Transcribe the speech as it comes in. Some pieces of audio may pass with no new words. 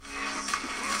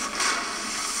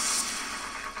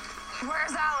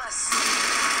Where's Alice?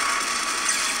 I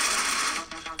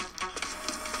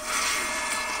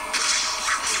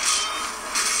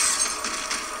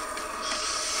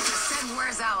said,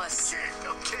 where's Alice?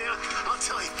 Okay, I'll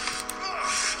tell you.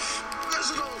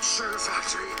 There's an old sugar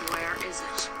factory. Where is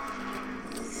it?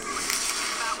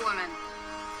 Batwoman,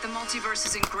 the multiverse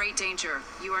is in great danger.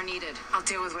 You are needed. I'll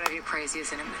deal with whatever you crazy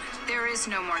is in a minute. There is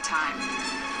no more time.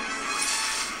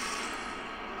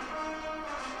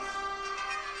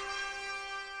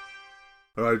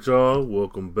 Alright, y'all,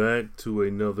 welcome back to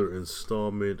another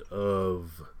installment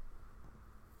of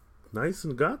Nights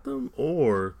in Gotham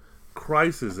or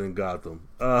Crisis in Gotham.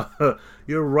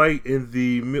 You're right, in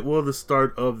the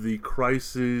start of the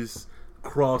Crisis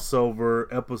crossover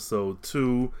episode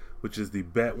 2, which is the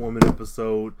Batwoman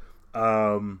episode.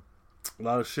 A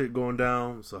lot of shit going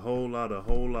down. It's a whole lot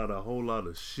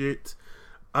of shit.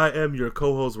 I am your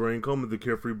co-host, Rain Coleman, the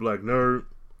Carefree Black Nerd.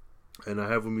 And I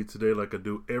have with me today, like I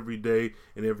do every day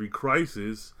in every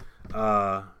crisis,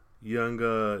 young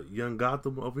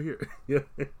Gotham over here.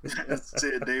 That's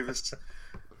it, Davis.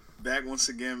 Back once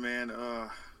again, man.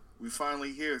 We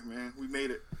finally here, man. We made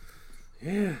it.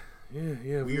 Yeah.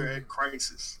 We are at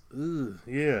Crisis.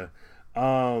 Yeah.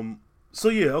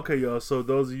 Okay, y'all. So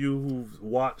those of you who've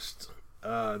watched,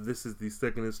 this is the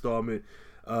second installment.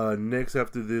 Next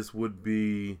after this would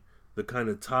be the kind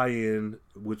of tie-in,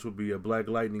 which would be a Black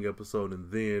Lightning episode, and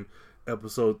then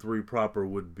episode 3 proper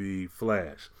would be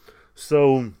Flash.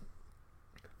 So,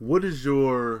 what is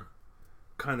your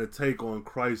kind of take on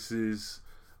Crisis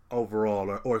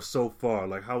overall, or so far?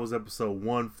 Like, how was episode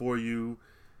 1 for you,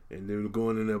 and then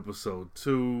going in episode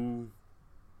 2?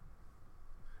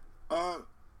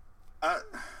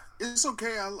 It's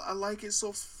okay. I like it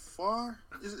so far.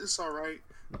 It's all right.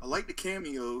 I like the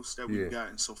cameos that we've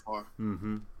gotten so far.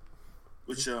 Mm-hmm.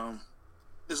 Which,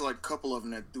 there's like a couple of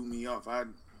them that threw me off.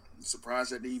 I'm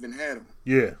surprised that they even had them.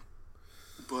 Yeah.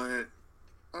 But,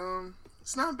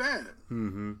 it's not bad.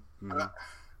 Mm-hmm.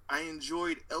 I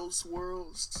enjoyed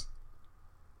Elseworlds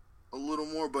a little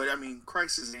more, but I mean,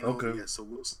 Crisis ain't over yet, so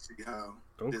we'll see how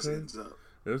this ends up.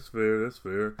 That's fair.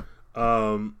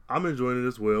 I'm enjoying it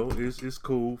as well. It's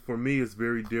cool. For me, it's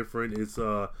very different. It's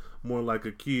more like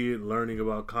a kid learning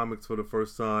about comics for the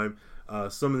first time.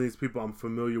 Some of these people, I'm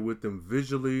familiar with them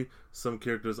visually. Some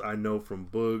characters I know from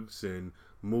books and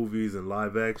movies and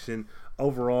live action.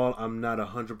 Overall, I'm not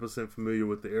 100% familiar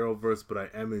with the Arrowverse, but I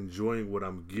am enjoying what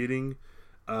I'm getting.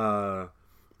 And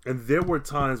there were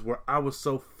times where I was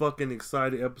so fucking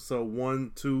excited. Episode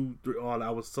 1, 2, 3, all.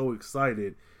 I was so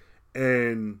excited.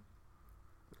 And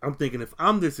I'm thinking, if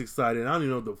I'm this excited, I don't even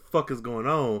know what the fuck is going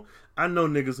on. I know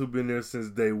niggas who've been there since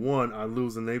day one are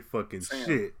losing their fucking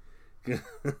shit. I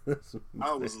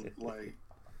was like,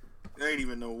 I didn't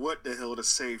even know what the hell to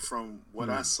say from what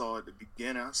I saw at the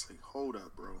beginning. I was like, hold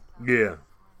up, bro. Yeah.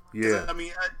 I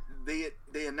mean,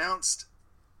 they announced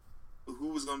who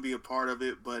was going to be a part of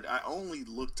it, but I only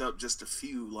looked up just a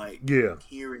few, like,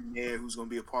 here and there who's going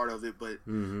to be a part of it, but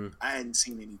I hadn't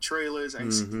seen any trailers. I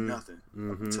ain't seen nothing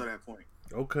up until that point.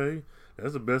 Okay.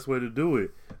 That's the best way to do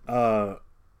it.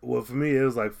 Well, for me, it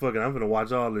was like, fuck it, I'm gonna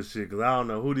watch all this shit, because I don't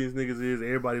know who these niggas is.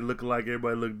 Everybody look alike,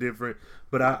 everybody look different.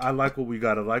 But I like what we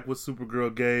got. I like what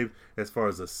Supergirl gave as far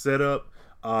as a setup.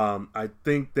 I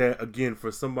think that, again,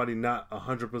 for somebody not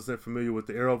 100% familiar with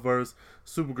the Arrowverse,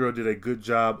 Supergirl did a good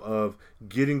job of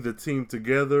getting the team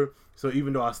together. So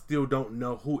even though I still don't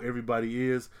know who everybody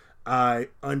is, I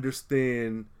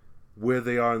understand where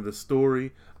they are in the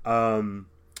story.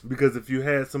 Because if you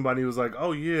had somebody who was like,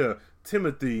 oh yeah,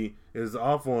 Timothy is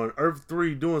off on Earth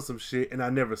 3 doing some shit, and I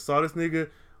never saw this nigga,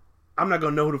 I'm not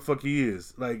gonna know who the fuck he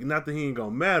is. Like, not that he ain't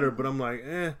gonna matter, but I'm like,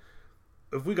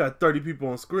 if we got 30 people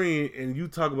on screen, and you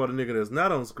talk about a nigga that's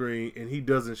not on screen, and he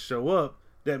doesn't show up,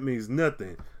 that means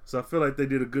nothing. So I feel like they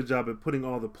did a good job at putting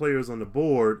all the players on the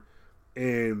board,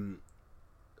 and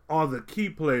all the key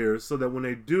players, so that when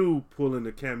they do pull in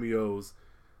the cameos,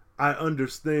 I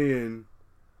understand,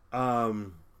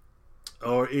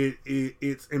 or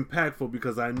it's impactful,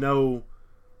 because I don't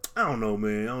know,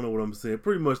 man. I don't know what I'm saying.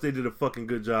 Pretty much they did a fucking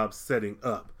good job setting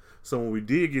up. So when we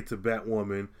did get to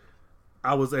Batwoman,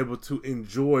 I was able to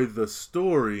enjoy the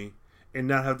story and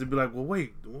not have to be like, well,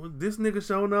 wait, this nigga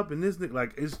showing up and this nigga,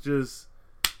 like, it's just,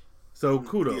 so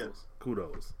kudos.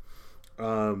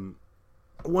 One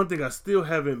thing I still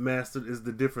haven't mastered is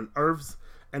the different Earths,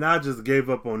 and I just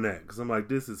gave up on that, because I'm like,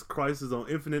 this is Crisis on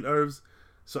Infinite Earths,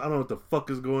 so I don't know what the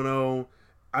fuck is going on.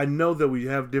 I know that we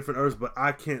have different Earths, but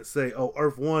I can't say, oh,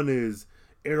 Earth 1 is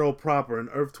Arrow proper and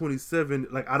Earth 27.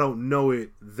 Like, I don't know it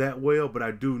that well, but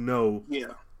I do know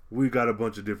we got a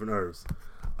bunch of different Earths.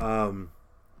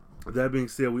 That being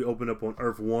said, we open up on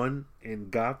Earth 1 in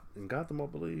Gotham, I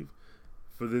believe,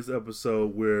 for this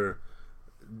episode where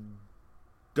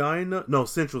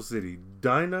Central City.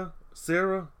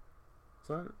 Sarah?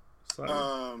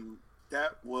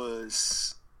 That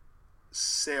was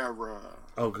Sarah.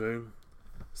 Okay.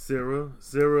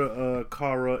 Sarah,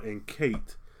 Kara, and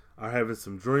Kate are having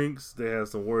some drinks. They have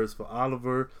some words for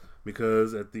Oliver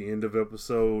because at the end of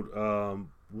episode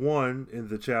 1 in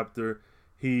the chapter,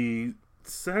 he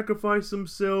sacrificed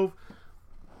himself.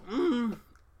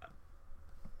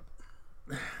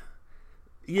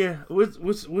 Yeah,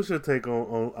 what's your take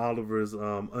on Oliver's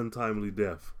untimely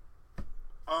death?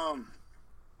 I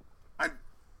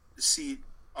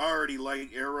already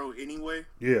like Arrow anyway.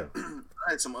 Yeah. I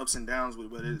had some ups and downs with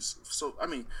it, but it's so. I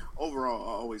mean, overall,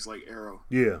 I always like Arrow.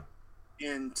 Yeah.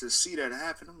 And to see that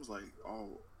happen, I was like,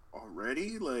 oh,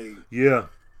 already? Like, yeah.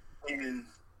 And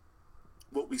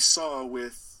what we saw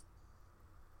with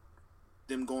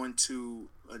them going to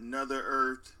another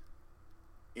Earth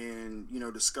and, you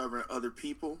know, discovering other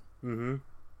people. Mm-hmm.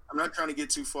 I'm not trying to get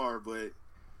too far, but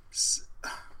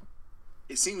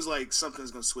it seems like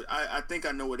something's going to switch. I think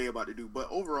I know what they're about to do, but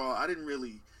overall, I didn't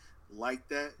really like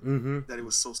that, that it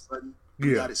was so sudden.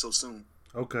 We got it so soon.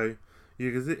 Okay. Yeah,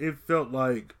 because it felt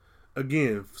like,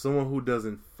 again, for someone who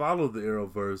doesn't follow the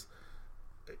Arrowverse,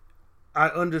 I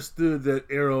understood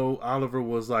that Oliver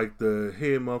was like the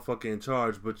head motherfucker in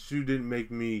charge, but you didn't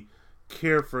make me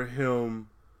care for him,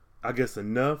 I guess,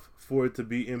 enough for it to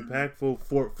be impactful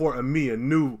for me, a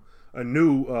new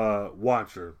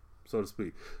watcher, so to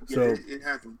speak. Yeah, so it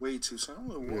happened way too soon. I'm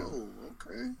like, whoa,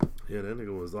 okay. Yeah, that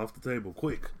nigga was off the table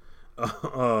quick.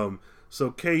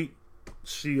 So Kate,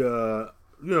 she kind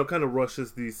of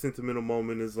rushes the sentimental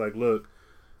moment. Is like, look,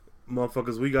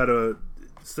 motherfuckers, we gotta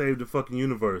save the fucking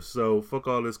universe. So fuck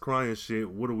all this crying shit.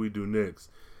 What do we do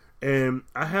next? And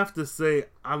I have to say,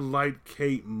 I liked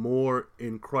Kate more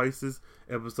in Crisis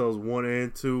episodes 1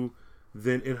 and 2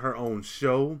 than in her own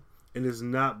show. And it's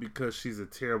not because she's a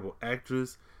terrible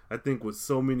actress. I think with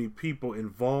so many people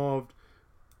involved.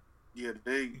 Yeah,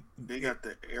 they got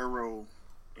the Arrow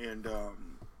and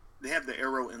they have the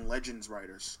Arrow and Legends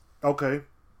writers. Okay.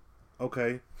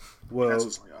 Well, that's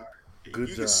what's like, all right. Good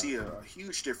you job. can see a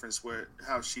huge difference where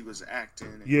how she was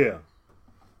acting. Yeah.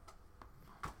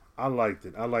 I liked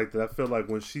it. I felt like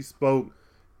when she spoke,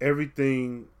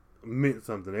 everything meant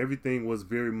something. Everything was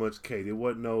very much Kate. It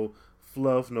wasn't no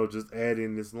fluff, no just add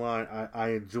in this line. I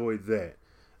enjoyed that.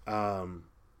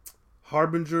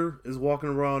 Harbinger is walking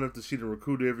around after she done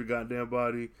recruited every goddamn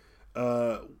body.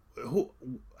 How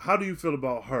do you feel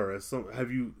about her?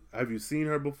 Have you seen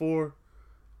her before?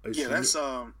 Yeah,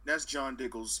 that's John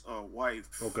Diggle's wife.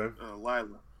 Okay.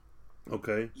 Lila.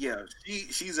 Okay. Yeah,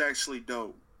 she's actually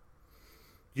dope.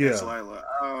 Yeah. That's Lila.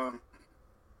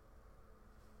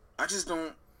 I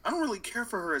don't really care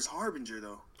for her as Harbinger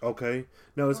though. Okay.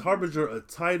 Now, is Harbinger a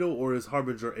title or is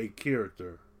Harbinger a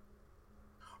character?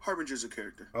 Harbinger's a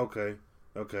character. Okay.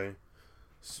 Okay.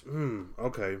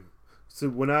 So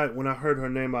when I heard her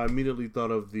name, I immediately thought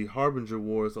of the Harbinger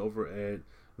Wars over at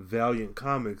Valiant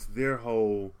Comics. Their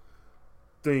whole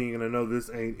thing, and I know this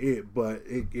ain't it, but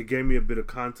it gave me a bit of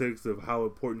context of how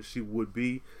important she would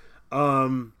be.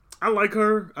 I like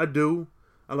her. I do.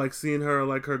 I like seeing her. I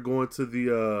like her going to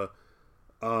the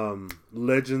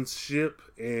Legends ship.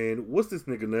 And what's this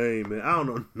nigga name, man? I don't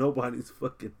know nobody's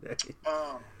fucking name.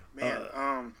 Oh, man.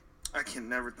 I can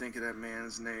never think of that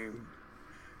man's name.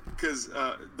 Because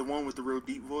the one with the real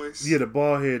deep voice. Yeah, the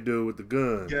bald head dude with the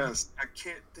gun. Yes. I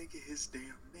can't think of his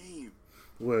damn name.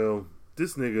 Well,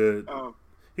 this nigga,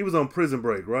 he was on Prison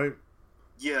Break, right?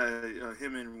 Yeah,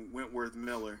 him and Wentworth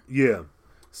Miller. Yeah.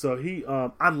 So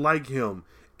I like him.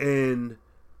 And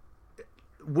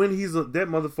when that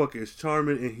motherfucker is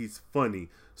charming and he's funny.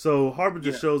 So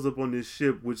Harbinger shows up on this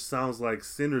ship, which sounds like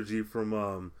Synergy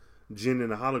from Jen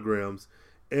and the Holograms.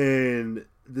 And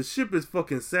the ship is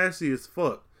fucking sassy as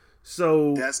fuck.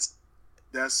 So that's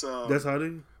how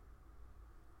they.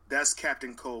 That's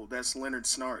Captain Cold. That's Leonard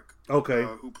Snark. Okay.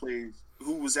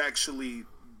 Who was actually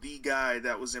the guy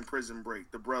that was in Prison Break,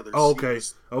 the brothers. Oh, okay.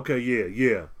 Okay.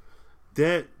 Yeah.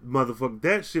 That motherfucker.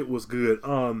 That shit was good.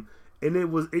 And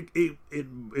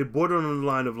it bordered on the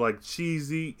line of like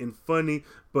cheesy and funny,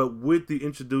 but with the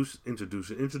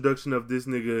introduction of this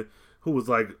nigga who was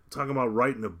like talking about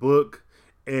writing a book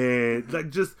and like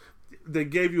just they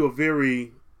gave you a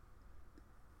very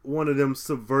one of them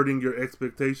subverting your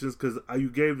expectations because you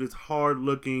gave this hard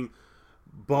looking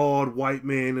bald white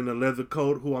man in a leather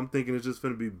coat who I'm thinking is just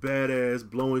gonna be badass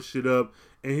blowing shit up,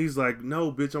 and he's like,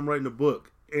 no bitch, I'm writing a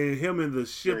book, and him and the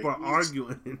ship are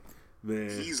arguing. Man,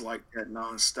 he's like that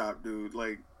nonstop dude.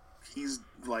 Like he's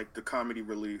like the comedy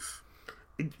relief.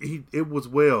 It was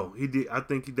well. He did. I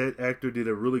think that actor did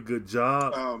a really good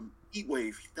job.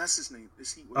 Heatwave. That's his name.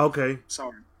 It's Heatwave. Okay.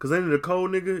 Sorry. Because ain't it a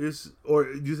Cold nigga?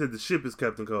 Or you said the ship is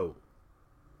Captain Cold.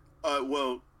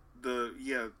 Well,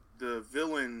 the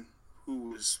villain who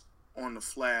was on the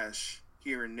Flash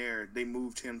here and there, they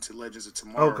moved him to Legends of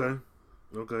Tomorrow.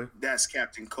 Okay. That's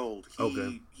Captain Cold.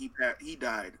 He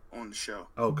died on the show.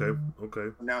 Okay.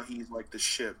 Now he's like the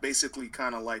ship, basically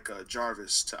kind of like a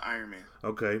Jarvis to Iron Man.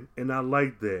 Okay, and I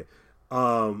like that.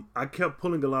 I kept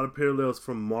pulling a lot of parallels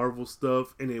from Marvel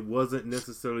stuff, and it wasn't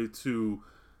necessarily to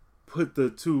put the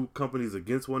two companies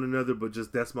against one another, but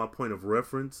just that's my point of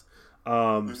reference.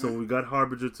 So when we got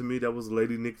Harbinger, to me, that was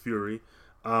Lady Nick Fury.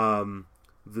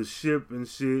 The ship and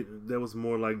shit, that was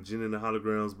more like Jen and the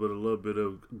Holograms, but a little bit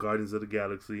of Guardians of the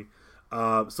Galaxy.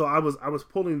 So I was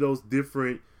pulling those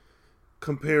different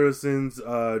comparisons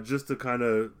just to kind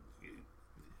of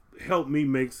help me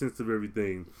make sense of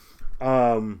everything.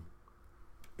 And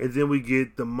then we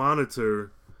get the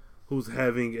Monitor, who's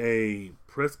having a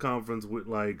press conference with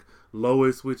like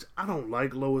Lois, which I don't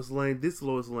like Lois Lane. This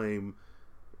Lois Lane,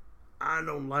 I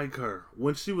don't like her.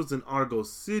 When she was in Argo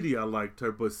City, I liked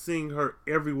her, but seeing her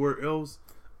everywhere else,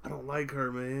 I don't like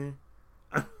her, man.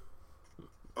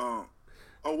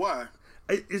 Why?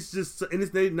 It's just, and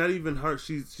it's not even her.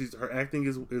 She's her acting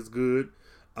is good.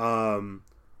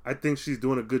 I think she's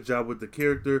doing a good job with the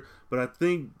character, but I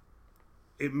think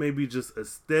it may be just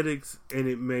aesthetics, and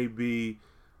it may be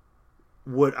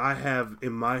what I have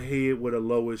in my head what a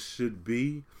Lois should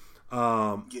be.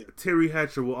 Terry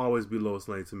Hatcher will always be Lois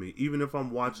Lane to me, even if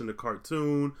I'm watching a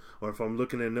cartoon or if I'm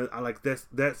looking at I like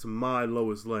that's my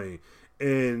Lois Lane.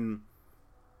 And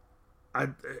I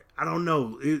don't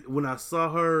know, when I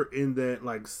saw her in that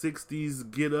like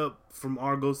 60s get up from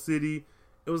Argo City,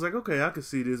 it was like, okay, I can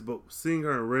see this, but seeing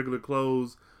her in regular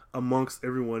clothes amongst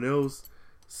everyone else,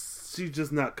 she's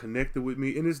just not connected with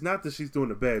me. And it's not that she's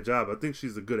doing a bad job. I think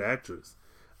she's a good actress.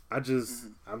 I'm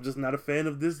just not a fan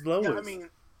of this Lois. Yeah, I mean,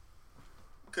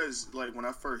 because like when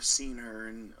I first seen her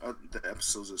in the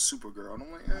episodes of Supergirl, and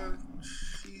I'm like,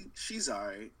 she's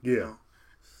alright. Yeah. You know?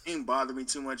 Ain't bothered me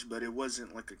too much, but it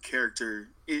wasn't like a character.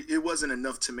 It wasn't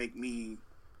enough to make me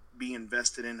be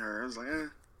invested in her. I was like,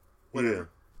 whatever.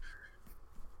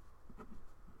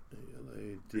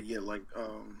 Yeah, like,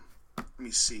 let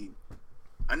me see.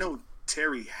 I know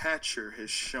Terry Hatcher has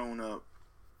shown up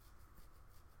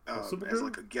as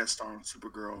like a guest star on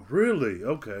Supergirl. Really?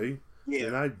 Okay. Yeah.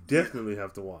 And I definitely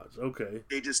have to watch. Okay.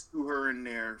 They just threw her in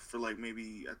there for like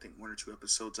maybe, I think, 1 or 2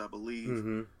 episodes, I believe.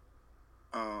 Mm-hmm.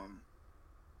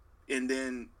 And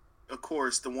then, of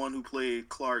course, the one who played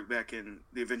Clark back in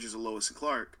The Adventures of Lois and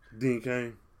Clark. Dean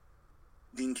Cain,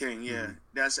 yeah. Mm-hmm.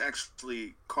 That's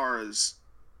actually Kara's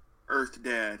Earth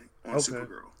dad on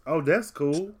Supergirl. Oh, that's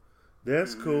cool.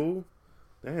 That's cool.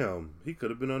 Damn, he could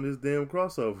have been on this damn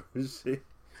crossover and shit.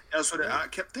 That's what I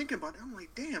kept thinking about. I'm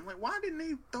like, damn, like why didn't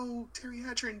they throw Terry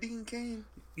Hatcher and Dean Cain?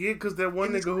 Yeah, because that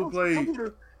one nigga who played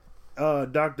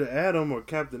Dr. Adam or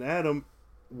Captain Adam,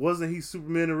 wasn't he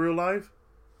Superman in real life?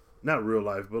 Not real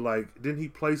life, but like, didn't he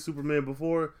play Superman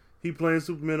before? He playing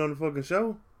Superman on the fucking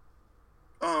show?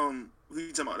 Who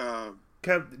you talking about?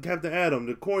 Captain Adam,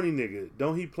 the corny nigga.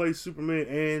 Don't he play Superman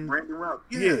and Brandon Routh?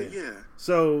 Yeah.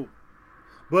 So,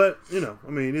 but you know, I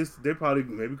mean, they probably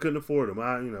maybe couldn't afford him.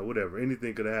 Whatever.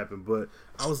 Anything could have happened. But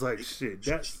I was like, shit,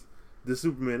 that's the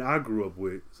Superman I grew up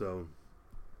with. So,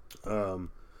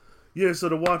 yeah. So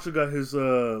the Watcher got his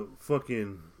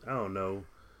fucking, I don't know,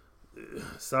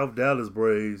 South Dallas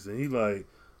braids, and he like,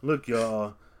 look,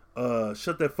 y'all.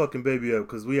 Shut that fucking baby up,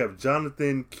 because we have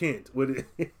Jonathan Kent with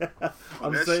it.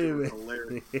 I'm saying, man.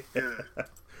 Hilarious. Yeah.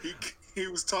 He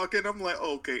was talking. I'm like,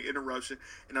 okay, interruption,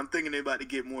 and I'm thinking they're about to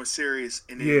get more serious.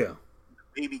 And then the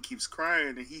baby keeps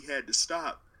crying, and he had to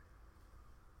stop.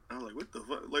 I'm like, what the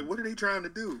fuck? Like, what are they trying to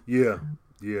do? Yeah.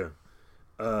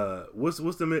 What's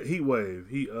the Heat Wave?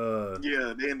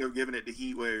 They end up giving it to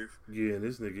Heat Wave. Yeah, and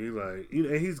this nigga, he like,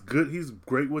 and he's good. He's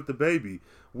great with the baby,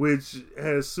 which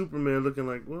has Superman looking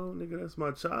like, well, nigga, that's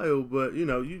my child, but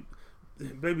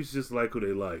babies just like who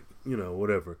they like,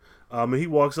 whatever. And he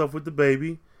walks off with the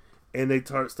baby, and they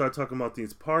start talking about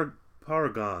these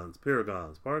paragons.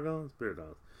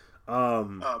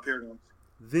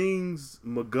 Things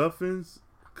MacGuffins,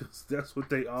 because that's what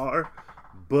they are,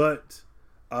 but.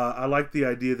 I like the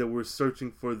idea that we're searching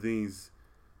for these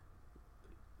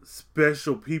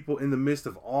special people in the midst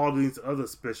of all these other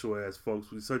special ass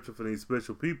folks. We're searching for these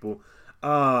special people.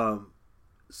 So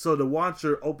the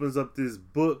Watcher opens up this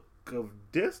book of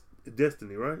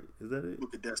Destiny, right? Is that it?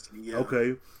 Book of Destiny, yeah.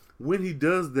 Okay. When he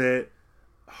does that,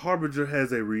 Harbinger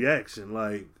has a reaction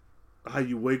like, how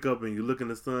you wake up and you look in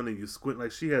the sun and you squint.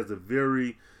 Like, she has a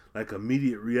very, like,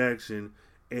 immediate reaction.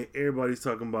 And everybody's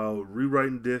talking about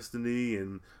rewriting Destiny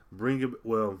and bringing...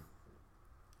 Well,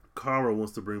 Kara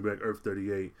wants to bring back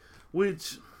Earth-38,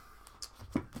 which...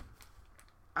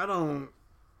 I don't...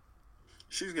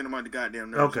 She's getting on the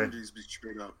goddamn nerves. Okay. Just be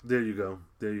straight up. There you go.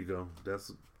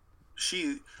 That's...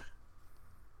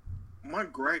 My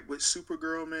gripe with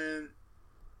Supergirl, man,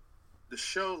 the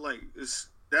show, like,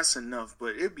 that's enough,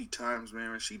 but it'd be times,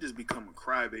 man, when she just become a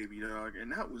crybaby, dog,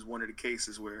 and that was one of the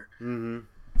cases where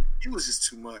it was just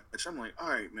too much. I'm like, all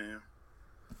right, man.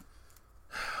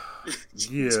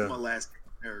 Yeah. My last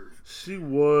nerve. She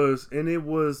was, and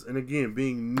again,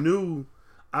 being new,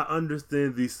 I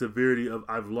understand the severity of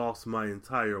I've lost my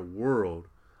entire world.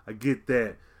 I get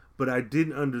that, but I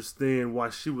didn't understand why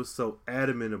she was so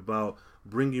adamant about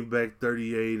bringing back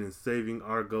 38 and saving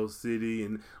Argo City,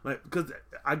 and like, because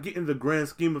I get in the grand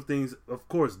scheme of things, of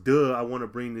course, I want to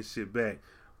bring this shit back,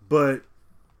 but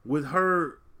with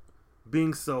her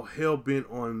being so hell bent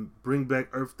on bring back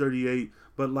Earth 38,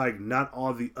 but like not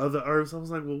all the other Earths, I was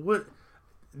like, well, what?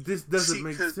 This doesn't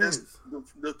make sense. That's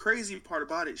the crazy part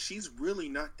about it. She's really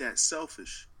not that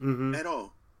selfish at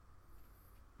all.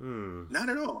 Not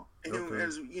at all. And then,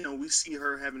 as you know, we see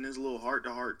her having this little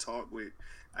heart-to-heart talk with,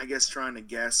 I guess, trying to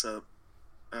gas up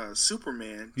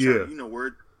Superman. Yeah. You know,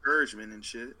 word encouragement and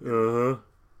shit.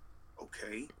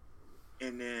 Okay.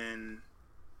 And then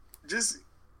just,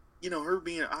 you know, her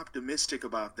being optimistic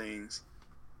about things.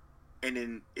 And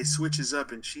then it switches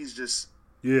up and she's just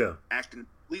acting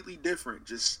completely different.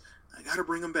 Just, I gotta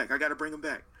bring him back. I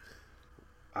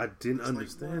didn't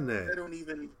understand that. I don't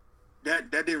even...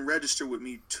 That didn't register with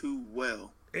me too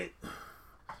well.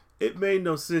 It made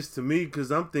no sense to me,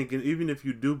 because I'm thinking, even if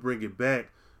you do bring it back,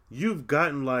 you've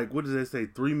gotten, like, what did they say,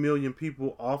 3 million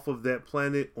people off of that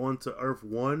planet onto Earth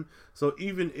 1. So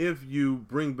even if you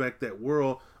bring back that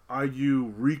world, are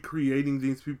you recreating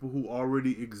these people who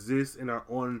already exist and are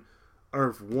on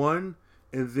Earth 1?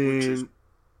 And then... Which is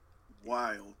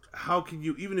wild. How can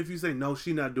you, even if you say, no,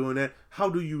 she's not doing that, how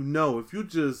do you know? If you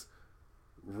just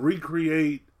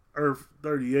recreate Earth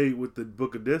 38 with the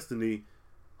Book of Destiny,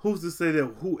 who's to say that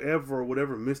whoever or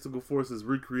whatever mystical force is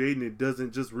recreating it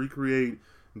doesn't just recreate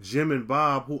Jim and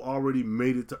Bob, who already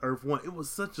made it to Earth 1? It was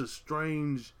such a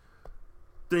strange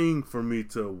thing for me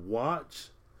to watch.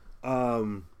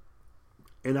 And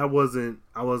I wasn't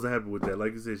happy with that.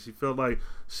 Like you said, she felt like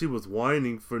she was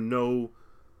whining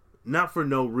not for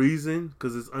no reason,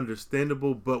 because it's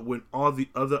understandable, but when all the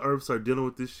other Earths are dealing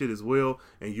with this shit as well,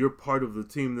 and you're part of the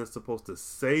team that's supposed to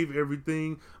save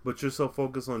everything, but you're so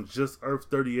focused on just Earth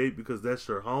 38 because that's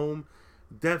your home,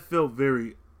 that felt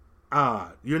very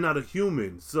odd. You're not a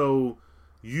human, so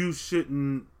you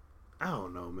shouldn't... I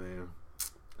don't know, man.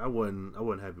 I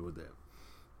wasn't happy with that.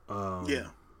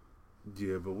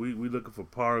 Yeah, but we looking for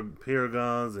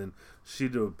paragons, and she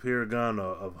do a paragon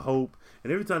of hope.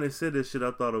 And every time they said this shit,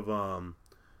 I thought of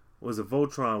was it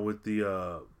Voltron with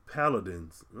the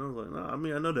Paladins? And I was like, no, I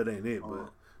mean, I know that ain't it,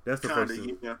 but that's the first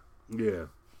thing. Yeah.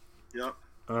 Yep.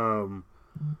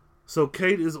 So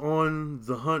Kate is on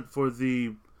the hunt for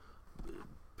the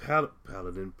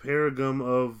Paladin, Paragon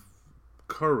of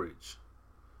Courage.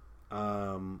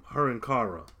 Her and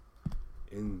Kara,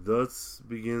 and thus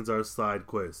begins our side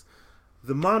quest.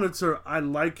 The Monitor, I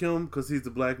like him because he's a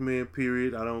black man,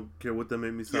 period. I don't care what that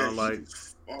made me sound like.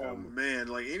 Oh, man.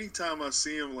 Like, anytime I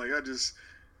see him, like,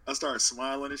 I start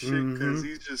smiling and shit because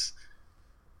he's just...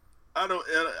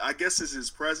 I guess it's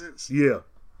his presence. Yeah.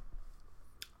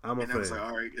 I'm a fan. And I was like,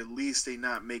 all right, at least they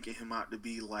not making him out to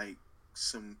be, like,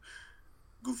 some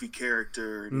goofy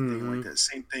character or anything like that.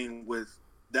 Same thing with...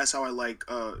 That's how I like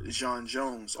John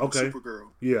Jones on Supergirl.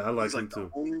 Yeah, I like him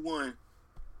too. The only one...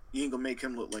 You ain't gonna make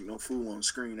him look like no fool on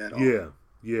screen at all.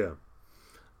 Yeah.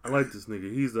 I like this nigga.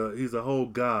 He's a whole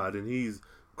god, and he's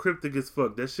cryptic as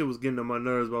fuck. That shit was getting on my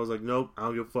nerves, but I was like, nope, I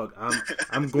don't give a fuck.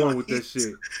 I'm going with that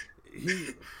shit.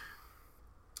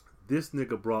 This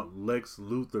nigga brought Lex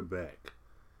Luthor back,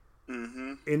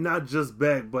 and not just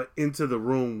back, but into the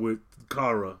room with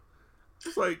Kara.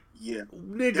 It's like,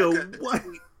 nigga, what?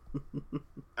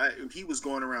 He was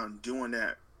going around doing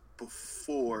that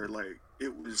before, like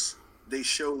it was. They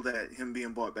show that him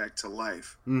being brought back to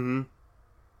life.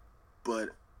 But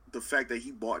the fact that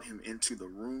he brought him into the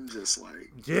room, just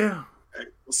like, hey,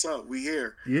 what's up? We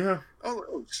here. Yeah.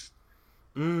 Oh.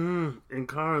 And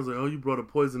Kara's like, oh, you brought a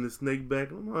poisonous snake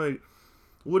back. I'm like,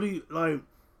 what do you, like,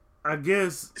 I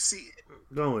guess. See.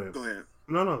 Go ahead.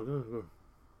 No, go.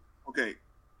 Okay.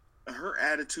 Her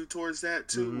attitude towards that,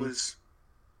 too, was,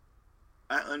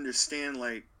 I understand,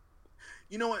 like,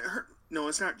 you know what, No,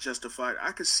 it's not justified.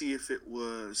 I could see if it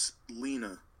was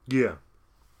Lena. Yeah.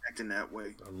 Acting that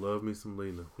way. I love me some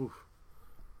Lena. Whew.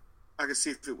 I could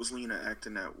see if it was Lena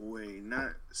acting that way,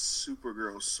 not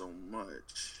Supergirl so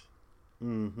much.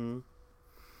 Mm-hmm.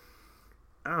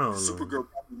 I don't know. Supergirl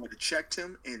probably would have checked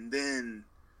him and then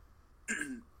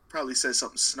probably said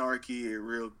something snarky or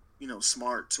real,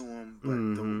 smart to him. But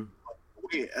the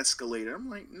way it escalated, I'm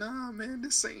like, nah, man,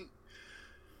 this ain't.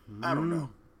 I don't know.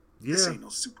 Yeah. This ain't no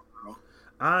Supergirl.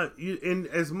 And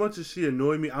as much as she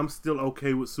annoyed me, I'm still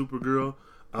okay with Supergirl.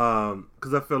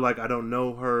 Because I feel like I don't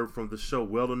know her from the show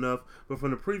well enough. But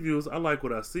from the previews, I like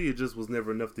what I see. It just was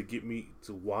never enough to get me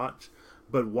to watch.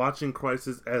 But watching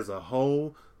Crisis as a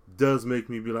whole does make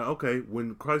me be like, okay,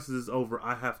 when Crisis is over,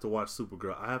 I have to watch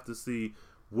Supergirl. I have to see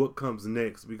what comes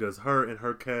next, because her and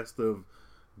her cast of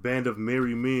Band of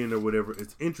Merry Men or whatever,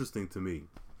 it's interesting to me.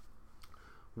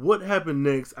 What happened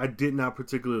next, I did not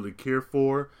particularly care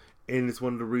for, and it's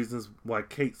one of the reasons why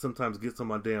Kate sometimes gets on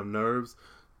my damn nerves.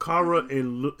 Kara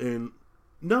and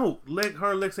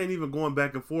Lex ain't even going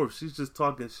back and forth. She's just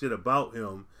talking shit about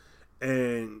him,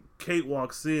 and Kate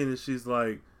walks in and she's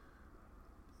like,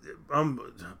 I'm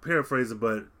paraphrasing,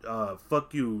 but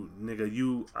fuck you, nigga.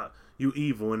 You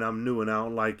evil, and I'm new, and I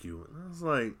don't like you. And I was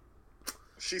like,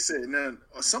 she said, "Now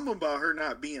something about her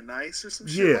not being nice or some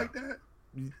shit like that."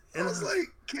 And I was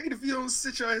like, Kate, if you don't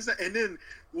sit your ass down. And then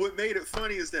what made it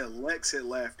funny is that Lex had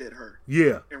laughed at her.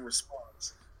 Yeah. In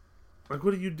response. Like,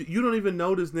 what do? You don't even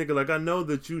know this nigga. Like, I know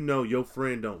that you know your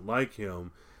friend don't like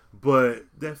him, but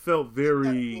that felt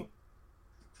very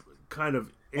kind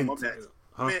of intense.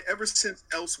 Huh? Man, ever since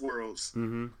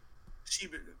Elseworlds,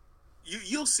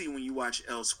 you'll see when you watch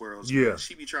Elseworlds. Yeah. Man,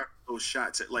 she be trying those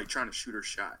shots at, like, trying to shoot her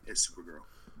shot at Supergirl.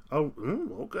 Oh,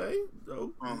 okay.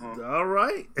 Oh, all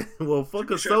right. Well,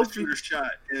 fuck a Sophie. Shoot her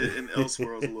shot in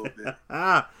Elseworlds a little bit.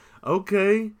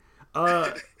 Okay.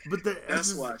 But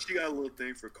that's why she got a little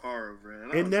thing for Kara,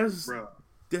 man. And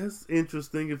that's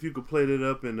interesting if you could play that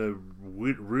up in a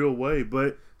real way.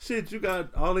 But shit, you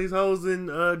got all these hoes in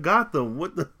Gotham.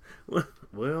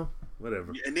 Well,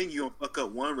 whatever. And then you gonna fuck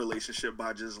up one relationship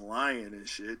by just lying and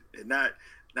shit, and not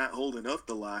holding up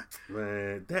the lie.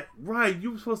 Man,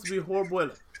 you were supposed to be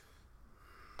horrible.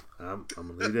 I'm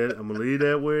gonna leave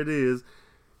that where it is.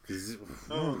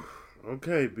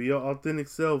 Okay, be your authentic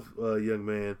self, young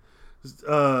man.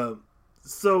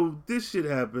 So this shit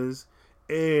happens,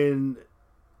 and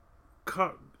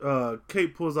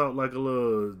Kate pulls out like a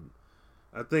little,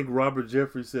 I think Robert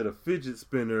Jeffrey said, a fidget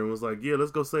spinner, and was like, yeah,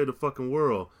 let's go save the fucking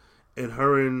world. And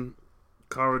her and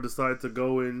Kara decide to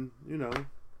go and,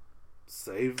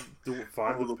 find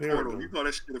the portal. You call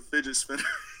that shit a fidget spinner?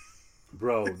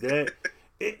 Bro,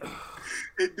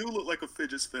 it do look like a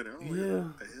fidget spinner. Yeah. Like,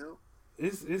 what the hell?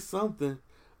 It's something.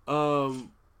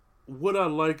 What I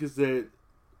like is that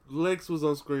Lex was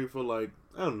on screen for like,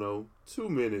 I don't know, 2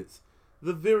 minutes.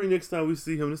 The very next time we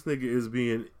see him, this nigga is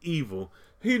being evil.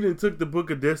 He then took the Book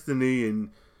of Destiny and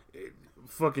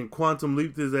fucking quantum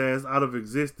leaped his ass out of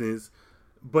existence.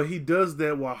 But he does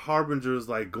that while Harbinger is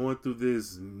like going through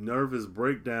this nervous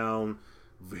breakdown,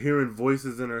 hearing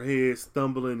voices in her head,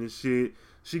 stumbling and shit.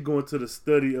 She going to the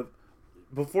study of...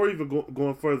 Before even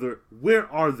going further, where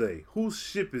are they? Whose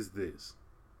ship is this?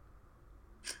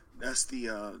 That's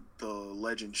the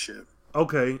Legend ship.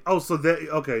 Okay. Oh, so that...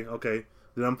 Okay.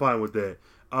 Then I'm fine with that.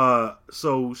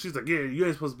 So she's like, yeah, you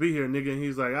ain't supposed to be here, nigga. And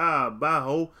he's like, bye,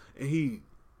 ho. And he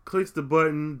clicks the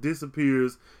button,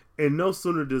 disappears. And no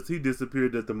sooner does he disappear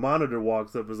that the monitor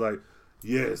walks up and is like,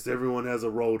 yes, everyone has a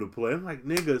role to play. I'm like,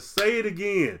 nigga, say it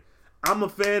again. I'm a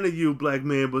fan of you, black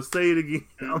man, but say it again.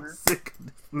 I'm sick of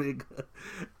this nigga.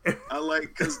 I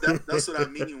like, because that's what I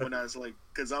mean when I was like,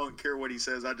 because I don't care what he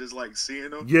says, I just like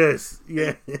seeing him. Yes,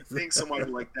 yeah. I think somebody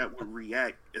like that would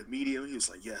react immediately. He was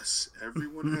like, yes,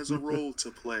 everyone has a role to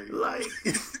play. Like,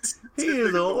 he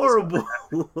is horrible.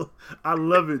 I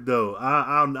love it, though.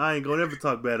 I ain't going to ever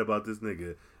talk bad about this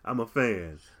nigga. I'm a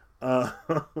fan.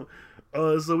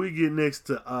 So we get next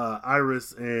to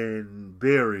Iris and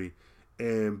Barry.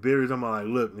 And Barry's talking about,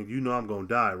 like, look, nigga, you know I'm going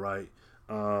to die, right?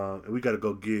 And we got to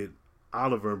go get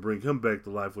Oliver and bring him back to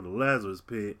life with a Lazarus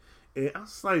pit. And I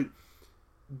was like,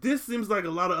 this seems like a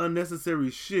lot of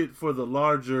unnecessary shit for the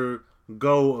larger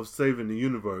goal of saving the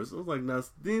universe. I was like, now,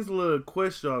 these little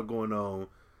quests y'all going on.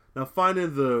 Now,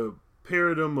 finding the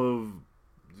paradigm of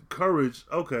courage,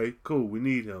 okay, cool, we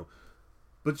need him.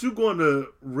 But you going to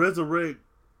resurrect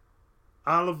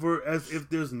Oliver as if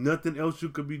there's nothing else you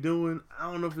could be doing?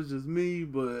 I don't know if it's just me,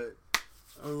 but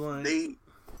I was like...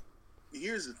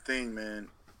 Here's the thing, man.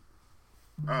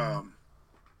 I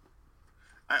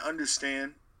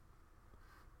understand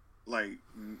like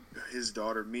his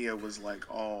daughter Mia was like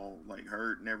all like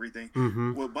hurt and everything.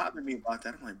 Mm-hmm. What bothered me about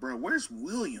that, I'm like, bro, where's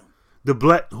William? The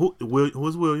black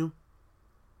who's William?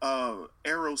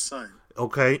 Arrow's son.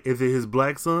 Okay, is it his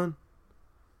black son?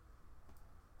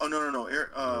 Oh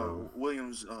no.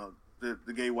 William's the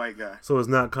gay white guy. So it's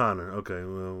not Connor. Okay,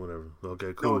 well whatever.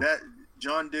 Okay, cool. No, that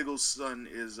John Diggle's son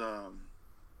is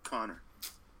Connor.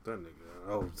 That nigga.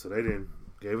 Oh, so they didn't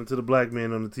gave him to the black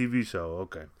man on the TV show.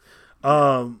 Okay.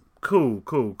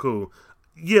 Cool.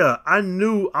 Yeah, I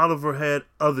knew Oliver had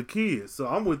other kids, so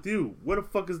I'm with you. Where the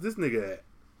fuck is this nigga at?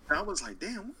 I was like,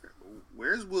 damn,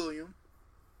 where's William?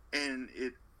 And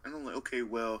I'm like, okay,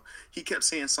 well, he kept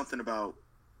saying something about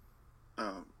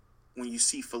when you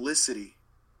see Felicity.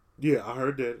 Yeah, I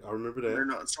heard that. I remember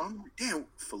that. So I'm like, damn,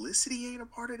 Felicity ain't a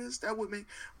part of this? That would make...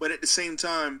 But at the same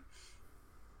time,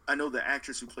 I know the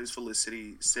actress who plays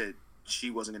Felicity said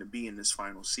she wasn't going to be in this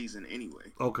final season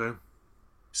anyway. Okay.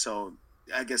 So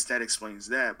I guess that explains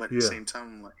that. But at the same time,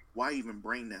 I'm like, why even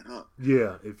bring that up?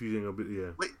 Yeah, if you didn't...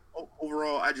 Yeah. But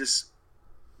overall,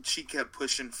 she kept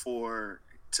pushing to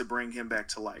bring him back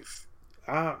to life.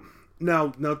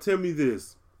 Now tell me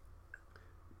this.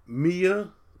 Mia,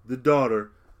 the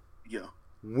daughter... Yeah.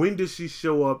 When does she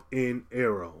show up in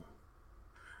Arrow?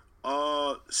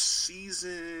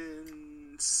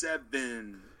 Season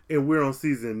 7. And we're on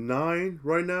season 9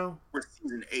 right now? We're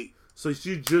season 8. So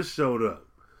she just showed up.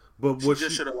 But she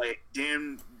just showed up like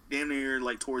damn near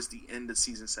like towards the end of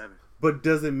season 7. But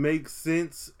does it make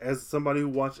sense as somebody who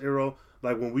watched Arrow,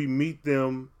 like when we meet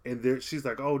them and she's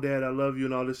like, "Oh Dad, I love you"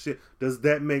 and all this shit, does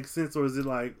that make sense, or is it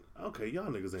like, okay,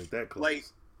 y'all niggas ain't that close? Like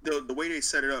the way they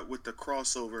set it up with the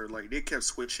crossover, like they kept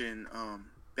switching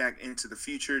back into the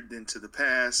future, then to the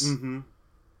past. Mm-hmm.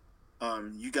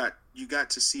 You got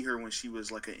to see her when she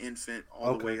was like an infant,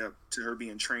 all the way up to her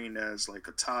being trained as like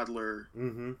a toddler,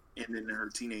 mm-hmm. and then in her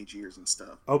teenage years and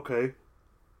stuff. Okay.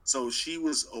 So she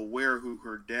was aware who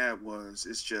her dad was.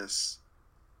 It's just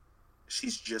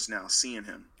she's just now seeing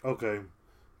him. Okay.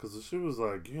 Because she was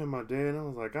like, "You and my dad." I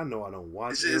was like, I know I don't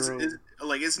watch Arrow.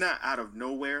 It's not out of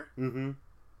nowhere. Mm-hmm.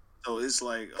 So it's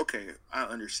like, okay, I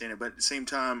understand it. But at the same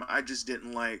time, I just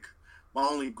didn't like... My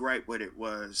only gripe with it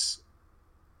was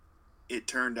it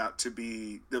turned out to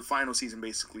be... The final season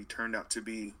basically turned out to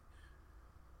be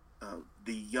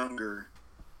the younger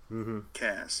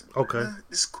cast. Okay.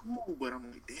 It's cool, but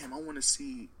I'm like, damn, I want to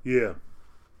see... Yeah.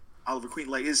 Oliver Queen.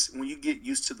 Like, it's when you get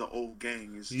used to the old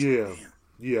gang. It's just, yeah. Damn.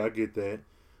 Yeah, I get that.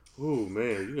 Oh,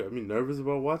 man, you got me nervous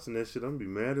about watching that shit. I'm gonna be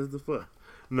mad as the fuck.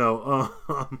 No,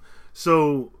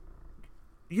 so...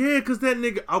 Yeah, because that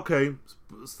nigga... Okay,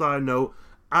 side note.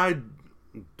 I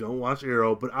don't watch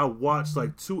Arrow, but I watched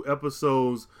like 2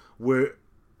 episodes where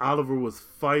Oliver was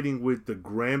fighting with the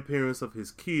grandparents of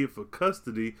his kid for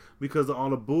custody because of all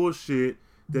the bullshit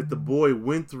that the boy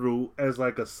went through as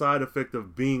like a side effect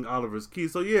of being Oliver's kid.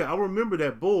 So yeah, I remember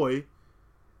that boy.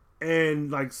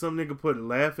 And like some nigga put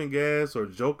laughing gas or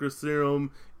Joker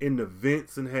serum in the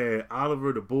vents and had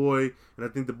Oliver, the boy, and I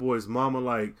think the boy's mama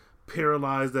like...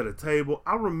 paralyzed at a table.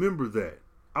 I remember that.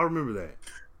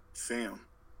 Fam.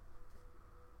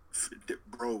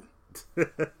 Bro.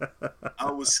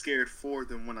 I was scared for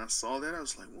them when I saw that. I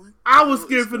was like, what? I was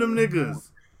scared for them niggas.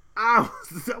 I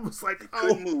was like, they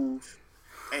couldn't move.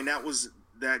 And that was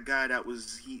that guy that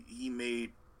was he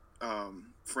made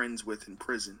friends with in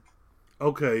prison.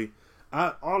 Okay.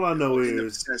 All I know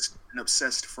is an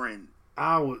obsessed friend.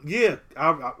 I was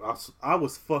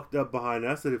fucked up behind it.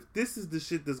 I said, if this is the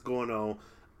shit that's going on,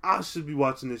 I should be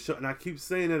watching this show. And I keep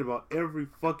saying that about every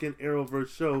fucking Arrowverse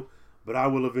show, but I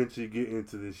will eventually get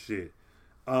into this shit.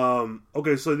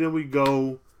 Okay, so then we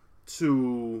go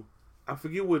to, I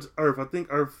forget which Earth. I think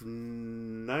Earth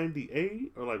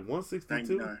 98 or like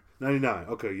 162? 99.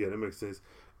 Okay, yeah, that makes sense.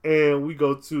 And we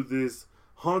go to this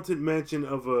haunted mansion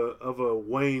of a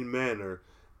Wayne Manor,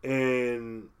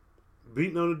 and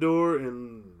beating on the door,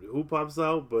 and who pops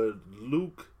out but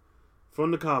Luke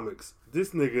from the comics.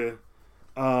 This nigga,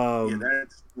 yeah,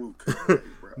 that's Luke.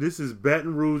 This is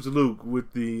Baton Rouge Luke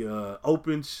with the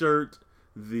open shirt,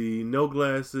 the no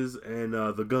glasses, and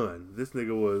the gun. This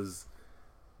nigga was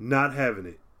not having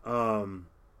it.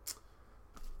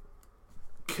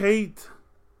 Kate,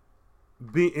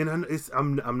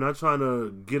 I'm not trying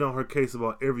to get on her case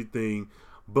about everything,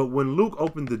 but when Luke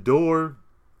opened the door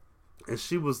and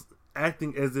she was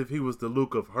acting as if he was the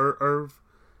Luke of her Earth,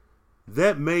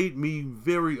 that made me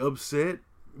very upset,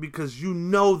 because you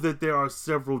know that there are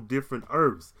several different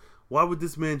Earths. Why would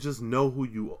this man just know who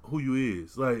you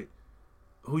is, like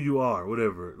who you are,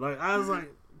 whatever? Like, I was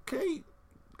like, Kate,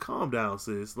 calm down,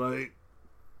 sis. Like,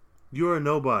 you're a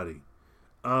nobody.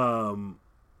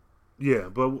 Yeah,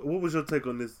 but what was your take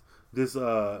on this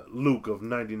Luke of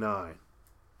 99?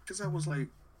 Because I was like,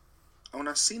 when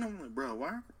I seen him, I'm like, bro,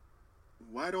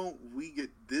 why don't we get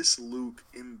this Luke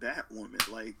in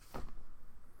Batwoman? Like,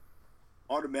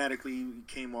 automatically he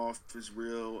came off as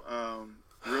real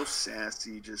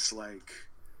sassy, just like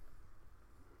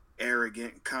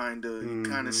arrogant, kind of. You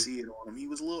kind of see it on him. He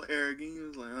was a little arrogant. He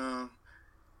was like,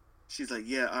 she's like,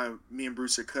 yeah, me and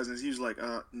Bruce are cousins. He was like,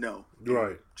 no.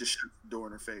 Right. Just shut the door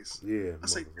in her face. Yeah. I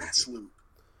was like, that's Luke.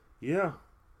 Yeah.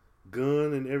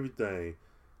 Gun and everything.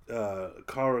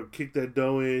 Kara kicked that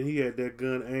door in. He had that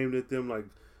gun aimed at them like,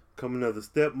 come another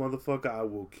step, motherfucker, I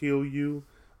will kill you.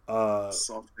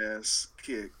 Soft ass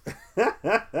kick.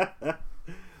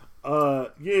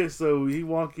 Yeah, so he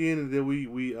walk in and then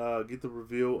we get the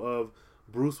reveal of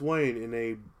Bruce Wayne in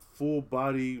a full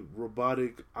body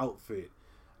robotic outfit.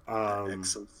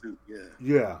 Exosuit, yeah.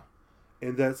 Yeah.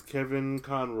 And that's Kevin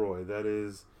Conroy. That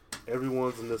is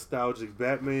everyone's nostalgic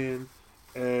Batman.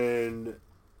 And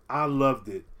I loved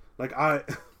it. Like I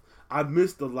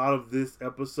missed a lot of this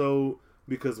episode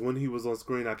because when he was on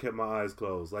screen I kept my eyes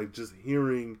closed. Like just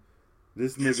hearing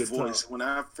this nigga voice. talk. When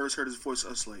I first heard his voice, I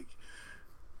was like,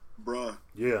 bruh.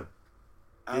 Yeah.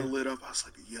 I lit up. I was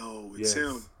like, yo, it's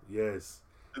him. Yes.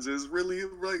 Because it's really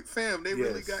like, fam, they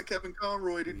really got Kevin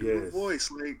Conroy to do the voice.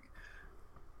 Like,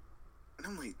 and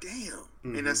I'm like, damn.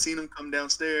 And I seen him come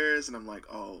downstairs, and I'm like,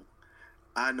 oh,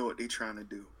 I know what they're trying to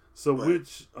do. So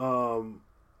which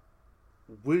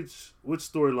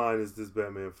storyline is this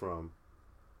Batman from?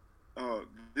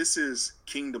 This is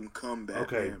Kingdom Come Batman.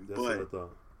 Okay, that's what I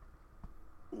thought.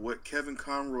 What Kevin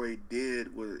Conroy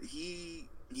did was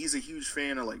he's a huge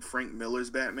fan of like Frank Miller's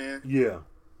Batman. Yeah.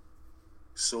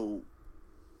 So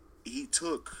he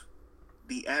took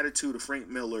the attitude of Frank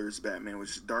Miller's Batman,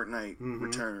 which is Dark Knight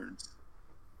Returns,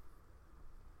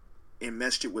 and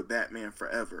meshed it with Batman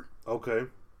Forever. Okay.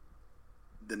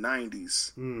 The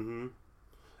 90s. Mm-hmm.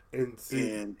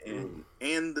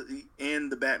 And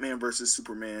the Batman versus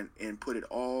Superman, and put it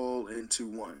all into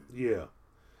one. Yeah.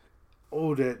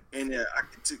 Oh, that. And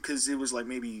because it was like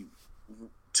maybe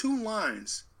 2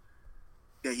 lines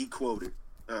that he quoted.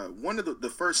 One of the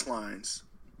first lines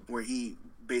where he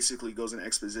basically goes in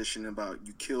exposition about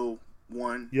you kill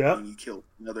one, and you kill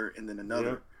another, and then another.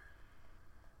 Yep.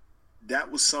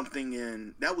 That was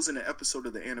that was in an episode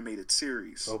of the animated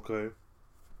series. Okay.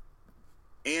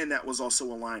 And that was also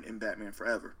a line in Batman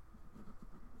Forever.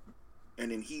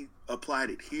 And then he applied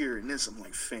it here and this. I'm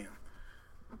like, fam.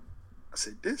 I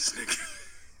said, this nigga.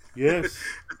 Yes.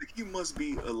 I think he must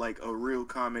be a real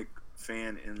comic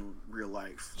fan in real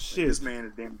life. Shit. Like, this man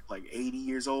is damn 80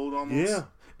 years old almost. Yeah.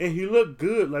 And he looked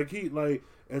good.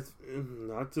 As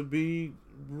not to be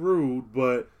rude,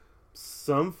 but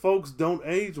some folks don't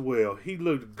age well. He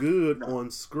looked good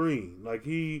on screen.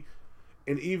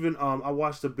 And even I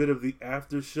watched a bit of the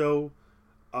after show.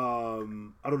 I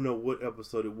don't know what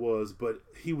episode it was, but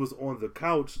he was on the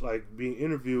couch being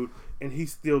interviewed, and he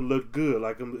still looked good.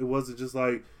 It wasn't just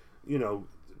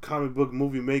comic book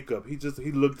movie makeup. He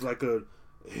looked like a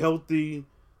healthy,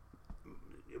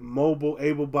 mobile,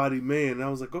 able-bodied man. And I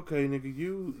was like, okay, nigga,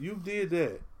 you did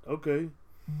that. Okay,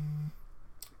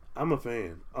 I'm a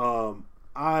fan.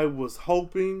 I was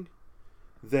hoping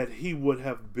that he would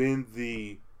have been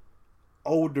the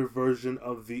older version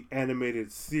of the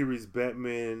animated series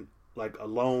Batman,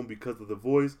 alone because of the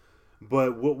voice.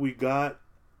 But what we got,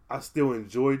 I still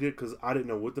enjoyed it because I didn't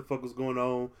know what the fuck was going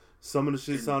on. Some of the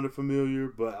shit sounded familiar,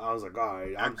 but I was like, all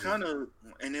right.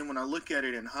 And then when I look at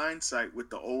it in hindsight with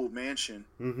the old mansion,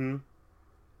 and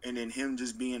then him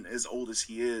just being as old as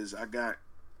he is, I got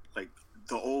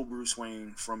the old Bruce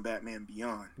Wayne from Batman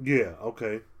Beyond. Yeah,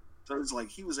 okay. So it's like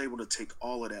he was able to take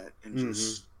all of that and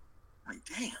just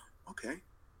damn. Okay.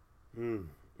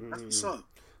 That's what's up.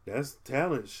 That's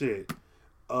talent shit.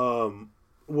 Well,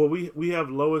 we have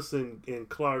Lois and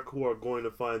Clark who are going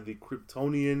to find the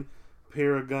Kryptonian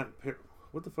Paragon.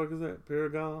 What the fuck is that?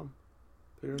 Paragon?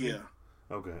 Yeah.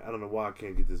 Okay. I don't know why I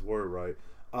can't get this word right.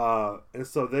 And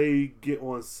so they get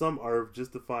on some Earth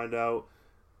just to find out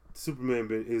Superman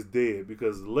is dead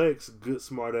because Lex, good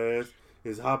smart ass,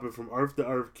 is hopping from Earth to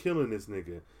Earth killing this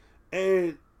nigga.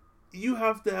 And you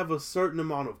have to have a certain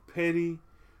amount of petty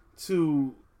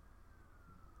to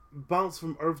bounce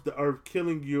from Earth to Earth,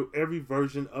 killing every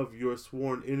version of your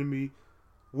sworn enemy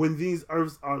when these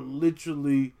Earths are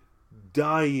literally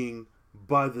dying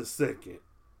by the second.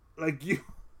 That's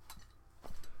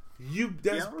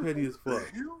petty as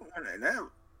fuck.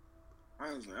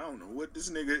 I was like, I don't know what this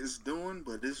nigga is doing,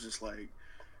 but it's just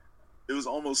it was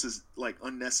almost as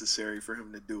unnecessary for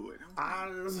him to do it.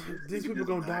 These people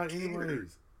gonna die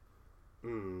anyways.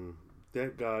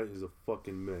 That guy is a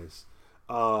fucking mess.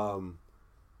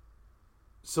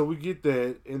 So we get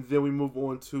that, and then we move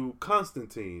on to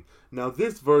Constantine. Now,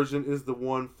 this version is the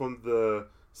one from the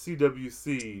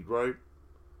CWC, right?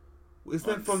 Is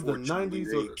that from the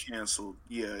 90s? They canceled.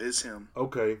 Yeah, it's him.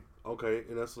 Okay,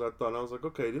 and that's what I thought. And I was like,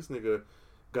 okay, this nigga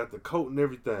got the coat and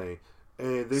everything.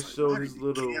 And they showed his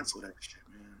little... cancel that shit,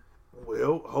 man?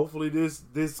 Well, hopefully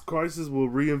this crisis will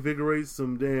reinvigorate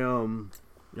some damn,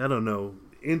 I don't know,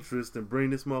 interest and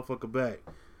bring this motherfucker back.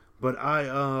 But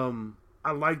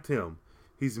I liked him.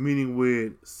 He's meeting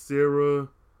with Sarah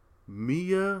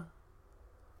Mia.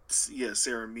 Yeah,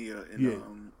 Sarah Mia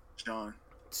and John.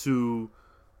 To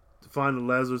find the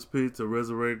Lazarus Pit to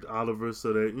resurrect Oliver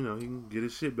so that, he can get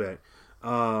his shit back.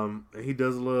 And he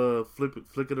does a little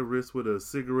flick of the wrist with a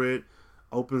cigarette,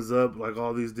 opens up like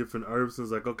all these different herbs, and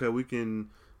is like, okay, we can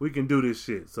do this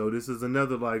shit. So this is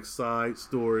another like side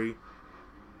story.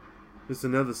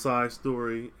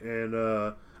 And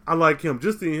I like him.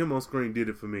 Just seeing him on screen did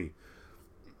it for me.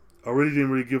 I really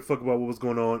didn't give a fuck about what was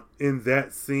going on in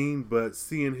that scene, but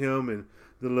seeing him and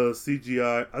the little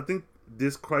CGI, I think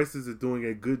this crisis is doing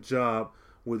a good job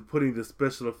with putting the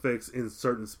special effects in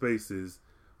certain spaces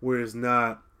where it's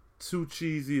not too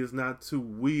cheesy, it's not too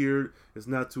weird, it's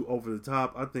not too over the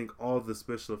top. I think all the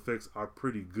special effects are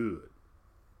pretty good.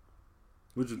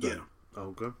 What'd you think? Yeah.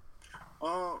 Oh,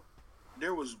 okay.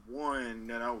 There was one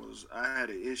that I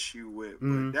had an issue with,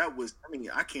 but that was,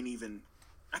 I can't even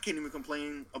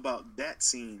complain about that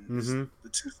scene. The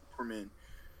two Supermen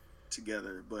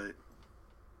together, but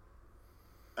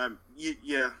I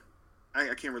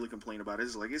can't really complain about it.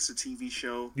 It's like, it's a TV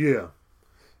show. Yeah.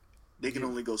 They can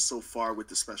only go so far with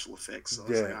the special effects. So I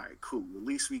was like, all right, cool. At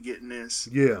least we getting this.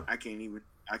 Yeah. I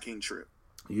can't trip.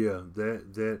 Yeah,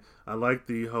 that I like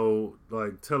the whole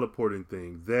like teleporting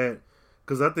thing. That,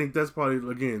 because I think that's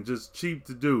probably, again, just cheap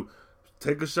to do.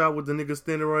 Take a shot with the nigga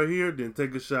standing right here, then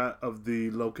take a shot of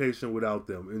the location without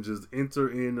them, and just enter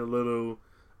in a little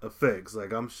effects.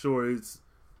 Like, I'm sure it's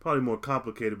probably more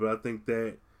complicated, but I think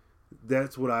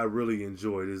that's what I really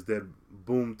enjoyed, is that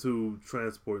boom tube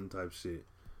transporting type shit.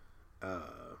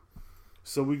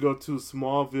 So we go to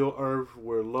Smallville Earth,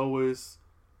 where Lois,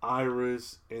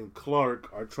 Iris, and Clark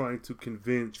are trying to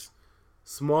convince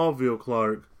Smallville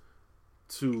Clark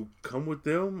to come with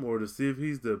them, or to see if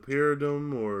he's the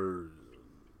Paradigm, or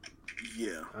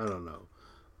I don't know.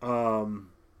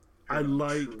 I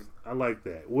like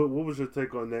that. What was your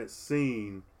take on that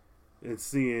scene and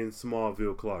seeing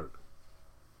Smallville Clark?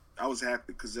 I was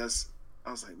happy because I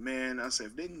was like, man, I said,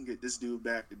 if they can get this dude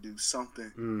back to do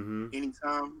something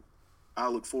anytime, I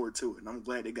look forward to it, and I'm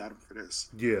glad they got him for this.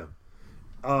 Yeah.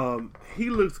 He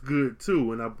looks good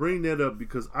too, and I bring that up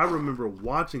because I remember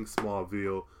watching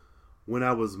Smallville when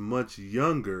I was much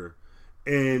younger,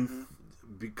 and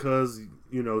because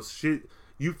shit,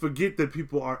 you forget that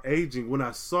people are aging. When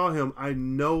I saw him, I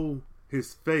know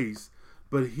his face,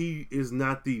 but he is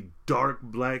not the dark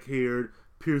black haired,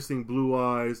 piercing blue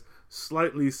eyes,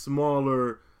 slightly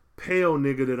smaller, pale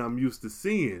nigga that I'm used to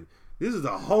seeing. This is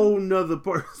a whole nother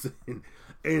person. And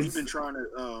he's been trying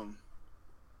to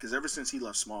because ever since he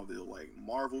left Smallville, like,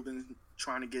 Marvel been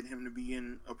trying to get him to be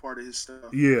in a part of his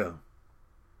stuff. Yeah.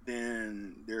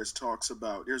 Then there's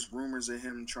rumors of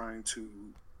him trying to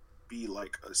be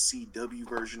like a CW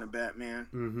version of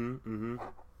Batman.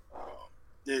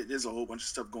 There's a whole bunch of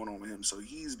stuff going on with him, so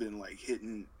he's been like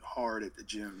hitting hard at the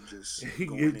gym.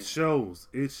 It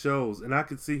shows, and I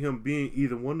could see him being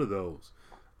either one of those.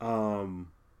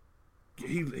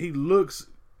 He looks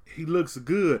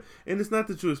good, and it's not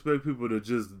that you expect people to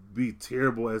just be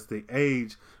terrible as they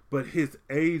age, but his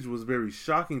age was very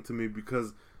shocking to me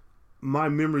because my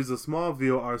memories of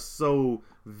Smallville are so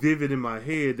vivid in my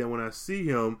head that when I see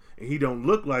him and he don't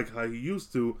look like how he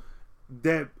used to,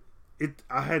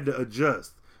 I had to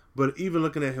adjust. But even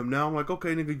looking at him now, I'm like,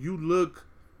 okay, nigga, you look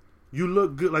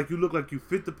good. Like, you look like you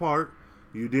fit the part.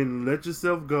 You didn't let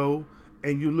yourself go,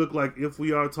 and you look like, if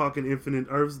we are talking Infinite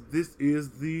Earths, this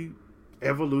is the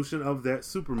evolution of that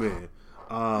Superman.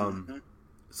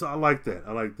 So I like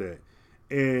that.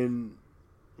 And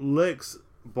Lex,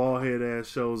 bald-head ass,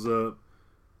 shows up,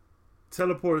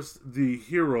 teleports the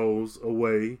heroes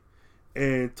away,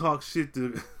 and talks shit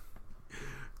to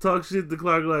Clark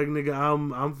like, nigga,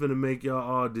 I'm finna make y'all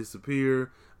all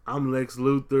disappear. I'm Lex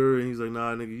Luthor. And he's like,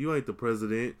 nah, nigga, you ain't the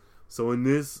president. So in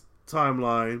this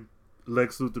timeline,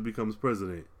 Lex Luthor becomes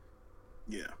president.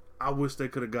 Yeah. I wish they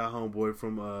could have got homeboy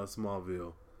from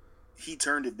Smallville. He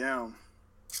turned it down.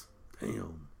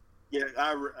 Damn. Yeah,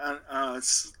 I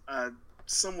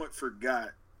somewhat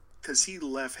forgot because he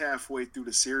left halfway through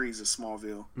the series of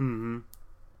Smallville. Mm-hmm.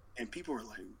 And people were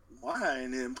like, why?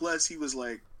 And then plus he was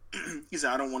like, he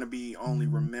said, I don't want to be only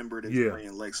remembered as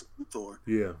playing Lex Luthor.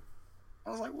 Yeah. I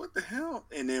was like, what the hell?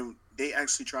 And then they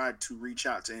actually tried to reach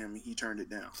out to him, and he turned it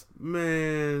down.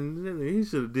 Man, he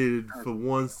should have did it for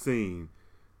one scene.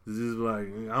 It's just like,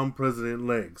 I'm President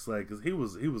Lex, like, cause he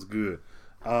was good.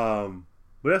 But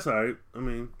that's all right. I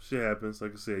mean, shit happens.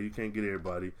 Like I said, you can't get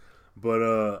everybody.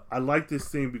 But I like this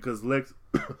scene because Lex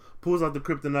pulls out the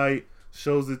kryptonite,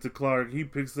 shows it to Clark. He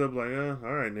picks it up like,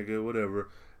 all right, nigga, whatever.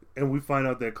 And we find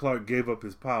out that Clark gave up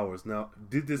his powers. Now,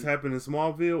 did this happen in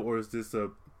Smallville, or is this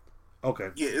a... Okay.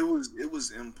 Yeah, it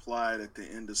was implied at the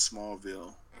end of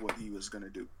Smallville what he was gonna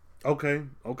do. Okay.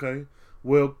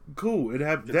 Well, cool.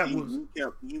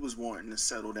 He was wanting to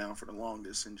settle down for the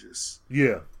longest and just be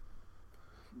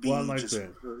I like just that.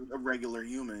 A regular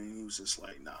human. And he was just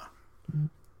like, nah.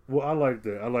 Well, I like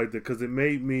that because it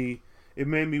made me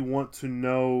want to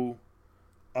know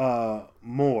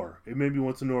more. It made me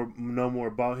want to know more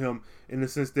about him in the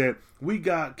sense that we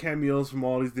got cameos from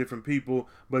all these different people,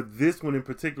 but this one in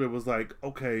particular was like,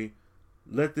 okay,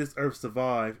 let this Earth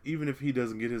survive, even if he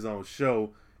doesn't get his own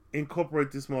show.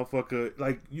 Incorporate this motherfucker,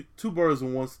 like two birds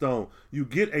with one stone. You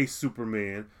get a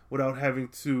Superman without having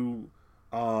to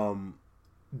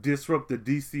disrupt the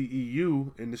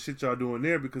DCEU and the shit y'all doing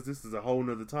there, because this is a whole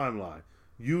nother timeline.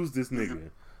 Use this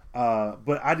nigga.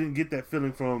 But I didn't get that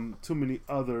feeling from too many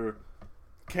other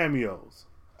cameos.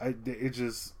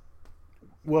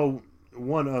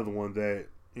 One other one that,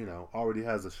 already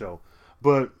has a show.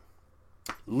 But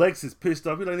Lex is pissed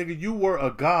off. He's like, nigga, you were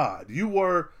a god. You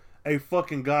were a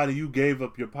fucking god and you gave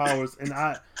up your powers. And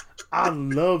I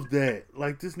love that.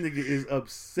 Like, this nigga is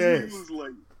obsessed.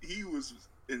 He was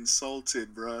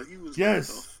insulted, bro. He was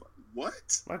yes.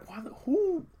 What? Like,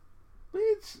 who?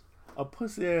 Bitch. A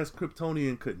pussy ass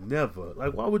Kryptonian could never.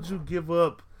 Like, why would you give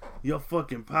up your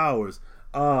fucking powers?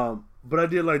 But I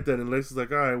did like that. And Lex is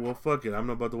like, all right, well, fuck it. I'm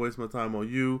not about to waste my time on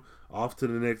you. Off to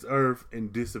the next Earth,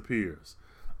 and disappears.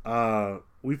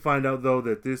 We find out though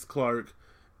that this Clark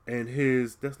and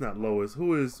that's not Lois.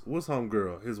 What's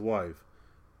homegirl? His wife.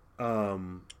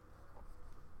 Whoever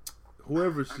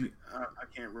she. I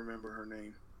can't remember her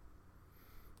name.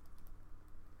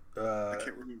 I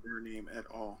can't remember her name at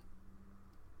all.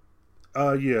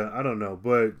 Yeah, I don't know,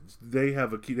 but they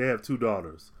have they have two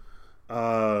daughters.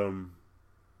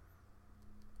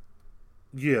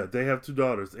 Yeah, they have two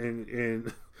daughters,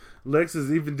 and Lex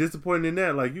is even disappointed in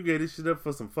that. Like, you gave this shit up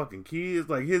for some fucking kids.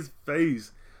 Like, his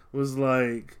face was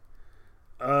like,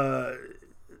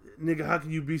 nigga, how can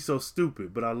you be so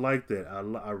stupid? But I like that.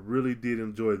 I really did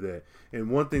enjoy that. And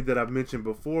one thing that I've mentioned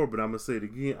before, but I'm gonna say it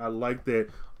again, I like that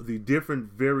the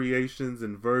different variations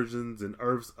and versions and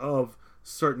Earths of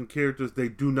certain characters, they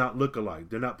do not look alike.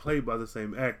 They're not played by the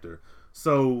same actor.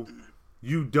 So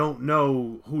you don't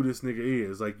know who this nigga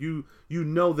is. Like, you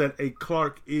know that a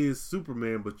Clark is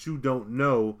Superman, but you don't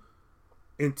know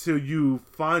until you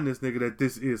find this nigga that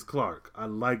this is Clark. I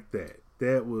like that.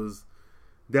 That was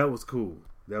cool.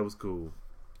 That was cool.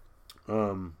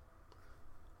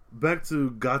 Back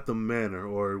to Gotham Manor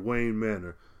or Wayne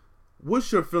Manor.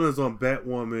 What's your feelings on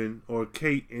Batwoman or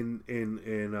Kate and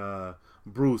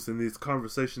Bruce in this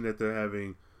conversation that they're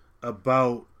having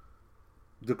about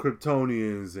the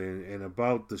Kryptonians and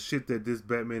about the shit that this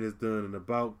Batman has done, and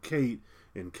about Kate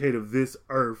and Kate of this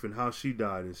Earth and how she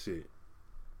died and shit?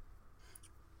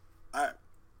 I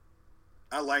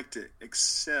liked it,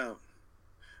 except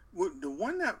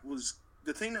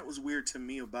the thing that was weird to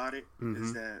me about it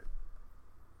is that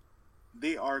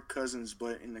they are cousins,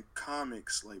 but in the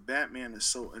comics, like, Batman is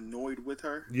so annoyed with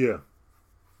her. Yeah.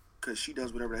 Because she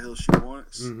does whatever the hell she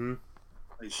wants. Mm-hmm.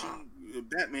 Like,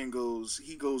 Batman goes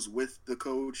with the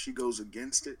code, she goes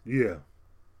against it. Yeah.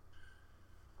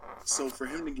 So for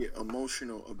him to get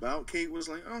emotional about Kate was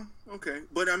like, oh, okay.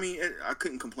 But I mean, I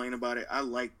couldn't complain about it. I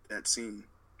liked that scene.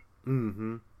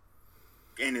 Mm-hmm.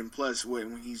 And then plus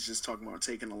when he's just talking about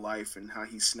taking a life and how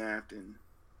he snapped and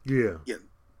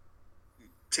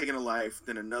taking a life,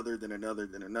 then another, then another,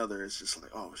 then another. It's just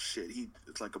like, oh shit,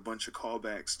 it's like a bunch of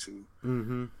callbacks to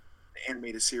the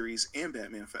animated series and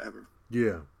Batman Forever.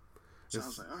 Yeah. So I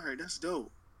was like, all right, that's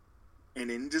dope. And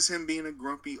then just him being a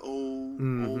grumpy old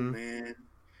man.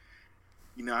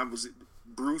 I was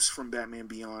Bruce from Batman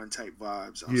Beyond type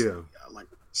vibes. I was like, I like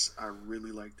this. I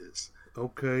really like this.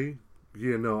 Okay.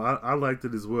 Yeah, no, I liked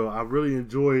it as well. I really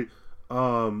enjoyed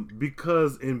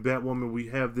because in Batwoman we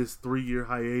have this 3-year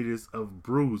hiatus of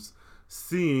Bruce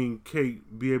seeing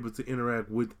Kate be able to interact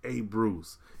with a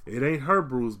Bruce. It ain't her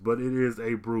Bruce, but it is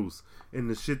a Bruce, and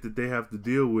the shit that they have to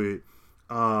deal with,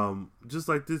 just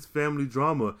like this family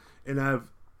drama. And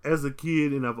as a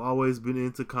kid, and I've always been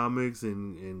into comics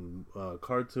and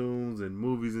cartoons and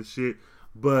movies and shit,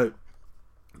 but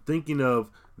thinking of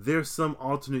there's some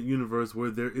alternate universe where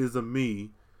there is a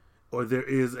me, or there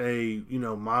is a,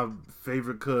 my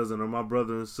favorite cousin or my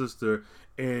brother and sister,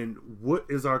 and what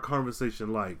is our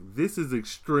conversation like? This is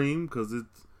extreme because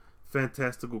it's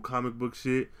fantastical comic book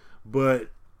shit, but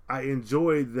I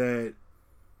enjoyed that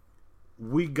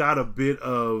we got a bit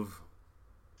of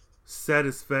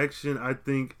satisfaction, I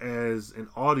think, as an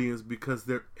audience, because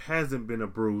there hasn't been a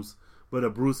Bruce, but a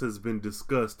Bruce has been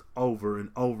discussed over and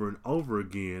over and over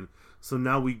again. So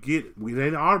now we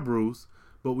ain't our Bruce,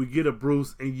 but we get a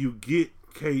Bruce, and you get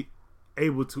Kate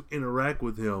able to interact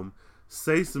with him,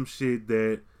 say some shit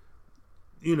that,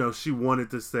 she wanted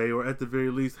to say, or at the very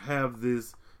least have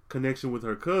this connection with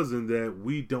her cousin that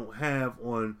we don't have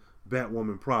on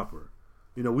Batwoman proper.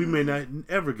 We may not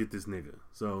ever get this nigga.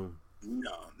 So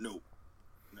no.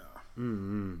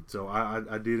 So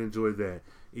I did enjoy that.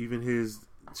 Even his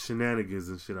shenanigans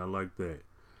and shit, I like that.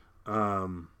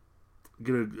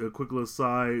 Get a quick little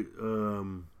side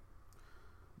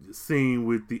scene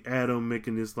with the Atom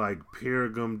making this like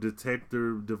Paragum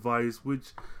detector device,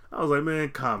 which I was like, man,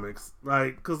 comics,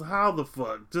 like, cause how the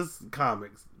fuck, just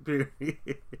comics, period.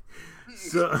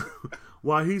 So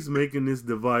while he's making this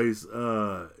device,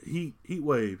 heat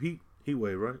wave,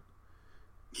 right?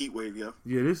 Heat wave, yeah.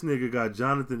 Yeah, this nigga got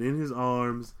Jonathan in his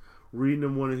arms, reading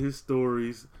him one of his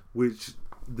stories, which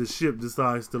the ship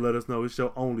decides to let us know it's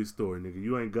your only story, nigga.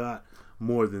 You ain't got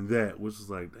more than that, which was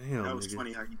like, damn. That was nigga.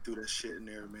 funny how he threw that shit in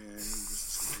there, man. He was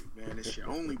just like, man, this your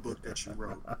only book that you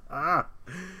wrote. I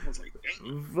was like,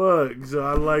 dang. Fuck. So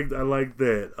I like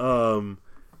that.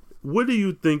 What do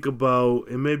you think about?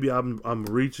 And maybe I'm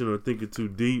reaching or thinking too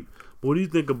deep. But what do you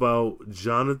think about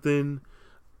Jonathan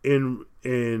in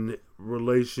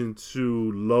relation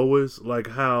to Lois? Like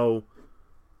how,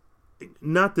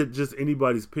 not that just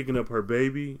anybody's picking up her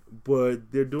baby,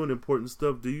 but they're doing important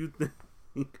stuff. Do you think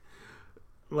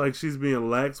like she's being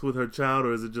lax with her child,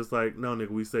 or is it just like, no, nigga,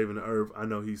 we saving the Earth. I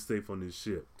know he's safe on this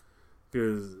ship.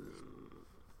 Because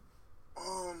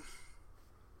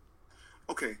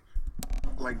okay,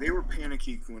 like they were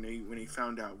panicky when they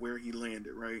found out where he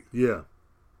landed, right? Yeah,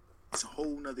 it's a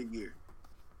whole nother year,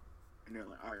 and they're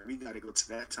like, all right, we got to go to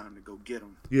that time to go get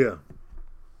him. Yeah,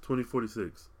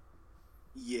 2046.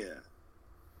 Yeah,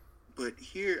 but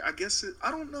here, I guess I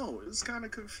don't know. It's kind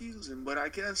of confusing, but I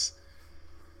guess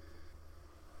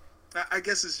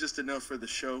it's just enough for the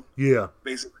show. Yeah.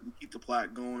 Basically, to keep the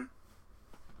plot going.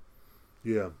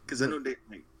 Yeah. Because I know they,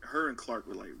 like, her and Clark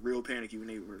were, like, real panicky when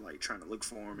they were, like, trying to look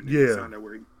for him. And then they found out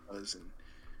where he was. And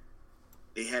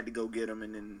they had to go get him.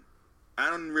 And then I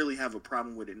don't really have a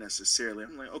problem with it necessarily.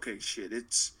 I'm like, okay, shit,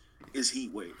 it's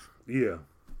Heat Wave. Yeah.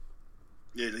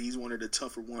 Yeah, he's one of the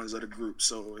tougher ones of the group.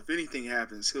 So if anything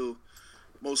happens, he'll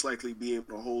most likely be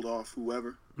able to hold off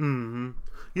whoever. Mm-hmm.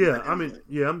 Yeah, I mean,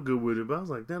 yeah, I'm good with it. But I was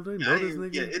like, damn, do they know this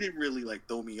nigga? Yeah, it didn't really, like,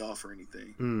 throw me off or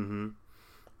anything.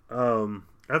 Mm-hmm.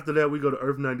 After that, we go to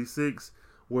Earth 96,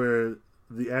 where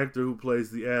the actor who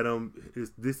plays the Atom,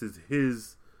 this is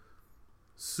his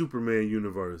Superman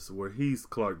universe, where he's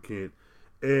Clark Kent.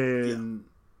 And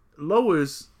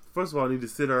Lois, first of all, need to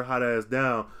sit her hot ass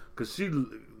down, because she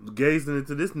gazing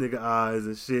into this nigga eyes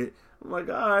and shit. I'm like,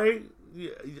 all right.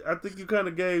 Yeah, I think you kind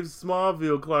of gave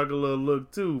Smallville Clark a little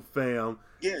look too, fam.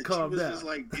 Yeah, calm down. Just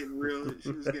like getting real.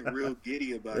 She was getting real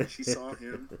giddy about it. She saw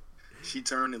him. She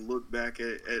turned and looked back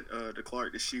at the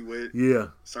Clark that she with. Yeah.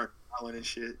 Started smiling and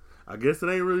shit. I guess it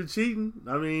ain't really cheating.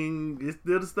 I mean, it's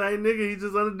still the same nigga. He's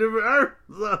just on a different Earth.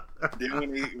 So.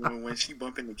 Then when she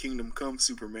bumped into Kingdom Come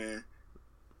Superman,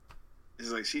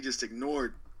 it's like she just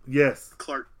ignored.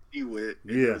 Clark she with.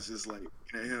 And it was just like,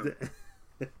 at him.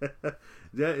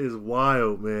 That is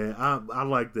wild, man. I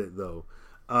like that though.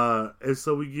 And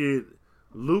so we get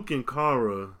Luke and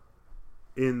Kara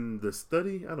in the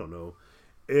study. I don't know.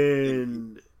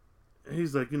 And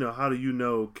he's like, how do you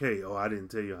know Kate? Oh, I didn't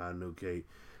tell you how I know Kate.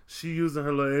 She using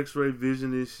her little X-ray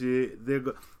vision and shit.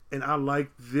 And I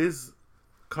like this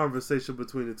conversation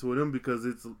between the two of them because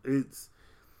it's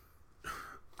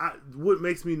what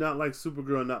makes me not like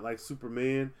Supergirl, not like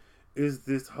Superman, is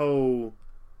this whole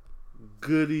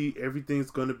goody, everything's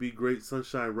gonna be great,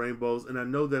 sunshine, rainbows. And I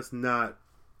know that's not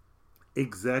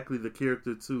exactly the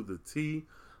character to the T,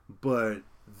 but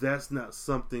that's not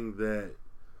something that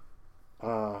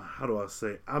how do I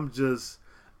say, I'm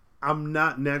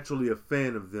not naturally a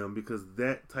fan of them, because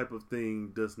that type of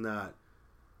thing does not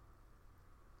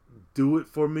do it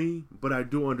for me. But I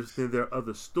do understand there are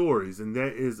other stories, and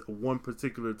that is one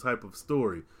particular type of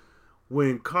story.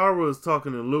 When Kara is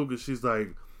talking to Luke, she's like,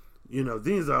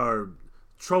 these are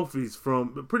trophies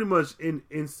from pretty much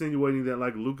insinuating that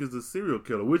like Luke is a serial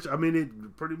killer, which I mean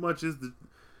it pretty much is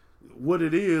what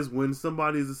it is when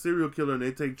somebody is a serial killer and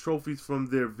they take trophies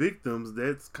from their victims.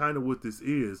 That's kind of what this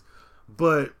is.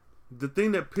 But the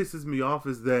thing that pisses me off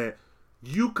is that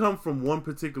you come from one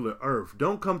particular Earth.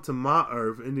 Don't come to my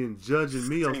Earth and then judging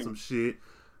me on some shit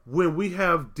when we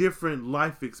have different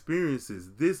life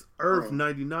experiences. This Earth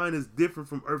 99 is different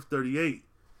from Earth 38.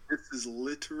 This is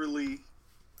literally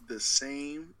the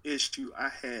same issue I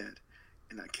had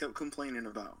and I kept complaining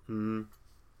about. Mm-hmm.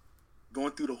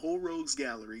 Going through the whole Rogues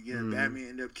Gallery. Yeah, mm-hmm. Batman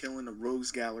ended up killing the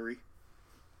Rogues Gallery.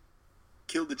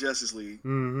 Killed the Justice League.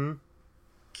 Mm-hmm.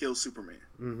 Killed Superman.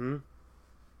 Mm-hmm.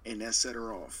 And that set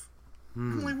her off.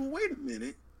 Mm-hmm. I'm like, well, wait a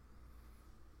minute.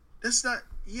 That's not...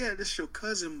 Yeah, that's your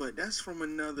cousin, but that's from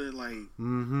another, like...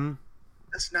 Mm-hmm.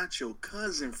 That's not your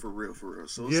cousin for real, for real.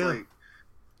 So it's like...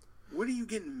 What are you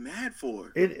getting mad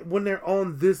for? And when they're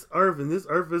on this Earth, and this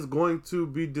Earth is going to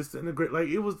be disintegrated, like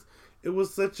it was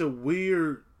such a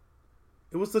weird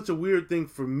thing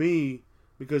for me,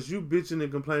 because you bitching and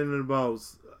complaining about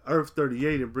Earth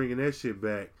 38 and bringing that shit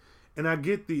back, and I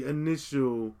get the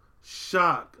initial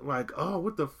shock, like, oh,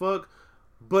 what the fuck?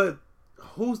 But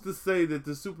who's to say that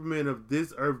the Superman of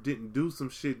this Earth didn't do some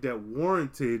shit that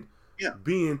warranted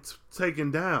being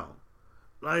taken down?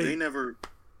 Like they never.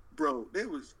 Bro,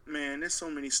 there's so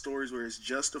many stories where it's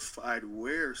justified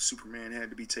where Superman had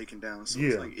to be taken down. So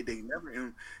it's like they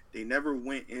never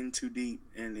went in too deep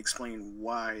and explained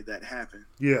why that happened.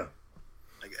 Yeah.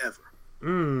 Like ever.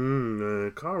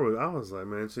 Man, Kara, I was like,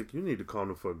 man, chick, you need to calm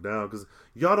the fuck down, because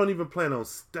y'all don't even plan on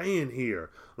staying here.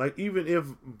 Like, even if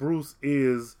Bruce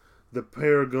is the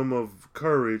paragon of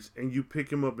courage and you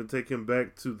pick him up and take him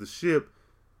back to the ship,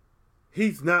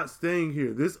 he's not staying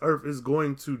here. This Earth is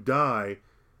going to die.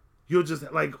 You'll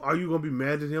just, like, are you going to be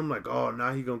mad at him? Like, oh,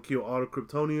 now he going to kill all the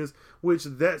Kryptonians? Which,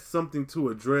 that's something to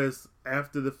address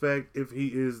after the fact if he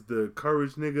is the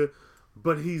courage nigga.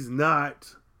 But he's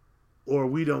not, or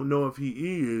we don't know if he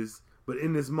is. But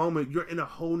in this moment, you're in a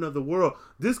whole nother world.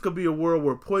 This could be a world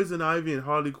where Poison Ivy and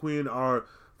Harley Quinn are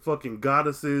fucking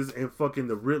goddesses, and fucking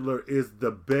the Riddler is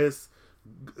the best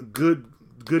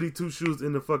goody two-shoes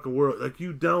in the fucking world. Like,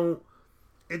 you don't...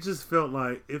 It just felt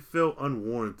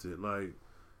unwarranted. Like...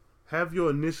 Have your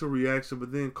initial reaction,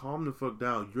 but then calm the fuck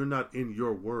down. You're not in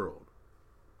your world.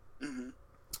 Mm-hmm.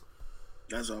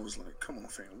 That's why I was like, come on,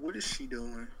 fam. What is she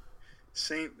doing?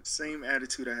 Same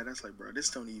attitude I had. I was like, bro,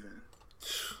 this ain't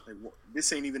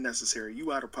even necessary.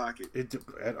 You out of pocket. It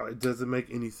doesn't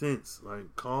make any sense.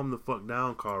 Like, calm the fuck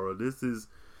down, Kara. This is...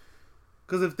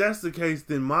 Because if that's the case,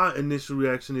 then my initial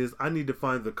reaction is, I need to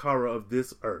find the Kara of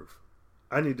this Earth.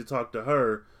 I need to talk to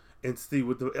her and see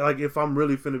what if I'm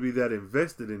really finna be that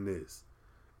invested in this.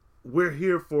 We're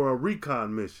here for a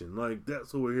recon mission. Like,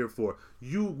 that's what we're here for.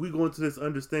 We go into this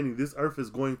understanding this Earth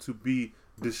is going to be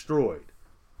destroyed.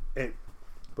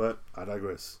 But I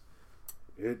digress.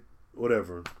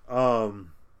 Whatever.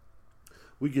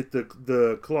 We get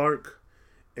the Clark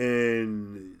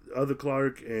and other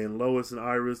Clark and Lois and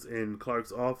Iris in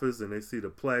Clark's office, and they see the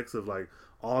plaques of like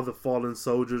all the fallen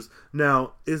soldiers.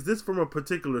 Now, is this from a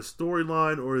particular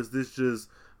storyline, or is this just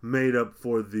made up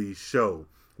for the show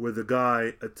where the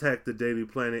guy attacked the Daily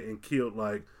Planet and killed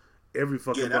like every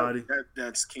fucking body?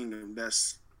 That's Kingdom.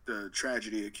 That's the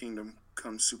tragedy of Kingdom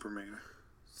Come Superman.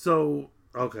 So,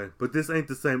 okay, but this ain't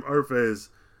the same Earth as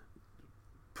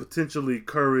potentially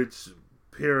Courage,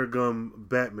 Paragon,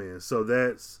 Batman. So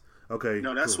that's okay.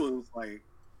 No, that's cool.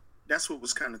 That's what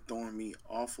was kind of throwing me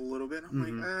off a little bit.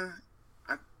 I'm like,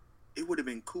 it would have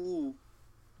been cool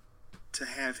to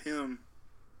have him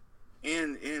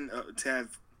and to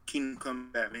have Kingdom Come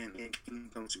Batman and Kingdom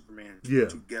Come Superman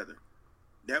together.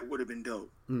 That would have been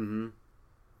dope. Mm-hmm.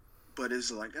 But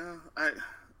it's like,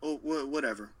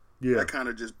 whatever. Yeah, I kind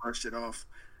of just brushed it off.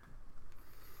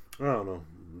 I don't know.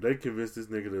 They convinced this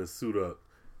nigga to suit up,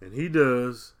 and he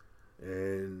does.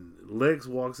 And Lex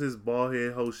walks his bald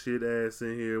head whole shit ass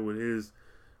in here with his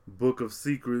book of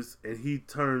secrets, and he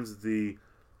turns the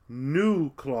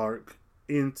new Clark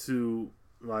into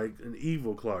like an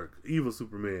evil Clark, evil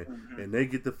Superman, and they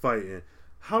get to fighting.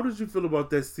 How did you feel about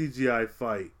that CGI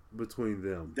fight between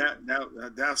them?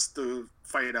 That's the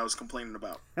fight I was complaining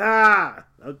about.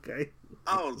 Okay.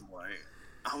 I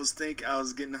was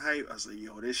getting hype. I was like,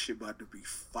 yo, this shit about to be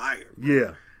fire. Bro.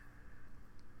 Yeah.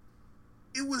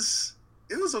 It was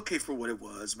okay for what it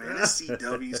was, man. It's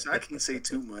CW, so I can't say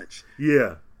too much.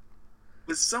 Yeah.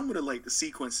 But some of the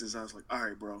sequences, I was like, all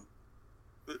right, bro,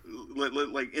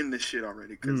 like end this shit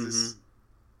already, because it's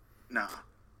nah.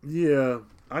 Yeah,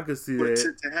 I could see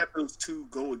that. To have those two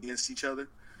go against each other,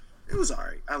 it was all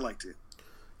right. I liked it.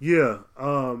 Yeah,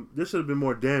 there should have been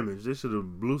more damage. They should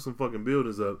have blew some fucking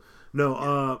buildings up. No,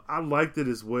 I liked it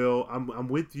as well. I'm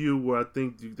with you where I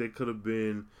think they could have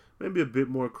been maybe a bit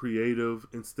more creative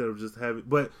instead of just having.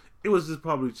 But it was just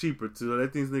probably cheaper to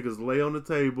let these niggas lay on the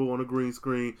table on a green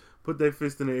screen, put their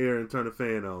fist in the air, and turn the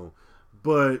fan on.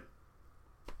 But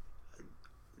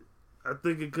I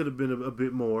think it could have been a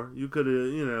bit more. You could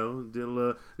have,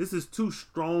 did this is two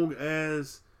strong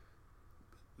ass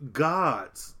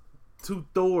gods. Two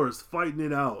Thors fighting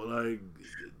it out, like.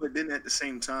 But then at the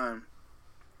same time,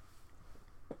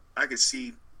 I could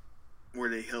see where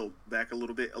they held back a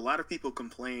little bit. A lot of people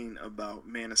complain about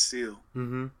Man of Steel,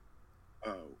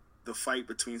 the fight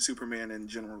between Superman and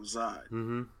General Zod,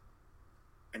 and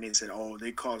they said, "Oh,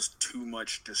 they caused too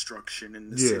much destruction in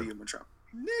the city of Metropolis."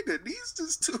 Nigga, these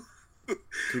just two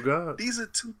gods. These are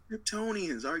two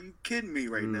Kryptonians. Are you kidding me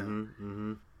right now?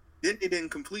 Then they didn't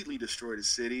completely destroy the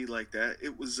city like that.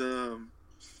 It was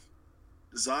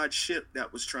Zod's ship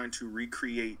that was trying to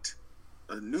recreate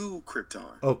a new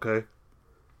Krypton. Okay.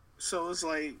 So it's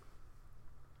like,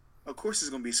 of course, there's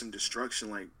gonna be some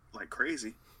destruction like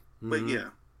crazy, but yeah.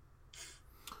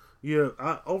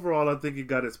 Overall, I think it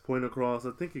got its point across.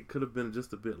 I think it could have been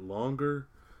just a bit longer,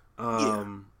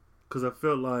 because I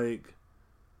felt like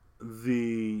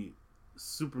the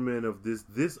Superman of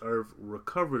this Earth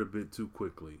recovered a bit too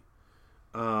quickly.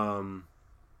 After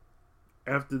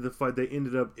the fight, they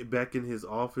ended up back in his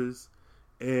office,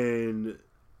 and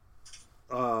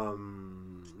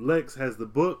Lex has the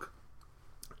book,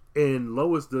 and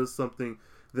Lois does something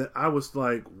that I was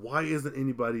like, why isn't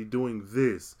anybody doing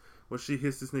this? When she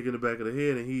hits this nigga in the back of the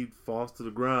head and he falls to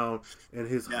the ground, and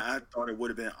I thought it would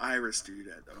have been Iris to do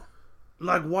that though.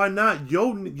 Like, why not?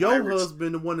 Your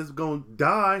husband, the one that's gonna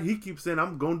die. He keeps saying,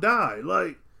 "I'm gonna die."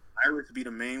 Like, Iris would be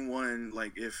the main one.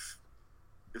 Like, if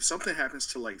something happens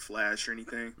to like Flash or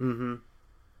anything,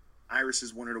 Iris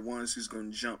is one of the ones who's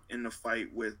gonna jump in the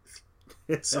fight with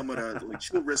some of the. Like,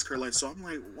 she'll risk her life. So I'm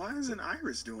like, why isn't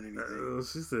Iris doing anything?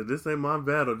 She said, "This ain't my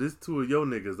battle. This two of your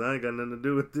niggas. I ain't got nothing to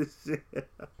do with this shit."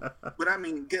 But I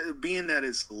mean, being that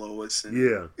it's Lois and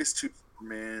it's two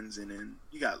Supermans, and then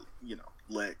you got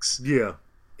Lex. Yeah.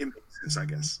 It makes sense, I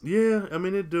guess. Yeah, I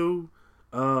mean, it do.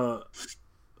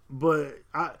 But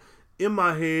in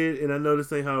my head, and I know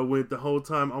this ain't how it went, the whole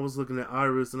time I was looking at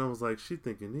Iris and I was like, she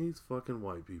thinking these fucking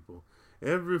white people.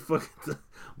 Every fucking time.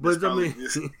 But I mean,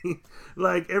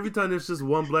 like, every time there's just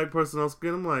one black person on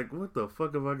screen, I'm like, what the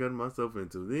fuck have I gotten myself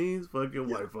into? These fucking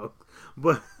white folks.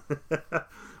 But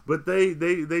but they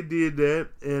did that,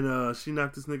 and she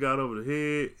knocked this nigga out over the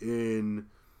head, and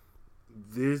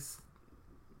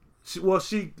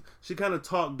she kind of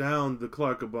talked down the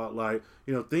Clark about, like,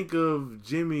 think of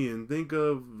Jimmy and think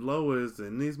of Lois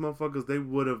and these motherfuckers, they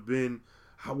would have been,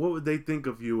 what would they think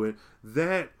of you? And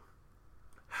that,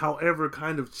 however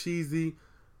kind of cheesy,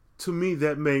 to me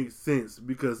that makes sense,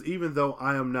 because even though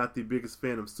I am not the biggest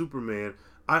fan of Superman,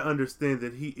 I understand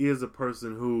that he is a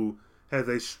person who has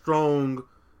a strong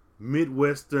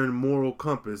Midwestern moral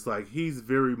compass. Like, he's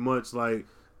very much like,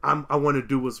 I want to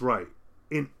do what's right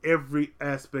in every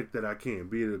aspect that I can,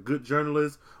 be it a good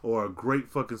journalist or a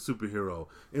great fucking superhero.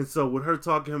 And so with her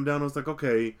talking him down, I was like,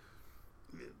 okay,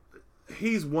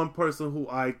 he's one person who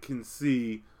I can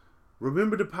see.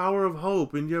 Remember the power of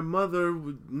hope, and your mother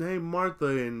named Martha,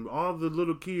 and all the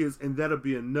little kids, and that'll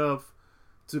be enough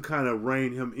to kind of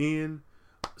rein him in.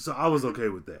 So I was okay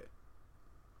with that.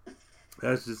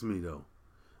 That's just me, though.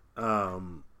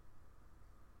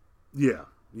 Yeah,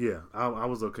 I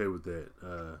was okay with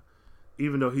that.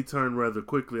 Even though he turned rather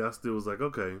quickly, I still was like,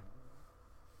 okay,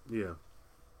 yeah.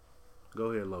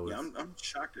 Go ahead, Lois. Yeah, I'm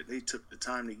shocked that they took the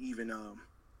time to even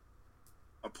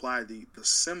apply the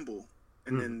symbol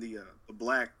and then the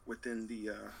black within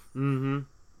the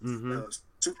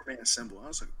Superman symbol. I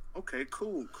was like, okay,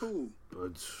 cool.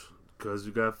 Because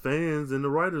you got fans in the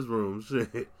writers' room,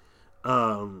 shit.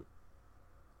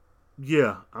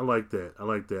 Yeah, I like that. I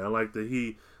like that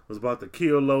he was about to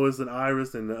kill Lois and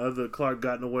Iris, and the other Clark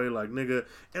got in the way, like, nigga.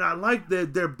 And I like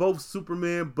that they're both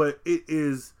Superman, but it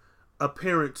is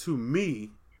apparent to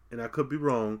me, and I could be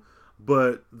wrong,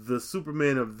 but the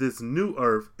Superman of this new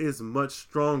Earth is much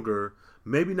stronger.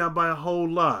 Maybe not by a whole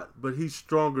lot, but he's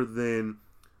stronger than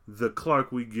the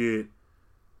Clark we get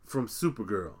from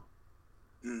Supergirl.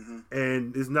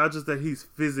 And it's not just that he's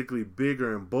physically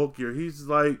bigger and bulkier. He's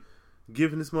like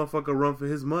giving this motherfucker a run for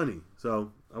his money.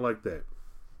 So I like that.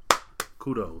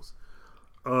 Kudos.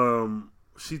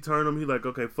 She turned him. He like,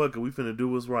 okay, fuck it. We finna do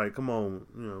what's right. Come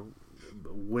on,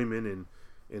 women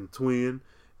and twin.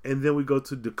 And then we go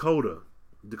to Dakota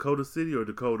City or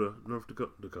Dakota, North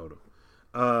Dakota.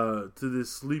 to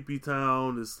this sleepy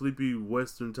town, this sleepy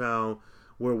western town,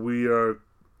 where we are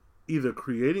either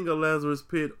creating a Lazarus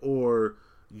pit or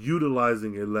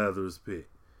utilizing a Lazarus pit.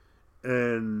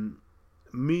 And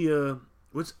Mia,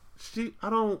 which I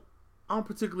don't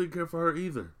particularly care for her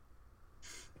either.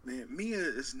 Man, Mia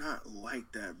is not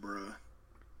like that, bruh.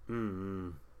 Mm-hmm.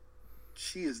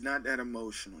 She is not that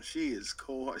emotional. She is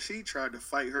cold. She tried to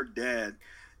fight her dad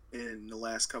in the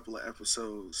last couple of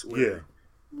episodes. Where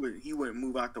he wouldn't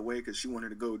move out the way because she wanted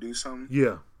to go do something.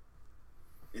 Yeah.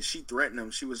 And she threatened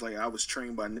him. She was like, I was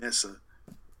trained by Nissa.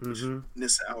 Mm-hmm.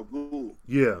 Nissa Al Ghul.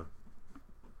 Yeah.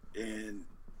 And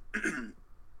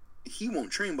he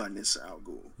won't train by Nissa Al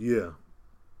Ghul. Yeah.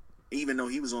 Even though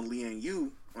he was on Liang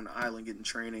Yu on the island getting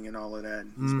training and all of that.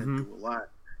 And he's been through a lot.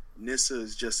 Nissa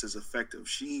is just as effective.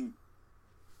 She's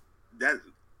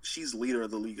leader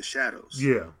of the League of Shadows.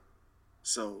 Yeah.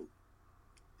 So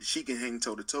she can hang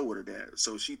toe to toe with her dad.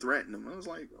 So she threatened him. I was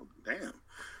like, oh, damn.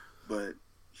 But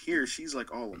here she's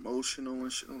like all emotional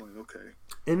and shit. I'm like, okay.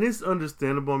 And it's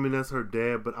understandable. I mean, that's her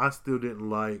dad, but I still didn't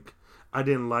like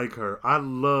her. I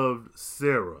loved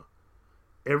Sarah.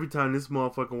 Every time this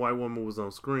motherfucking white woman was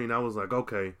on screen, I was like,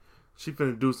 okay, she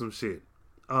finna do some shit.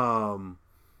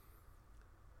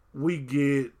 We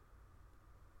get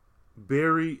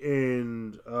Barry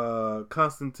and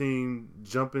Constantine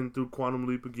jumping through Quantum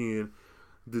Leap again.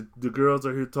 The girls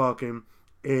are here talking,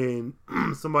 and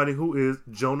somebody who is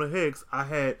Jonah Hex,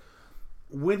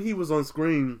 when he was on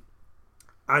screen,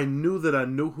 I knew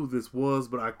who this was,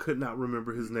 but I could not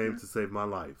remember his name to save my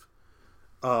life.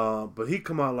 But he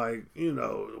come out like,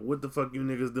 what the fuck you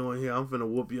niggas doing here? I'm finna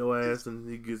whoop your ass, and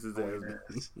he gets his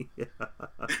ass.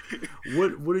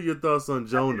 What are your thoughts on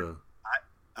Jonah?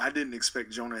 I didn't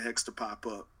expect Jonah Hex to pop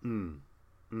up.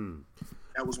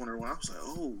 That was one of the ones I was like,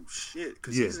 oh shit,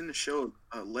 because he's in the show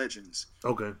Legends.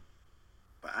 Okay.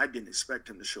 But I didn't expect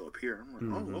him to show up here. I'm like,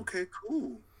 oh, okay,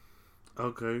 cool.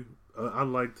 Okay, I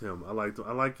liked him. I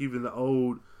like even the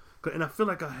old, and I feel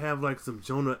like I have like some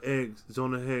Jonah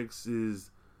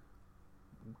Hex's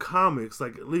comics,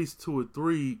 like at least 2 or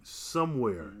 3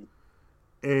 somewhere.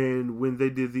 And when they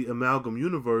did the Amalgam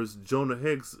Universe, Jonah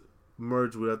Hex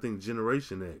merged with, I think,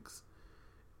 Generation X.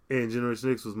 And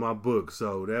Generation X was my book,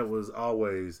 so that was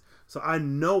always... So I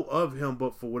know of him,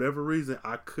 but for whatever reason,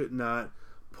 I could not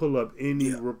pull up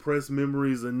any repressed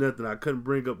memories or nothing. I couldn't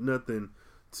bring up nothing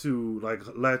to, like,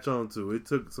 latch on to. It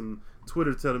took some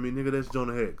Twitter telling me, nigga, that's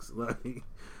Jonah Hex. Like,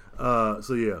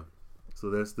 so yeah. So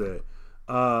that's that.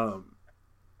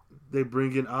 They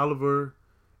bring in Oliver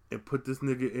and put this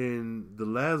nigga in the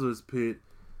Lazarus Pit,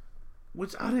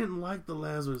 which I didn't like the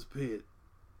Lazarus Pit.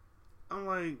 I'm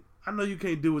like, I know you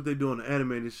can't do what they do on the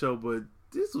animated show, but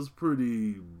this was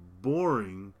pretty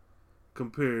boring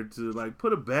compared to, like,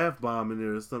 put a bath bomb in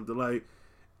there or something. Like,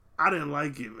 I didn't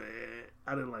like it, man.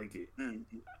 I didn't like it.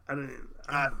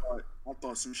 I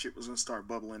thought some shit was gonna start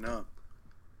bubbling up,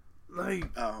 like,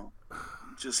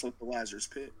 just like the Lazarus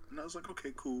Pit, and I was like,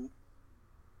 okay, cool.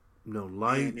 No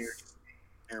lights. And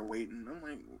they're waiting. I'm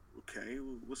like, okay,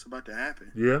 what's about to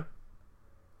happen? Yeah.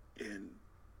 And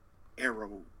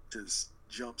Arrow just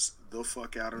jumps the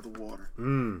fuck out of the water.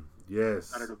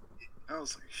 Yes. I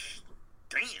was like,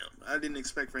 damn. I didn't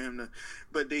expect for him to,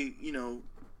 but they,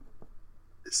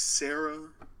 Sarah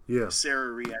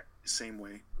reacted the same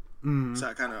way. So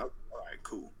I kind of, all right,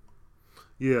 cool.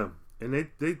 Yeah, and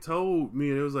they told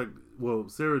me, and it was like, well,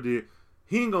 Sarah did,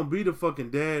 he ain't gonna be the fucking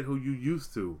dad who you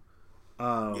used to.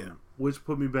 Which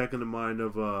put me back in the mind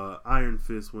of Iron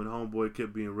Fist when Homeboy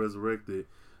kept being resurrected.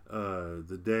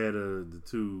 The dad of the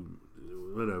two,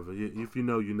 whatever. If you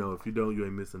know, you know. If you don't, you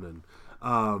ain't missing nothing.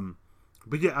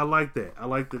 But yeah, I like that. I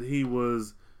like that he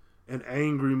was an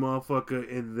angry motherfucker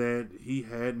and that he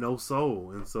had no soul.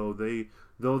 And so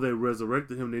though they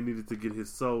resurrected him, they needed to get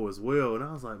his soul as well. And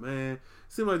I was like, man, it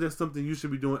seems like that's something you should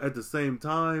be doing at the same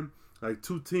time. Like,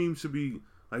 2 teams should be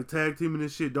like tag teaming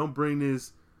this shit. Don't bring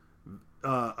this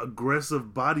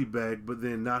aggressive body back, but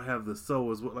then not have the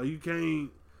soul as well. Like, you can't.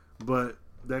 But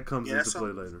that comes into play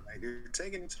later. Like, they're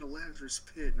taking it to the Lazarus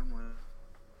Pit, and I'm like,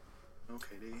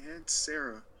 okay, they had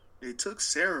Sarah. They took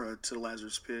Sarah to the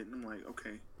Lazarus Pit, and I'm like,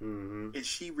 okay. And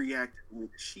she reacted like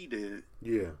she did.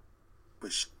 Yeah.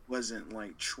 But she wasn't,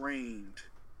 like, trained.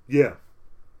 Yeah.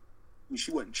 I mean,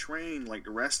 she wasn't trained like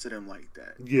the rest of them like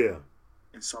that. Yeah.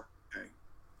 And so, okay.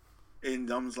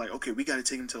 And I was like, okay, we got to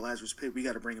take him to the Lazarus Pit. We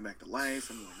got to bring him back to life.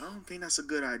 And I'm like, I don't think that's a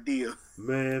good idea.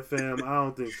 Man, fam, I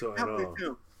don't think so at all.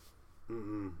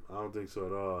 I don't think so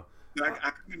at all.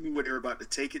 I knew what they were about to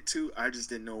take it to. I just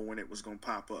didn't know when it was going to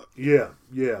pop up. Yeah.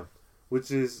 Which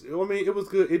is, I mean, it was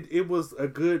good. It was a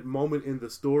good moment in the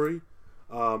story.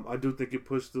 I do think it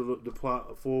pushed the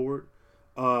plot forward.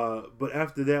 But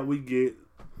after that, we get...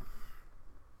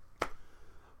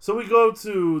 So we go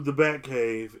to the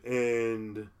Batcave,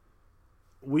 and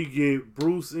we get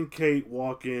Bruce and Kate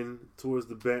walking towards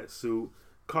the Batsuit.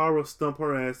 Kara stump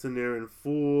her ass in there in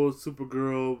full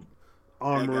Supergirl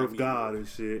armor of God and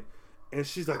shit. And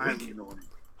she's like... Highly annoyed.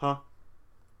 Huh?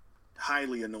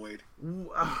 Highly annoyed.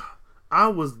 I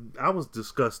was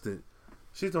disgusted.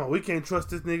 She's like, we can't trust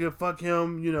this nigga. Fuck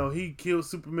him. You know, he killed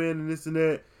Superman and this and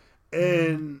that.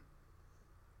 And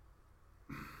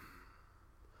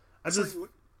I just... Like,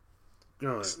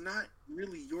 it's not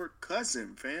really your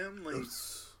cousin, fam. Like,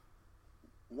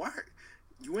 why?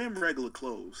 You wear regular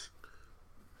clothes.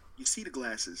 You see the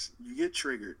glasses. You get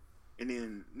triggered. And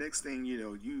then next thing you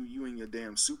know, you in your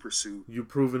damn super suit. You're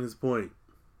proving his point.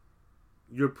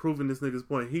 You're proving this nigga's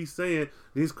point. He's saying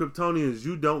these Kryptonians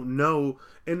you don't know.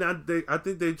 And I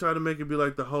think they try to make it be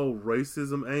like the whole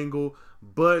racism angle.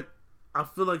 But I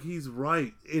feel like he's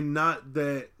right in not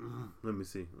that... Let me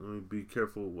see. Let me be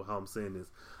careful with how I'm saying this.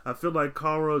 I feel like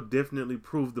Kara definitely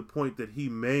proved the point that he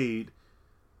made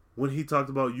when he talked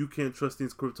about you can't trust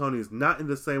these Kryptonians. Not in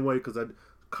the same way, because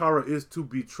Kara is to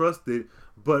be trusted.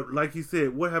 But like he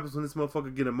said, what happens when this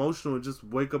motherfucker get emotional and just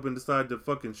wake up and decide to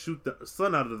fucking shoot the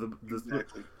sun out of the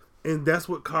Exactly. And that's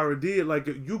what Kara did. Like,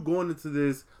 you going into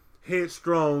this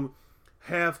headstrong,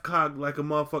 half-cocked like a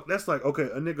motherfucker. That's like, okay,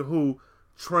 a nigga who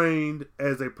trained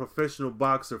as a professional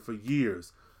boxer for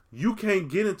years. You can't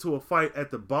get into a fight at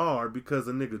the bar because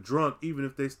a nigga drunk, even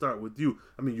if they start with you.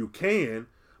 I mean, you can,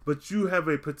 but you have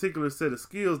a particular set of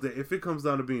skills that if it comes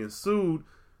down to being sued,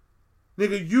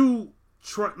 nigga, you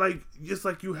try, like, just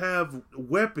like you have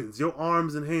weapons. Your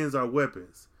arms and hands are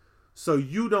weapons. So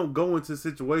you don't go into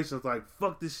situations like,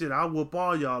 fuck this shit, I'll whoop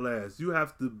all y'all ass. You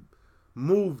have to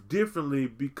move differently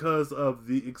because of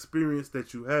the experience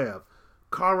that you have.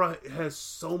 Kara has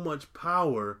so much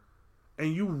power,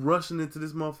 and you rushing into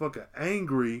this motherfucker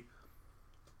angry,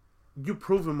 you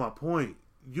proving my point.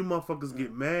 You motherfuckers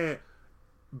get mad,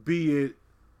 be it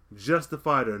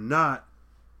justified or not.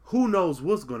 Who knows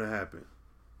what's gonna happen?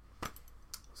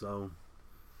 So,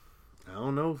 I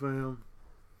don't know, fam.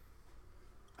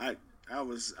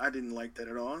 I didn't like that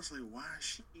at all. I was like, why is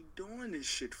she doing this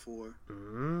shit for?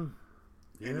 Mm-hmm.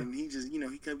 Yeah. And then he just,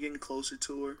 he kept getting closer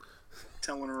to her,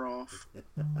 telling her off.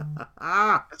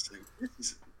 I was like, this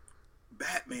is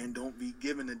Batman. Don't be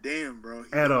giving a damn, bro.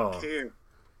 He at don't all. Care.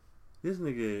 This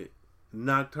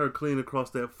knocked her clean across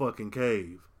that fucking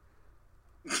cave.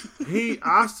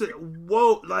 I said,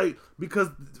 whoa, like, because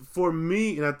for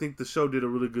me, and I think the show did a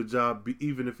really good job,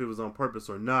 even if it was on purpose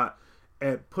or not,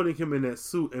 at putting him in that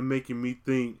suit and making me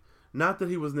think, not that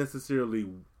he was necessarily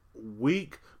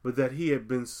weak, but that he had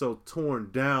been so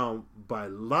torn down by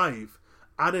life,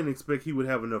 I didn't expect he would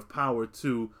have enough power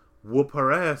to whoop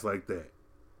her ass like that.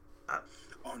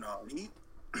 Oh no,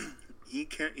 he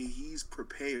can't. He's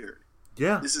prepared.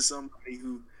 Yeah, this is somebody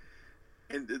who,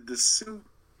 and the suit,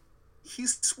 he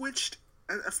switched.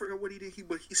 I forgot what he did.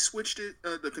 He switched it,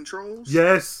 the controls.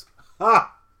 Yes.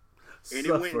 Ha. And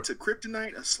it went into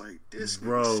kryptonite. I was like, this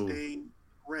bro, stay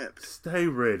repped. Stay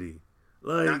ready.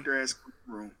 Like, knocked her ass in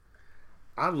the room.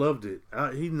 I loved it.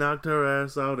 He knocked her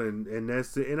ass out, and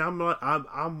that's it. And I'm like,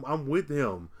 I'm with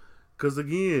him, because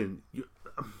again,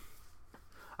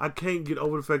 I can't get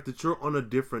over the fact that you're on a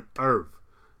different Earth.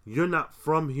 You're not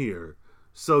from here,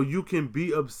 so you can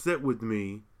be upset with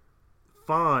me,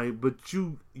 fine. But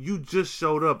you just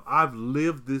showed up. I've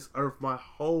lived this Earth my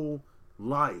whole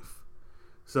life.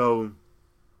 So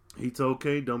he told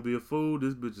Kate, don't be a fool.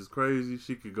 This bitch is crazy.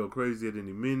 She could go crazy at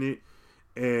any minute.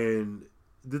 And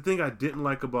the thing I didn't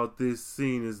like about this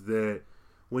scene is that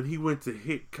when he went to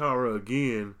hit Kara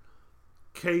again,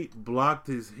 Kate blocked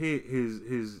his hit,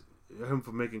 him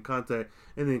from making contact,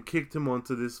 and then kicked him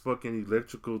onto this fucking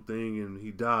electrical thing, and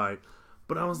he died.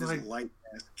 But I was this like, light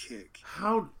ass kick.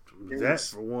 How that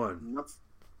for one?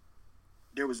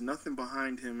 There was nothing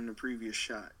behind him in the previous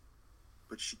shot,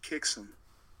 but she kicks him.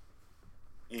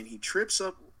 And he trips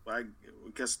up, I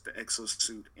guess, the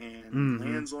exosuit and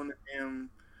lands on the damn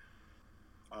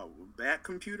bat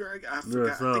computer. I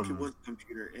forgot. I think it was a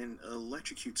computer, and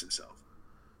electrocutes himself.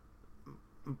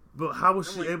 But how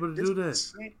was she able to do that?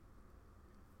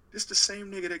 This the same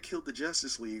nigga that killed the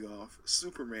Justice League off,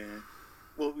 Superman.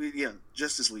 Well, yeah,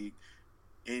 Justice League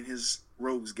in his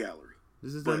rogues gallery.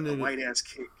 This is a white ass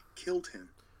kick killed him.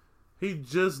 He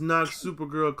just knocked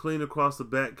Supergirl clean across the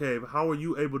Batcave. How are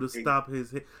you able to stop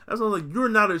his hit? That's what I'm like. You're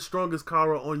not as strong as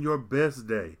Kara on your best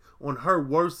day, on her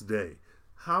worst day.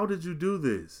 How did you do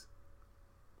this?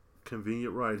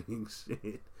 Convenient writing,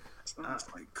 shit. So I was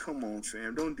like, come on,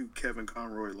 fam, don't do Kevin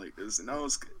Conroy like this. And I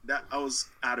was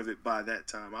out of it by that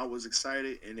time. I was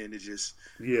excited, and then it just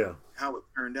how it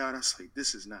turned out. I was like,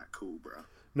 this is not cool, bro.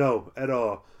 No, at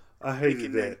all. I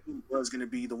hated that. He was going to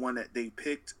be the one that they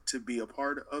picked to be a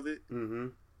part of it. Mm-hmm.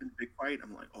 In the big fight,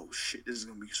 I'm like, oh shit, this is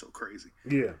going to be so crazy.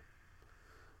 Yeah.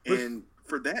 And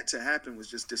for that to happen was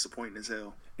just disappointing as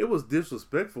hell. It was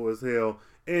disrespectful as hell.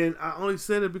 And I only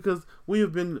said it because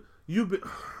you've been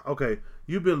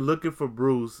looking for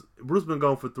Bruce. Bruce been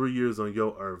gone for 3 years on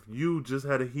your Earth. You just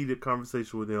had a heated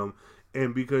conversation with him,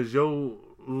 and because your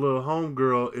little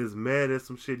homegirl is mad at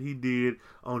some shit he did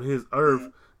on his Earth,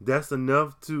 that's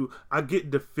enough to. I get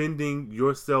defending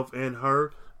yourself and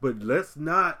her, but let's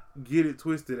not get it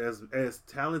twisted. As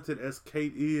talented as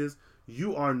Kate is,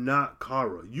 you are not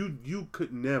Kara. You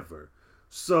could never.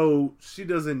 So she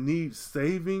doesn't need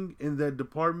saving in that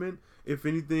department. If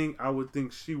anything, I would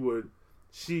think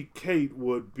Kate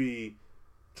would be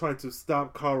trying to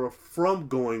stop Kara from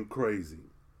going crazy.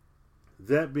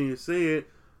 That being said,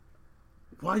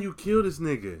 why you kill this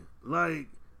nigga? Like,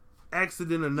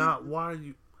 accident or not, why are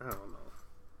you... I don't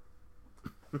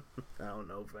know. I don't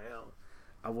know, fam.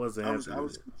 I wasn't happy. I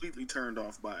was completely turned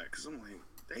off by it, because I'm like,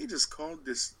 they just called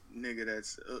this nigga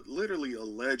that's literally a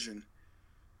legend.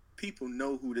 People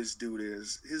know who this dude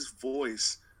is. His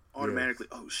voice automatically,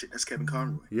 oh shit, that's Kevin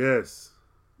Conroy. Yes.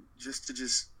 Just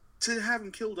to have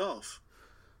him killed off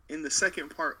in the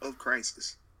second part of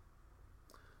Crisis.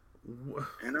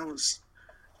 And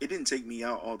it didn't take me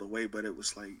out all the way, but it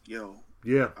was like, yo,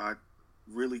 I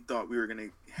really thought we were going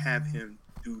to have him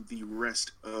do the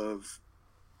rest of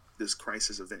this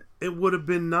Crisis event. It would have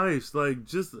been nice. Like,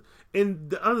 just, and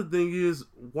the other thing is,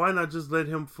 why not just let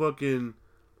him fucking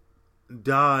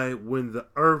die when the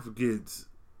Earth gets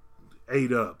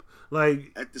ate up?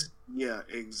 Like,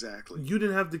 exactly. You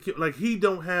didn't have to kill. Like, he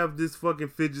don't have this fucking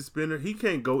fidget spinner. He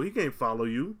can't go. He can't follow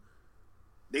you.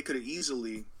 They could have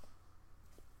easily,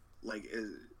 like,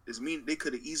 they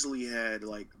could have easily had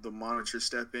like the Monitor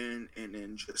step in and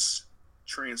then just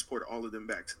transport all of them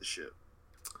back to the ship.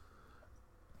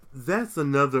 That's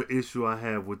another issue I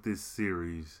have with this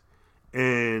series,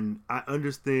 and I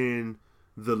understand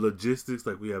the logistics.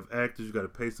 Like, we have actors, you got to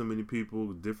pay so many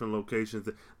people, different locations.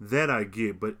 That I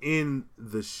get, but in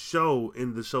the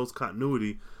show's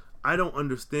continuity, I don't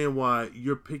understand why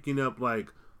you're picking up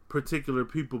like particular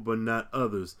people but not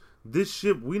others. This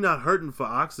ship, we not hurting for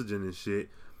oxygen and shit.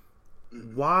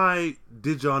 Why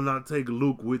did y'all not take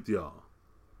Luke with y'all?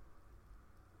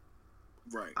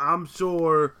 Right. I'm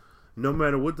sure no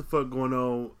matter what the fuck going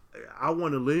on, I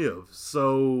want to live.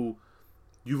 So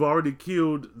you've already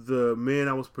killed the man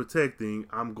I was protecting.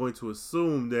 I'm going to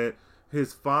assume that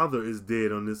his father is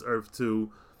dead on this Earth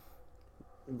too.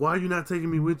 Why are you not taking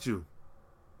me with you?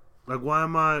 Like, why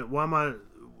am I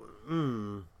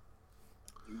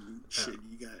Shit,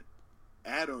 you got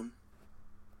Adam,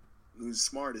 who's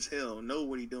smart as hell, know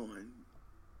what he doing.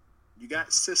 You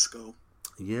got Cisco.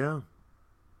 Yeah.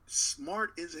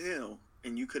 Smart as hell.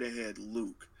 And you could have had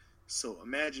Luke. So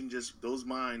imagine just those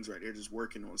minds right there just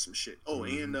working on some shit. Oh,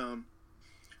 and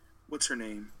what's her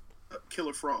name?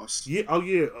 Killer Frost. Yeah. Oh,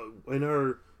 yeah. In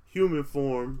her human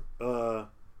form.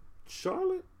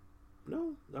 Charlotte?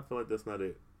 No, I feel like that's not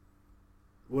it.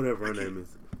 Whatever her name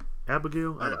is.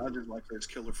 Abigail? I just like her as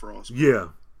Killer Frost. Yeah.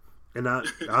 And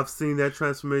I've seen that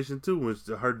transformation too, when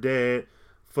her dad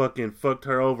fucking fucked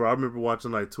her over. I remember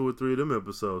watching like 2 or 3 of them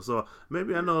episodes. So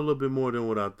maybe I know a little bit more than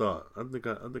what I thought. I think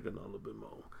I know a little bit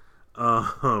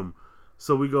more.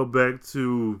 So we go back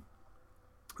to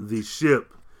the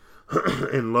ship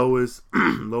and Lois,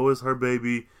 her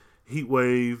baby,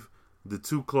 Heatwave, the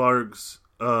 2 Clarks.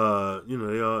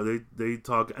 They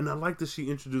talk, and I like that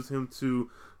she introduced him to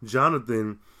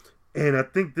Jonathan. And I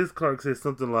think this Clark said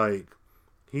something like,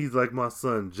 he's like my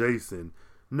son, Jason.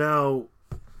 Now,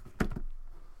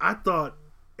 I thought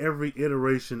every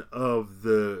iteration of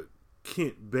the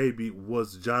Kent baby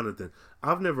was Jonathan.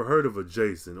 I've never heard of a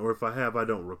Jason, or if I have, I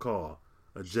don't recall.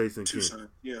 A Jason Kent.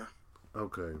 Yeah.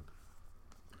 Okay.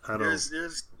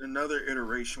 There's another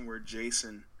iteration where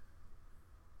Jason,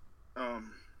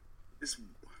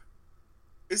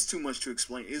 it's too much to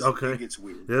explain. It gets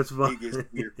weird. That's fine. It gets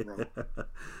weird, bro.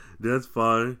 That's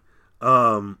fine.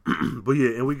 But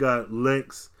yeah, and we got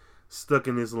Lex stuck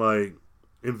in this like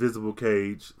invisible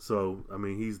cage. So I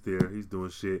mean, he's there. He's doing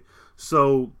shit.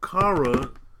 So Kara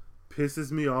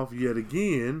pisses me off yet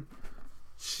again.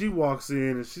 She walks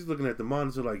in and she's looking at the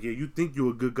monitor like, yeah, you think you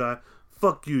a good guy?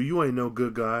 Fuck you. You ain't no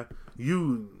good guy.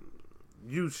 You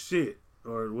shit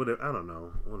or whatever. I don't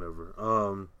know.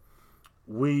 Whatever.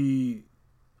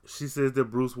 She says that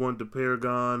Bruce wanted the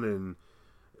Paragon, and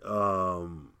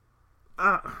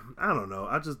I don't know.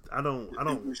 I don't.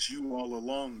 It was you all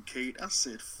along, Kate. I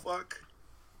said, fuck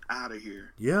out of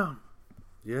here. Yeah.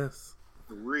 Yes.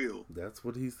 For real. That's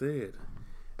what he said.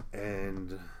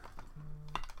 And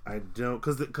I don't,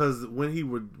 because when he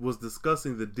was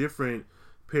discussing the different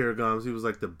paragons, he was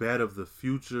like the bat of the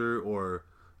future or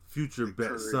future the bat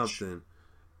courage. Something,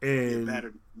 and bat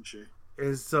of the future.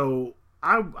 And so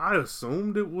I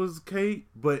assumed it was Kate,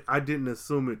 but I didn't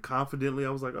assume it confidently. I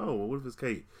was like, oh, well, what if it's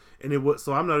Kate? And it was,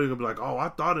 so I'm not even gonna be like, oh, I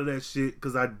thought of that shit,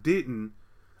 because I didn't.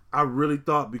 I really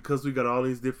thought, because we got all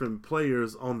these different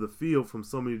players on the field from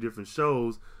so many different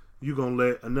shows, you gonna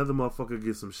let another motherfucker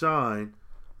get some shine.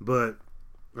 But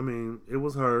I mean, it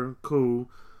was her, cool.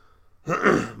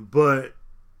 But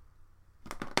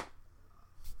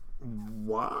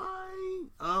why?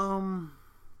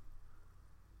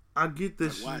 I get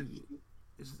that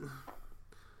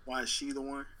why is she the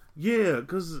one? Yeah,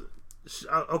 because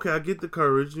okay, I get the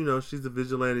courage. You know, she's a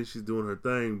vigilante. She's doing her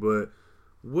thing. But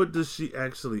what does she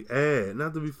actually add?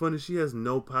 Not to be funny, she has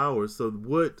no power. So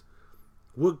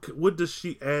what does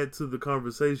she add to the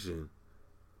conversation?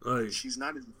 Like, she's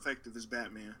not as effective as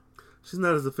Batman. She's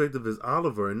not as effective as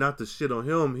Oliver, and not to shit on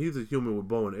him. He's a human with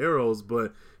bow and arrows,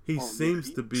 but he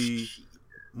seems to be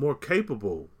more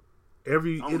capable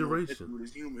every iteration. Know if that dude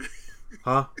is human.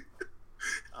 Huh?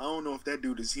 I don't know if that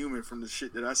dude is human from the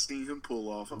shit that I seen him pull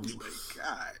off. I was like,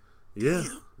 God. Yeah,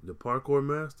 damn. The parkour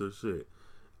master shit.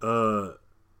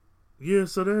 Yeah,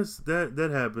 so that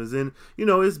happens, and you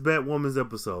know it's Batwoman's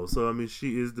episode, so I mean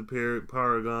she is the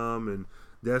paragon, and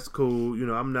that's cool. You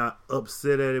know, I'm not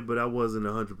upset at it, but I wasn't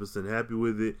 100% happy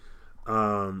with it.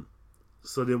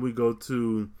 So then we go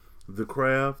to The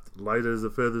Craft, light as a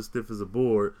feather, stiff as a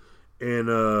board, and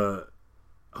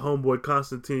homeboy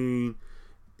Constantine.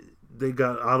 They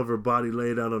got Oliver body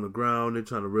laid out on the ground. They're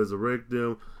trying to resurrect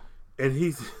him, and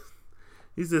he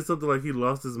said something like he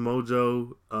lost his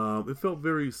mojo. It felt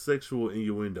very sexual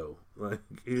innuendo, like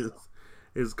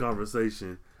his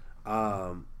conversation.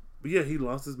 But yeah, he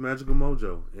lost his magical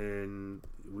mojo, and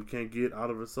we can't get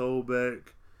Oliver's soul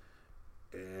back,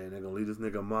 and they're gonna leave this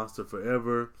nigga a monster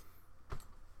forever.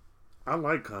 I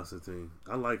like Constantine.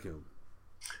 I like him.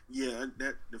 Yeah,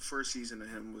 the first season of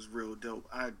him was real dope.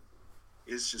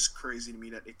 It's just crazy to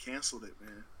me that they canceled it,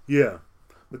 man. Yeah.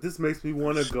 But this makes me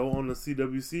want to go on the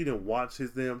CWC and watch his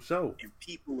damn show. And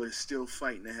people are still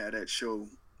fighting to have that show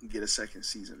get a second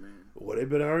season, man. Well, they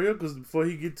better hurry up, because before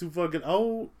he get too fucking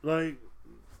old, like,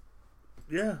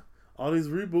 yeah, all these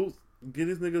reboots, get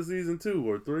this nigga season 2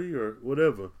 or 3 or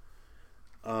whatever.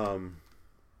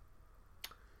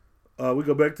 We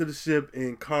go back to the ship,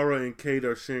 and Kara and Kate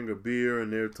are sharing a beer,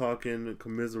 and they're talking,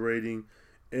 commiserating,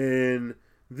 and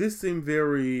this seemed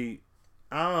very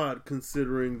odd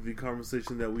considering the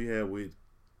conversation that we had with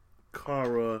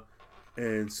Kara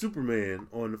and Superman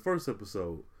on the first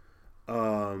episode.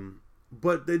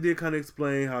 But they did kind of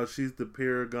explain how she's the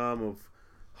paragon of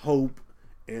hope,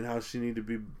 and how she need to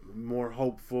be more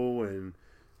hopeful, and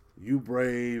you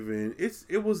brave, and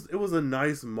it was a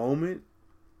nice moment.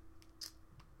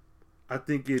 I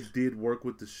think it did work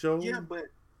with the show. Yeah, but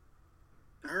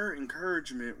her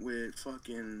encouragement with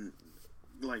fucking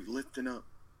like lifting up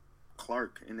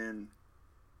Clark and then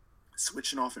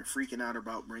switching off and freaking out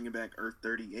about bringing back Earth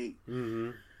 38. Mm-hmm.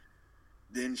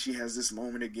 Then she has this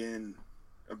moment again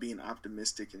of being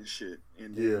optimistic and shit.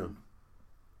 And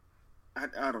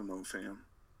I don't know, fam.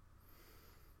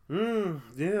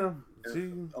 Yeah.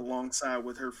 Alongside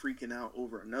with her freaking out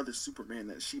over another Superman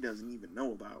that she doesn't even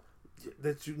know about.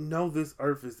 That you know this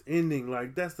Earth is ending.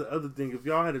 Like, that's the other thing. If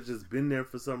y'all had just been there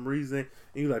for some reason, and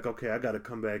you're like, okay, I gotta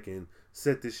come back and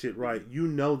set this shit right. You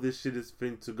know this shit is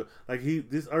fin to go. Like,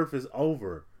 this Earth is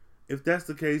over. If that's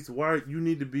the case, why you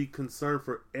need to be concerned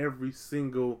for every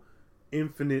single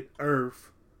infinite Earth?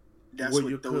 That's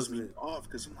what throws me off,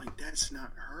 because I'm like, that's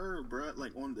not her, bro.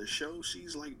 Like, on the show,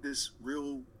 she's like this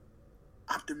real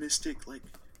optimistic, like,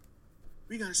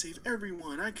 we gotta save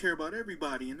everyone. I care about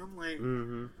everybody. And I'm like,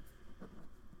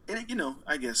 and you know,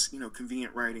 I guess, you know,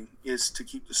 convenient writing is to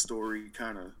keep the story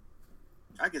kind of,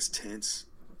 I guess, tense.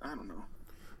 I don't know.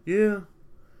 Yeah.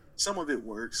 Some of it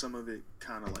works. Some of it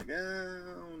kind of like,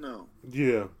 I don't know.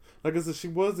 Yeah. Like I said,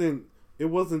 it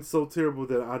wasn't so terrible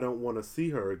that I don't want to see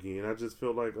her again. I just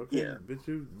feel like, okay, bitch,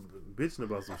 you bitching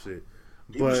about some shit.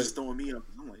 It was just throwing me up.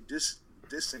 I'm like, this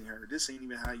ain't her. This ain't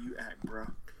even how you act, bro.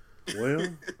 Well,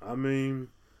 I mean,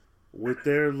 with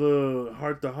their little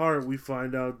heart-to-heart, we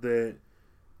find out that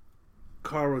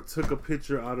Kara took a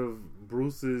picture out of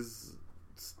Bruce's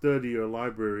study or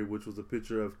library, which was a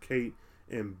picture of Kate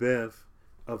and Beth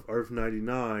of Earth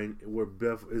 99, where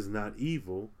Beth is not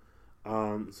evil.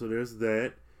 So there's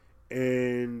that.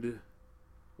 And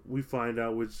we find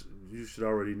out, which you should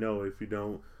already know if you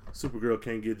don't, Supergirl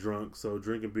can't get drunk, so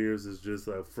drinking beers is just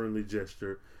a friendly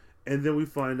gesture. And then we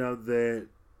find out that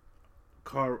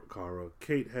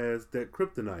Kate has that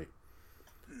kryptonite.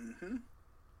 Mm-hmm.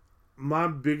 My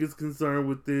biggest concern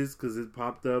with this, because it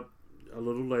popped up a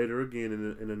little later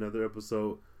again in another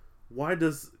episode, why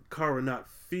does Kara not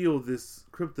feel this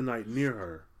kryptonite near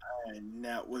her? And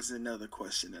that was another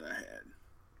question that I had.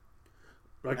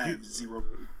 Like I have zero.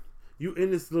 You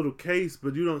in this little case,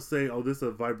 but you don't say, "Oh, this is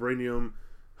a vibranium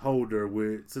holder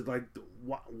with." So, like,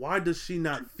 why does she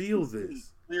not feel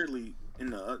this? Clearly,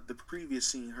 in the previous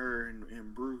scene, her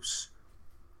and Bruce,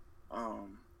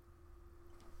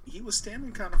 he was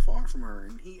standing kind of far from her,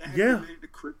 and he activated the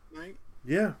kryptonite.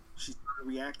 Yeah, she started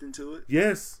reacting to it.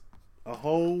 Yes, a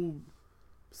whole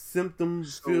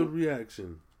symptom-filled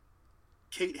reaction.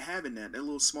 Kate having that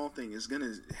little small thing is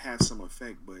gonna have some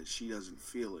effect, but she doesn't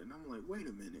feel it. And I'm like, wait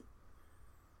a minute,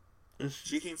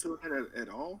 she can't feel that at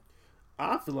all.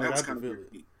 I feel like I can feel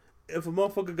it. If a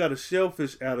motherfucker got a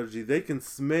shellfish allergy, they can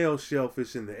smell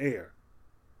shellfish in the air.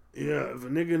 Yeah, if a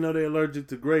nigga know they're allergic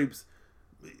to grapes,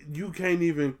 you can't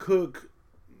even cook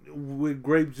with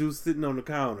grape juice sitting on the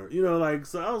counter. You know, like,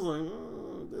 so I was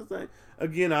like, this ain't.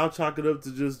 Again, I'll chalk it up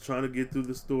to just trying to get through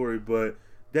the story, but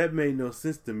that made no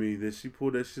sense to me that she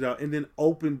pulled that shit out and then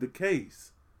opened the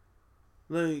case.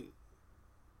 Like,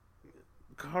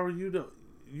 Kara,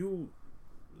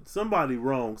 somebody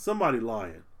wrong. Somebody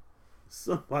lying.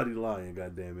 Somebody lying,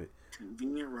 goddammit.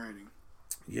 Convenient writing.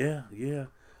 Yeah.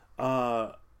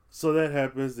 So that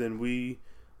happens, and we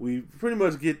pretty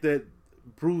much get that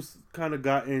Bruce kind of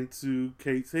got into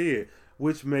Kate's head,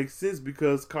 which makes sense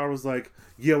because Kara's like,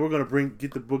 yeah, we're going to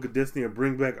get the Book of Destiny and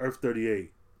bring back Earth-38.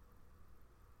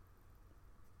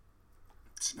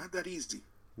 It's not that easy.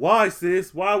 Why,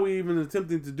 sis? Why are we even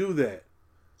attempting to do that?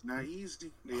 It's not easy.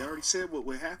 They already said what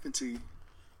would happen to you.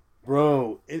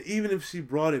 Bro, and even if she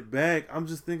brought it back, I'm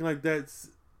just thinking like that's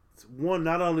one,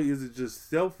 not only is it just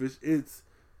selfish, it's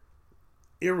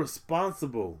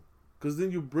irresponsible. Because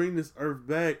then you bring this Earth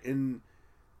back, and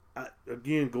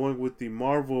again, going with the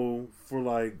Marvel for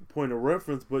like point of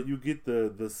reference, but you get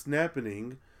the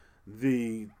snapping,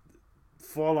 the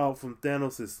fallout from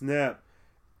Thanos' snap,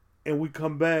 and we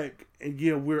come back, and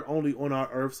yeah, we're only on our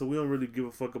Earth, so we don't really give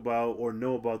a fuck about or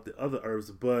know about the other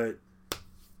Earths, but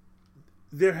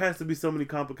there has to be so many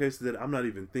complications that I'm not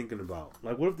even thinking about.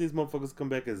 Like, what if these motherfuckers come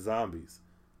back as zombies?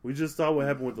 We just saw what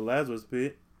happened with the Lazarus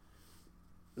Pit.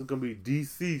 It's gonna be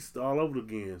deceased all over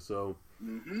again. So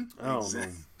I don't know.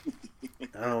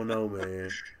 I don't know, man.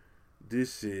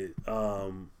 This shit.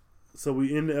 So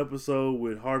we end the episode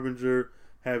with Harbinger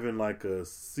having like a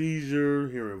seizure,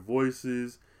 hearing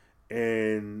voices,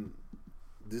 and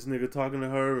this nigga talking to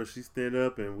her, and she stand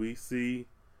up, and we see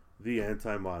the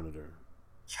Anti-Monitor.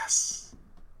 Yes.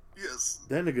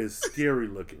 That nigga is scary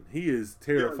looking. He is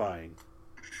terrifying.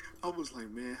 I was like,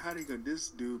 man, how they gonna, this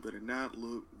dude better not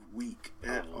look weak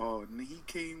at all. And he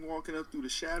came walking up through the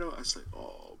shadow. I was like,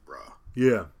 oh, bro.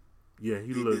 Yeah,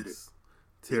 he looks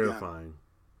terrifying.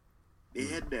 They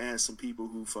had to ask some people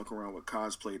who fuck around with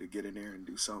cosplay to get in there and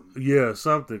do something. Yeah,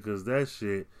 something, because that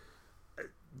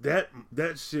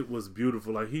shit was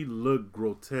beautiful. Like, he looked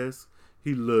grotesque.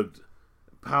 He looked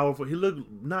powerful. He looked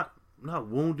not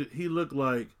wounded. He looked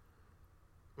like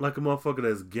a motherfucker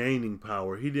that's gaining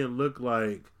power. He didn't look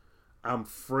like I'm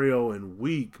frail and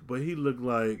weak, but he looked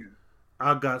like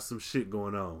I got some shit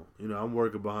going on. You know, I'm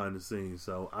working behind the scenes,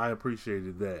 so I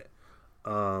appreciated that.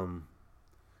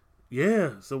 Yeah.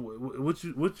 So what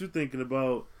you thinking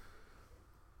about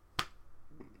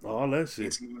all that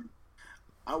shit?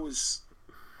 I was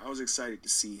excited to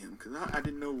see him because I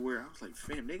didn't know where. I was like,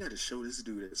 fam, they got to show this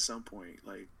dude at some point.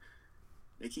 Like,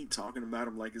 they keep talking about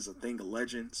him like it's a thing of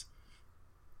legends,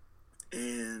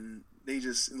 and they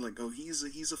just like, oh,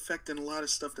 he's affecting a lot of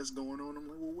stuff that's going on. I'm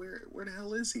like, well, where the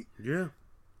hell is he? Yeah.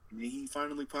 And then he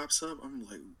finally pops up. I'm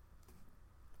like,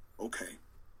 okay,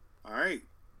 all right,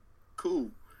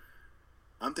 cool.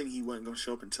 I'm thinking he wasn't gonna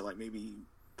show up until like maybe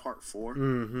part 4.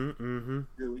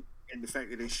 Really, and the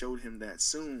fact that they showed him that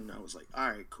soon, I was like, all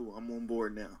right, cool. I'm on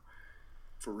board now,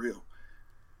 for real.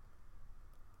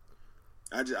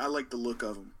 I like the look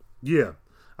of him. Yeah,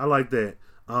 I like that.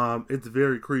 It's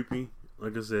very creepy.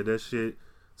 Like I said, that shit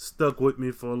stuck with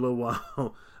me for a little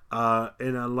while.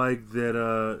 And I like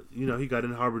that, he got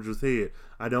in Harbinger's head.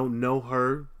 I don't know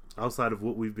her outside of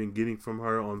what we've been getting from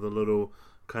her on the little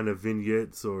kind of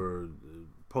vignettes or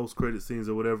post-credit scenes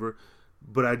or whatever.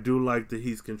 But I do like that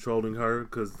he's controlling her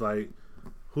because, like,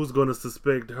 who's going to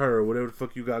suspect her or whatever the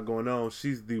fuck you got going on?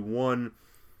 She's the one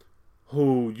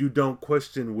who you don't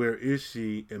question where is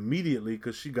she immediately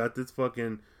because she got this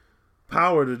fucking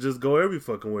power to just go every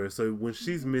fucking where. So when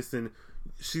she's missing,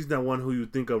 she's not one who you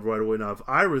think of right away. Now, if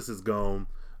Iris is gone,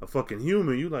 a fucking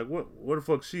human, you like, where the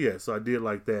fuck she at? So I did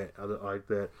like that. I like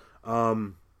that.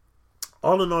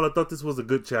 All in all, I thought this was a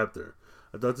good chapter.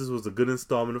 I thought this was a good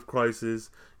installment of Crisis.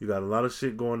 You got a lot of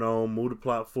shit going on, move the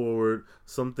plot forward.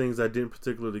 Some things I didn't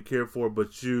particularly care for,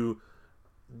 but you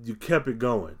kept it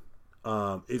going.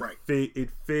 It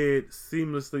fed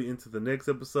seamlessly into the next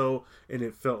episode, and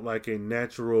it felt like a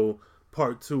natural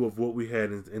part 2 of what we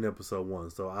had in episode 1.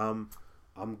 So I'm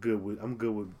good with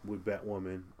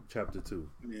Batwoman chapter 2.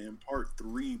 Man, part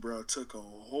 3, bro, took a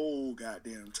whole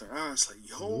goddamn turn. I was like,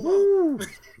 hold up.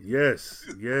 Yes,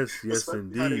 indeed.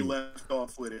 How they left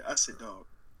off with it. I said, dog.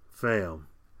 Fam.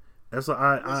 That's what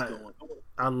I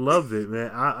loved it,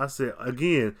 man. I said,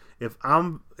 again, if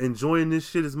I'm enjoying this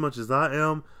shit as much as I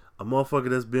am, a motherfucker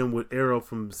that's been with Arrow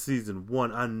from season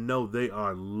 1, I know they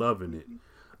are loving it.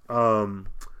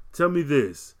 Tell me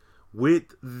this.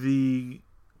 With the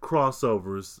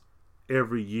crossovers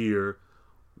every year,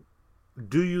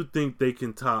 do you think they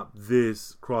can top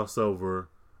this crossover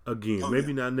again?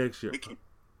 Maybe not next year. They can.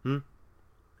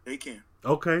 They can.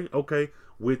 Okay.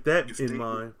 With that in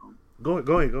mind, go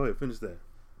ahead. Finish that.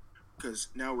 Because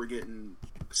now we're getting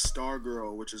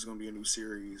Stargirl, which is going to be a new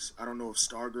series. I don't know if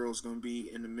Stargirl is going to be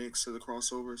in the mix of the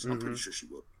crossovers. I'm pretty sure she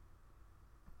will.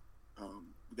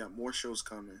 We got more shows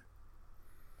coming.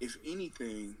 If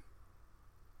anything,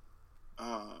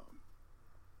 because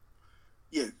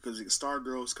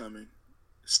Stargirl's coming.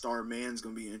 Starman's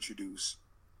going to be introduced.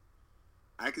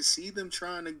 I could see them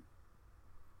trying to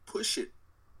push it.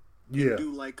 Yeah.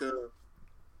 Do like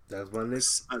that's my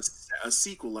next a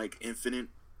sequel like Infinite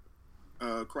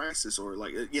Crisis or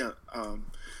like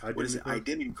what is it?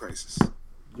 Identity Crisis.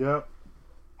 Yep.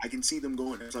 I can see them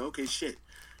going. It's like, okay, shit.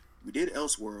 We did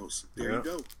Elseworlds. There you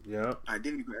go. Yeah.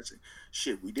 Identity Crisis.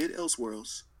 Shit, we did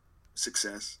Elseworlds.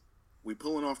 Success. We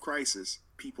pulling off Crisis.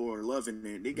 People are loving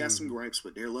it. They got some gripes,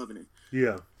 but they're loving it.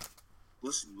 Yeah.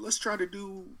 Let's try to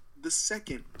do the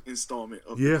second installment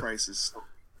of the Crisis.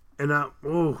 And that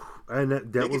was. I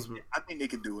think they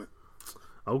could do it.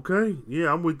 Okay.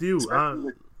 Yeah, I'm with you.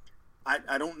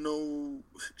 I don't know,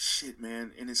 shit,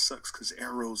 man, and it sucks because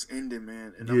Arrow's ending,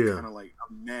 man, and I'm kind of like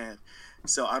I'm mad.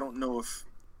 So I don't know if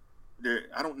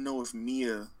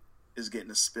Mia is getting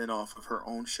a spinoff of her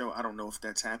own show. I don't know if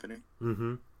that's happening.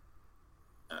 Mm-hmm.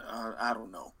 I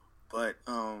don't know, but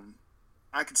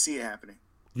I can see it happening.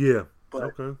 Yeah.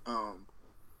 But what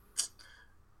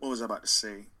was I about to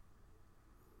say?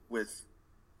 With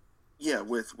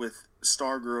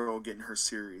Stargirl getting her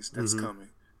series that's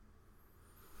coming,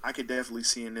 I could definitely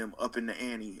see them up in the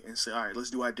ante and say, all right, let's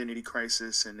do Identity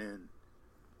Crisis and then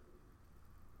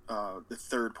the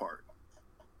third part.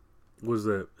 What's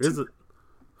that? Is it?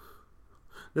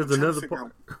 There's another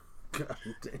part. God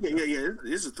damn. Yeah.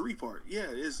 It's a 3-part. Yeah,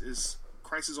 it's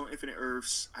Crisis on Infinite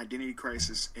Earths, Identity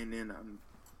Crisis, and then I'm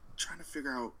trying to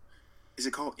figure out, is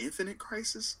it called Infinite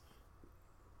Crisis?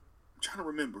 I'm trying to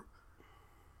remember.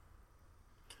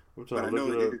 But I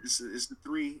know it's the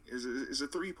 3. It's a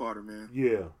 3-parter, man.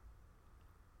 Yeah.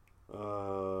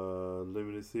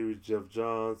 Limited series: Jeff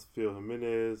Johns, Phil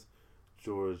Jimenez,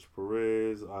 George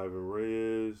Perez, Ivan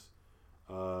Reyes.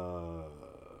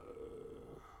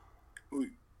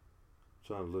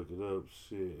 Trying to look it up.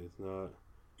 Shit, it's not.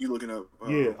 You looking up?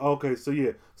 Yeah. Okay. So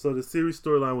the series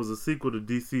storyline was a sequel to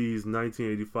DC's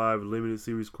 1985 limited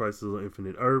series Crisis on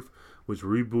Infinite Earth, which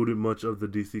rebooted much of the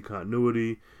DC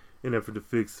continuity. In an effort to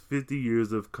fix 50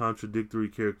 years of contradictory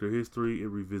character history, it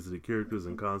revisited characters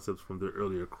and concepts from their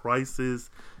earlier Crisis,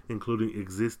 including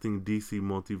existing DC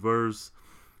multiverse.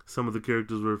 Some of the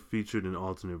characters were featured in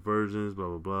alternate versions,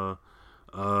 blah, blah, blah.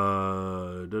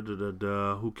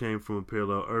 Who came from a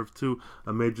parallel Earth 2.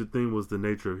 A major thing was the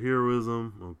nature of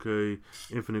heroism. Okay.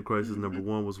 Infinite Crisis number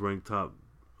 1 was ranked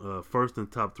first in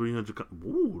top 300.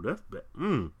 Ooh, that's bad.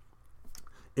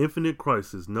 Infinite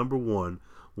Crisis number 1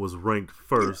 was ranked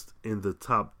first in the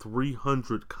top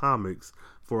 300 comics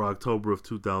for October of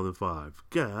 2005.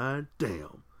 God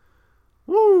damn.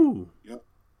 Woo! Yep.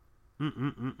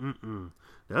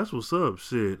 That's what's up,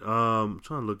 shit. I'm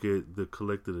trying to look at the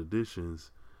collected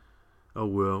editions. Oh,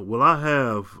 well, I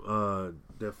have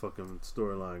that fucking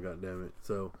storyline, goddammit.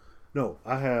 So, no,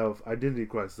 I have Identity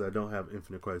Crisis. I don't have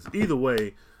Infinite Crisis. Either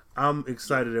way, I'm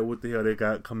excited at what the hell they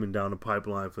got coming down the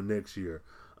pipeline for next year.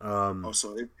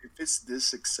 So if it's this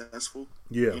successful,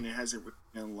 and it hasn't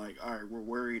been like, all right, we're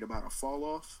worried about a fall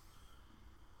off.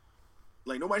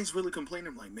 Like nobody's really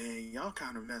complaining. Like, man, y'all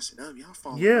kind of messing up. Y'all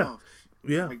falling off.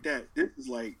 Yeah, like that.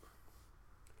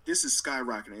 This is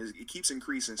skyrocketing. It keeps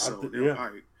increasing. So all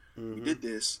right, we did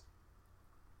this.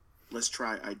 let's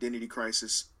try Identity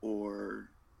Crisis or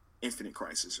Infinite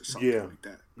Crisis or something like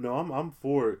that. No, I'm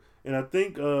for it. And I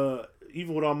think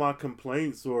even with all my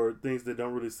complaints or things that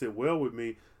don't really sit well with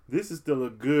me, this is still a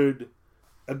good,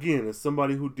 again, as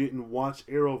somebody who didn't watch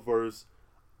Arrowverse,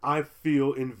 I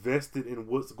feel invested in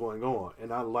what's going on.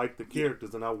 And I like the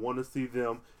characters and I want to see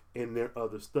them in their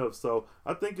other stuff. So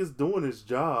I think it's doing its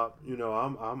job. You know,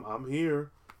 I'm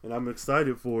here and I'm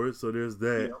excited for it. So there's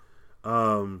that.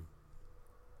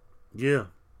 Yeah,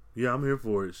 I'm here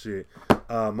for it. Shit.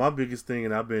 My biggest thing,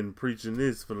 and I've been preaching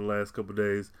this for the last couple of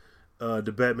days,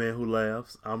 the Batman Who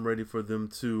Laughs. I'm ready for them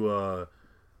to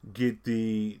get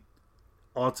the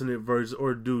alternate version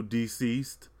or do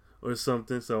Deceased or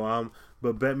something.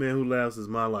 But Batman Who Laughs is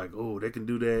my like, oh, they can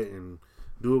do that and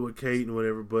do it with Kate and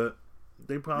whatever, but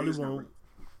they probably won't.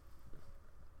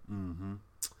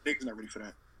 Niggas not ready for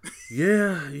that.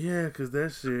 yeah, because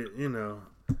that shit, you know,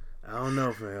 I don't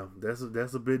know, fam. That's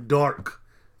a bit dark.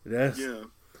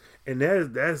 And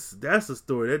that's a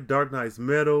story. That Dark Knight's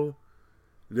Metal,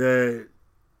 that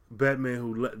Batman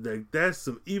Who that's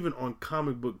some, even on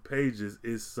comic book pages,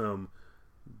 is some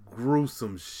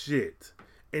gruesome shit,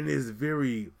 and it's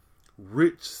very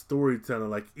rich storytelling,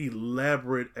 like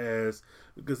elaborate as,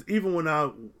 because even when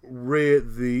I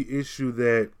read the issue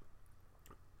that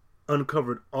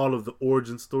uncovered all of the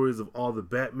origin stories of all the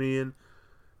Batman,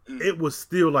 it was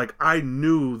still like, I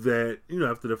knew that, you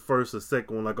know, after the first or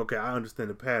second one, like, okay, I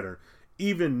understand the pattern.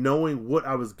 Even knowing what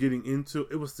I was getting into,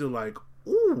 it was still like,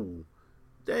 ooh,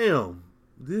 damn,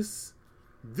 this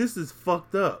is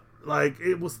fucked up. Like,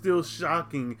 it was still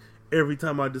shocking every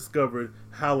time I discovered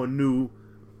how a new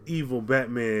evil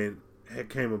Batman had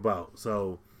came about.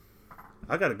 So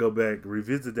I gotta go back,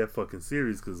 revisit that fucking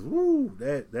series, because woo,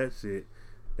 that shit,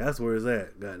 that's where it's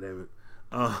at. God damn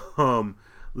it.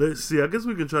 Let's see. I guess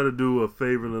we can try to do a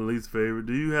favorite and least favorite.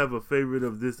 Do you have a favorite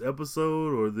of this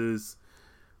episode or this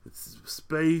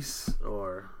space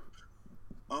or?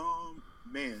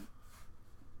 Man,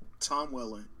 Tom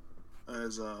Welling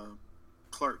as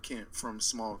Clark Kent from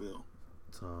Smallville.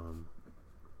 Tom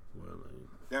Welling.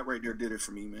 That right there did it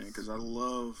for me, man, because I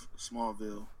love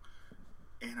Smallville,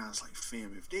 and I was like,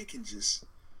 fam, if they could just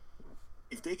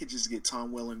get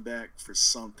Tom Welling back for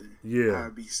something, I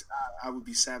would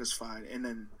be satisfied. And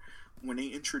then when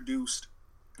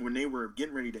they were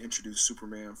getting ready to introduce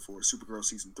Superman for Supergirl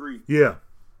season 3,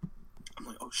 I'm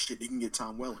like, oh shit, they can get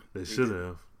Tom Welling. They should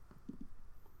have.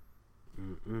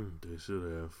 They should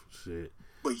have. Shit.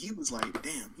 But he was like,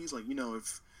 damn. He's like, you know,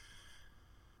 if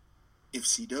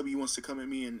CW wants to come at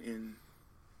me and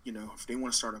you know, if they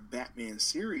want to start a Batman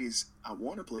series, I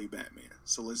want to play Batman,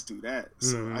 so let's do that.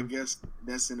 So I guess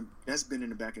that's been in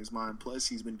the back of his mind. Plus,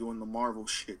 he's been doing the Marvel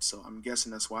shit, so I'm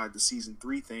guessing that's why the season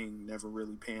 3 thing never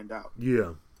really panned out.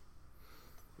 Yeah,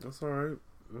 that's all right.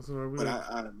 That's all right. But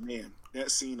I man,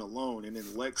 that scene alone, and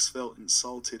then Lex felt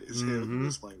insulted as hell. He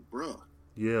was like, "Bruh."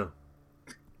 Yeah.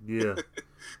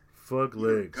 Fuck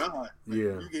Lex. God. Like,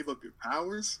 you gave up your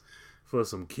powers for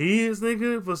some kids,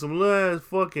 nigga. For some little ass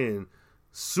fucking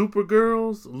super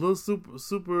girls, little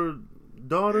super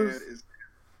daughters.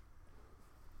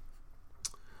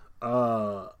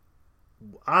 I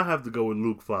have to go with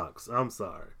Luke Fox. I'm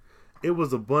sorry. It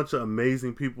was a bunch of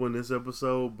amazing people in this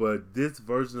episode, but this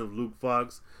version of Luke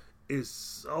Fox is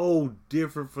so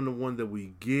different from the one that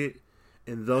we get.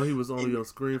 And though he was only on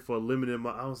screen for a limited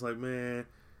amount, I was like, man,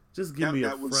 just give me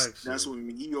a fraction. That's what I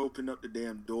mean. He opened up the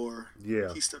damn door.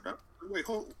 Yeah. He stepped out. Wait,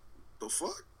 hold the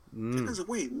fuck? I was like,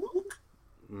 wait, Luke?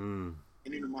 And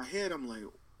in my head, I'm like,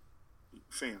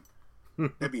 fam,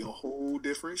 that'd be a whole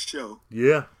different show.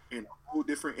 Yeah. And a whole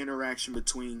different interaction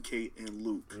between Kate and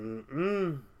Luke.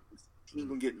 He ain't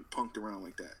gonna get punked around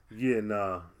like that. Yeah,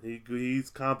 nah. He's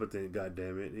competent,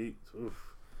 goddammit.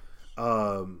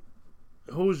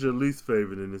 Who's your least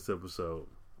favorite in this episode?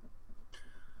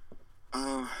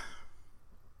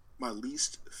 My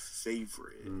least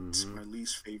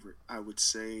favorite, I would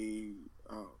say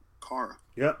Kara.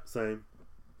 Yep, same.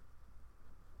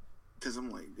 Because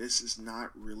I'm like, this is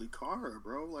not really Kara,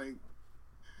 bro. Like,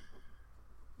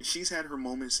 she's had her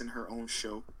moments in her own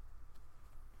show,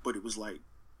 but it was like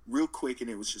real quick and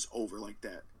it was just over like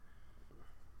that.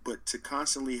 But to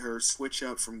constantly her switch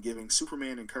up from giving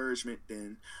Superman encouragement,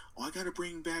 then, I gotta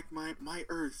bring back my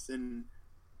Earth, and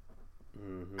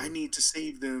I need to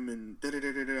save them, and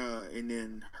da-da-da-da-da, and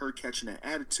then her catching that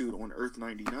attitude on Earth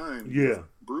 99. Yeah.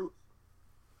 Bruce.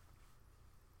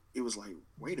 It was like,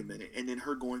 wait a minute. And then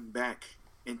her going back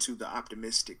into the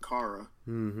optimistic Kara.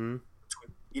 You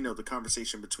know, the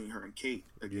conversation between her and Kate,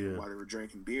 again, while they were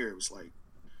drinking beer, it was like,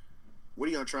 what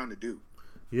are y'all trying to do?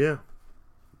 Yeah.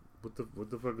 What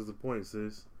the fuck is the point,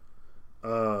 sis?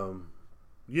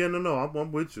 Yeah, no,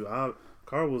 I'm with you.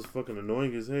 Carl was fucking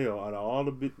annoying as hell. Out of all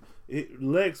the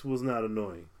Lex was not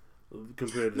annoying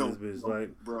compared to this bitch.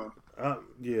 Like, bro.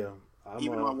 Yeah.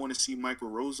 Even though I want to see Michael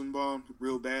Rosenbaum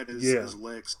real bad as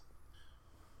Lex,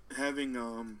 having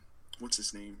what's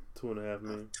his name? 2.5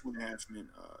 Men. 2.5 Men.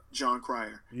 John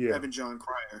Cryer. Yeah. Having John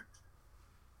Cryer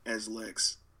as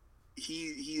Lex,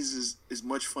 he's as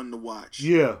much fun to watch.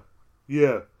 Yeah.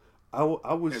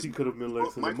 I wish he could have been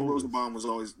Lex in Michael the movies. Rosenbaum was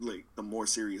always like the more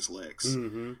serious Lex.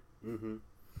 Yeah.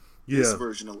 This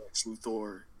version of Lex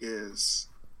Luthor is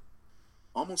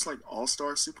almost like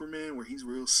All-Star Superman, where he's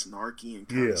real snarky and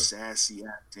kind of sassy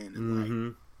acting and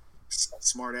like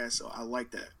smart ass. So I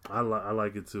like that. I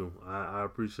like it too. I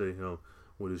appreciate him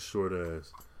with his short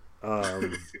ass.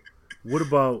 What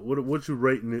about what you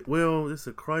rating it? Well, it's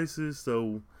a crisis,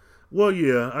 so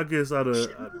I guess out of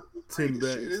 10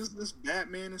 bats. It is this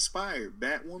Batman inspired,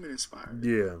 Batwoman inspired.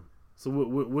 Yeah. So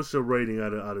what's your rating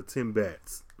out of 10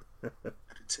 bats? Out of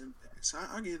 10 bats,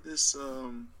 I'll give this.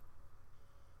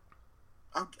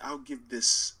 I'll give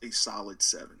this a solid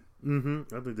 7.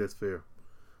 I think that's fair.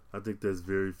 I think that's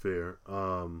very fair.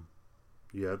 I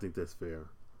think that's fair.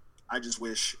 I just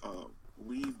wish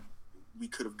we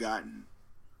could have gotten,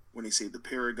 when they say the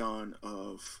paragon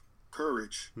of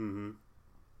courage, and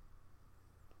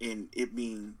it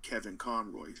being Kevin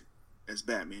Conroy as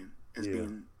Batman, as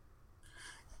being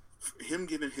him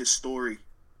giving his story,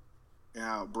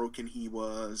 how broken he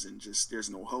was, and just there's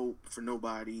no hope for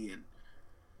nobody, and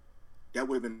that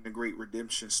would have been a great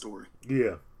redemption story.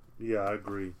 Yeah, I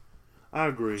agree.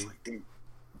 Like, damn.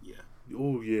 Yeah.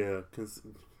 Oh yeah,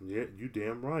 you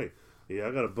damn right. Yeah,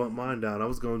 I gotta bump mine down. I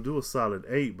was gonna do a solid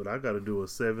 8, but I gotta do a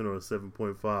 7 or a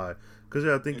 7.5. Cause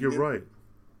I think you're right.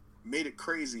 Made it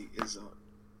crazy is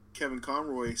Kevin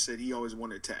Conroy said he always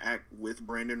wanted to act with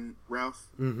Brandon Routh,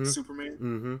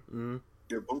 Superman.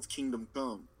 They're both Kingdom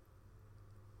Come.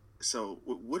 So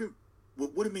what would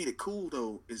have made it cool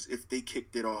though is if they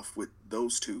kicked it off with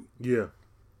those two. Yeah.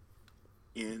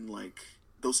 In like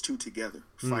those two together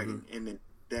fighting, and then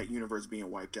that universe being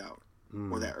wiped out,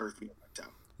 or that Earth being wiped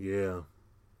out. Yeah.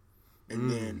 And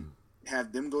then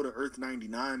have them go to Earth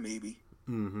 99 maybe,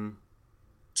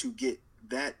 to get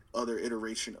that other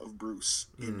iteration of Bruce,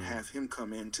 and have him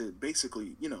come in to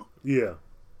basically, Yeah.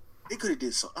 They could have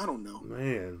did so. I don't know.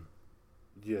 Man.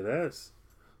 Yeah, that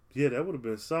would have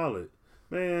been solid.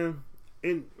 Man,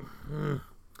 and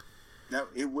that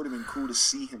it would have been cool to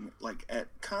see him like at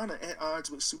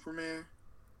odds with Superman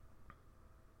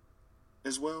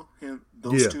as well.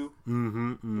 Those two.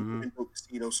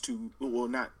 See those two. Well,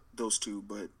 not those two,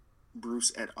 but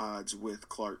Bruce at odds with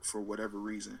Clark for whatever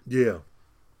reason. Yeah,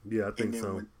 I think so. And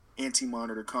then when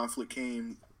Anti-Monitor conflict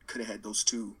came, could have had those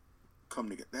two come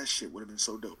together. That shit would have been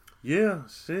so dope. Yeah,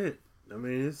 shit. I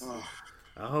mean, it's.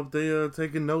 I hope they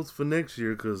taking notes for next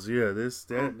year, because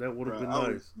that would have been nice.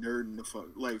 I was nerding the fuck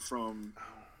from.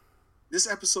 This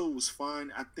episode was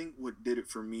fine. I think what did it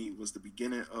for me was the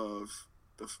beginning of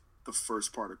the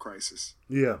first part of Crisis.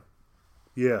 Yeah.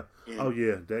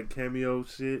 And that cameo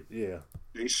shit. Yeah.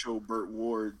 They show Burt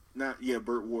Ward's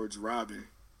Robin.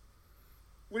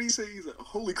 What do you say? He's a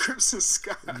Holy Crimson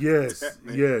Sky. Yes.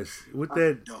 With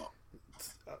that.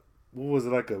 What was it,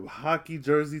 like a hockey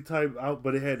jersey type out,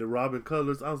 but it had the Robin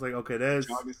colors? I was like, okay, that's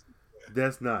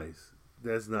nice.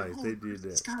 That's nice. They did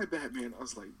that. Sky Batman. I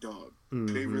was like, dog.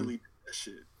 They really did that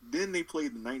shit. Then they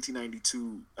played the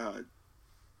 1992.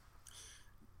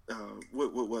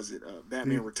 What was it?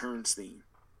 Batman Returns theme.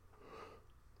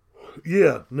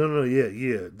 Yeah,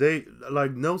 yeah. They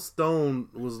no stone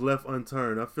was left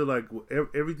unturned. I feel like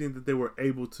everything that they were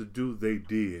able to do, they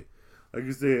did. Like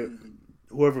you said,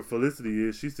 whoever Felicity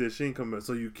is, she said she ain't coming back,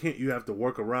 so you have to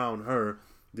work around her.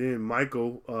 Then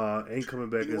Michael ain't coming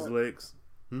back as Lex.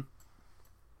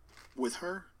 With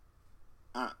her,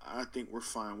 I think we're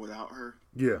fine without her.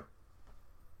 Yeah.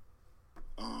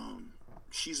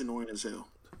 She's annoying as hell.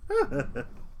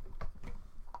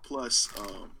 Plus,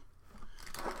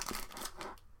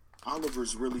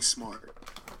 Oliver's really smart.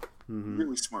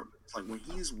 Really smart. Like when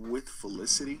he's with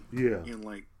Felicity,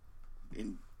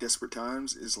 in desperate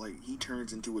times, is like he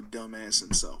turns into a dumbass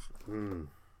himself.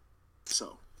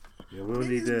 So we don't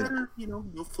need that. Better,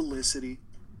 no Felicity.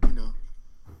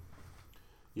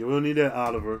 Yeah, we don't need that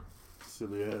Oliver,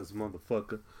 silly ass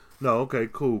motherfucker. No, okay,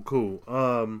 cool.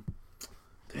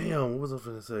 Damn, what was I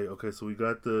finna say? Okay, so we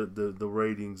got the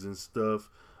ratings and stuff.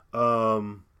 I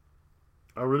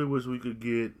really wish we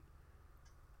could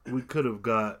have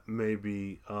got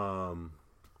maybe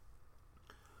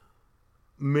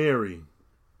Mary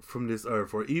from this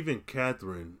earth, or even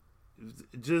Catherine.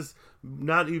 Just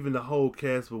not even the whole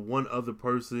cast, but one other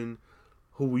person.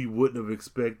 who we wouldn't have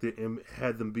expected and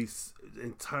had them be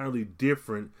entirely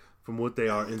different from what they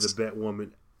are in the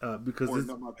Batwoman. Because it's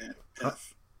my bad.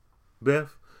 Beth. Beth?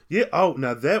 Yeah. Oh,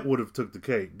 now that would have took the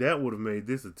cake. That would have made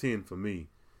this a 10 for me.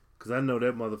 Because I know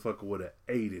that motherfucker would have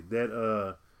ate it.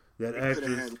 That actress. Could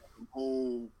have had a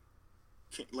whole,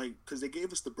 because they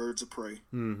gave us the Birds of Prey.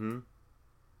 Mm-hmm.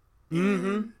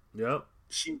 Mm-hmm. Yep.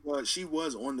 She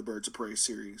was on the Birds of Prey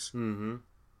series. Mm-hmm.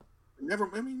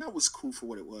 That was cool for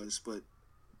what it was, but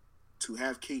to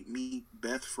have Kate meet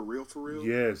Beth for real.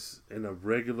 Yes, in a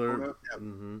regular.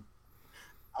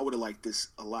 I would have liked this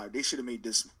a lot. They should have made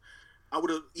this. I would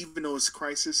have, even though it's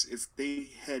Crisis, if they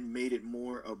had made it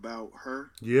more about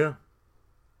her. Yeah.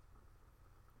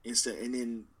 And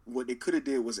then what they could have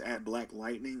did was add Black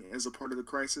Lightning as a part of the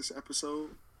Crisis episode,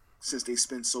 since they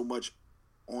spent so much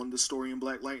on the story in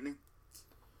Black Lightning.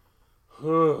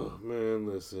 Oh man,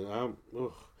 listen,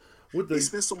 they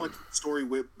spent so much story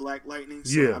with Black Lightning.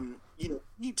 So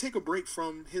you take a break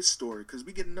from his story because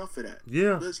we get enough of that.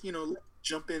 Yeah, let's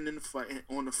jump in the fight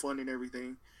on the fun and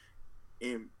everything.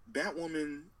 And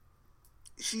Batwoman,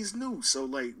 she's new, so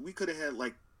we could have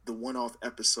had the one-off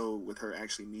episode with her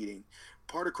actually meeting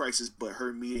part of Crisis, but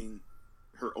her meeting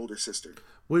her older sister,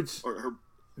 or her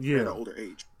at an older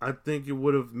age. I think it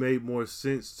would have made more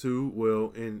sense too.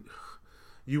 Well, and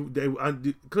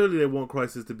clearly they want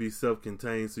Crisis to be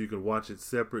self-contained so you can watch it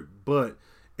separate. But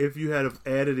if you had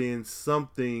added in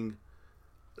something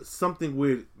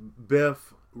with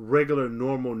Beth, regular,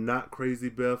 normal, not crazy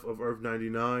Beth of Earth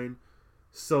 99,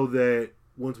 so that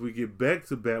once we get back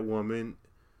to Batwoman,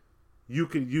 you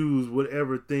can use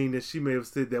whatever thing that she may have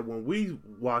said that when we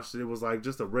watched it was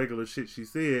just a regular shit she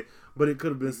said, but it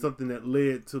could have been something that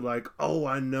led to oh,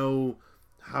 I know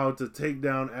how to take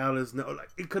down Alice. No,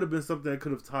 it could have been something that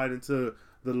could have tied into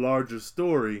the larger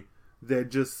story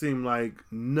that just seemed like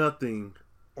nothing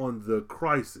on the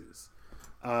Crisis.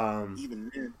 Even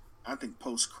then, I think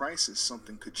post-Crisis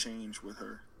something could change with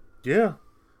her. Yeah,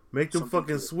 make them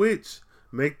fucking switch.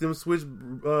 Make them switch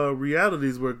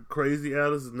realities where Crazy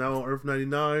Alice is now on Earth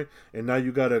 99, and now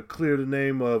you gotta clear the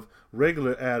name of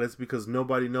regular Alice because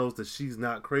nobody knows that she's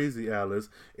not Crazy Alice,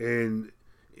 and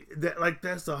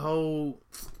that's the whole.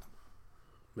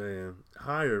 Man,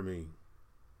 hire me,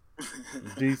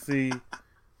 DC.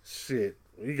 Shit,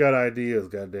 you got ideas,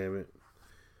 goddammit.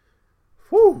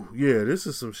 Whew, yeah, this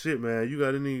is some shit, man. You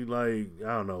got any I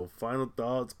don't know, final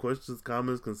thoughts, questions,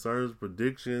 comments, concerns,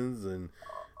 predictions, and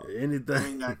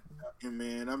anything?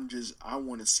 Man, I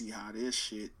want to see how this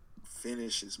shit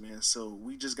finishes, man. So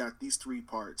we just got these 3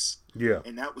 parts. Yeah.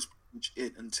 And that was pretty much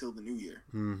it until the new year.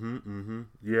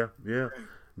 Yeah. Okay.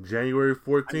 January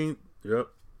 14th. Yep.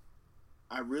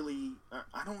 I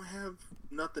don't have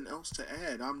nothing else to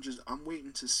add. I'm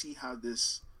waiting to see how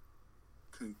this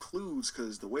concludes,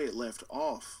 because the way it left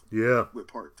off. Yeah. With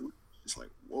part 3, it's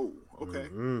whoa, okay.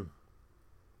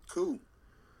 Cool.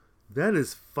 That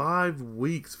is 5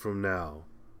 weeks from now.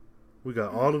 We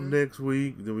got all of next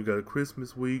week, then we got a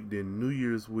Christmas week, then New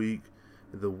Year's week,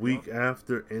 the week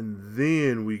after, and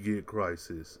then we get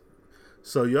Crisis.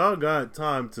 So y'all got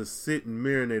time to sit and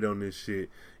marinate on this shit.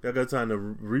 Y'all got time to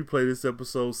replay this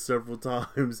episode several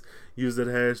times. Use that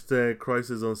hashtag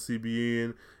Crisis on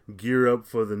CBN. Gear up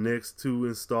for the next 2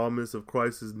 installments of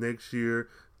Crisis next year.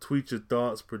 Tweet your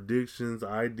thoughts, predictions,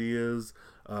 ideas.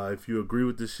 If you agree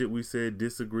with the shit we said,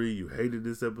 disagree, you hated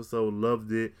this episode,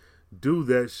 loved it, do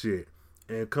that shit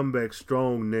and come back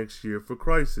strong next year for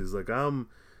Crisis. I'm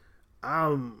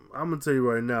gonna tell you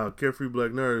right now, Carefree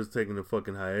Black Nerd is taking a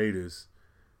fucking hiatus.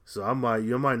 So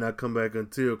you might not come back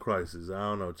until Crisis. I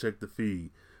don't know, check the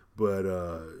feed. But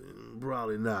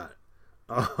probably not.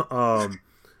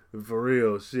 For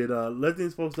real, shit. Let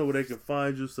these folks know where they can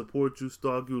find you, support you,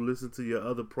 stalk you, listen to your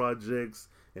other projects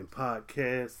and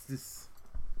podcasts.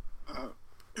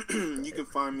 You can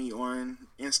find me on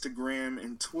Instagram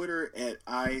and Twitter at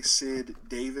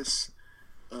iSidDavis.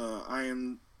 I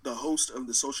am the host of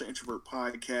the Social Introvert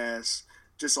Podcast.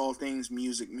 Just all things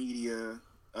music, media,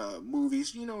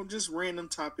 movies, just random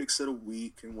topics of the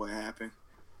week and what happened.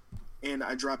 And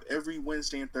I drop every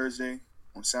Wednesday and Thursday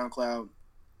on SoundCloud,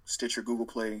 Stitcher, Google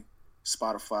Play,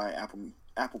 Spotify,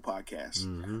 Apple Podcasts.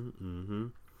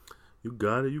 You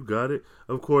got it.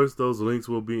 Of course, those links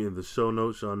will be in the show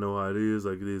notes. Y'all know how it is,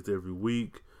 like it is every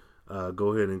week.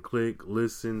 Go ahead and click,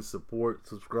 listen, support,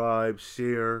 subscribe,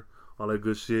 share, all that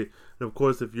good shit. And of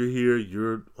course, if you're here,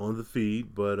 you're on the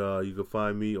feed, but you can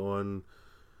find me on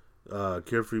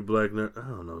Carefree Black Nerd. I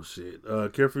don't know shit.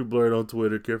 Carefree Blurred on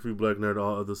Twitter, Carefree Black Nerd,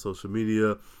 all other social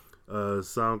media.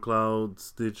 SoundCloud,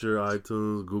 Stitcher,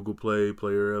 iTunes, Google Play,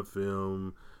 Player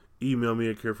FM. Email me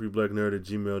at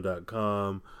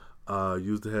carefreeblacknerd@gmail.com.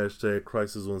 Use the hashtag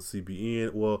Crisis on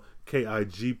CBN. Well,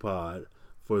 KIG Pod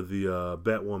for the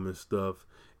Batwoman stuff.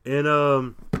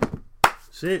 And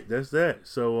shit, that's that.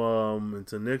 So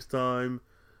until next time,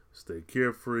 stay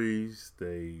carefree,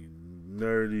 stay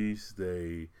nerdy,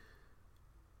 stay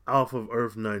off of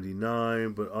Earth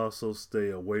 99, but also stay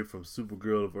away from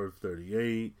Supergirl of Earth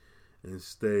 38, and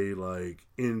stay like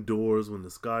indoors when the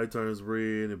sky turns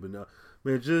red. And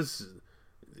man, just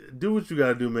do what you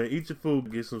gotta do, man. Eat your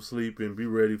food, get some sleep, and be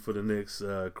ready for the next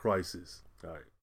crisis. All right.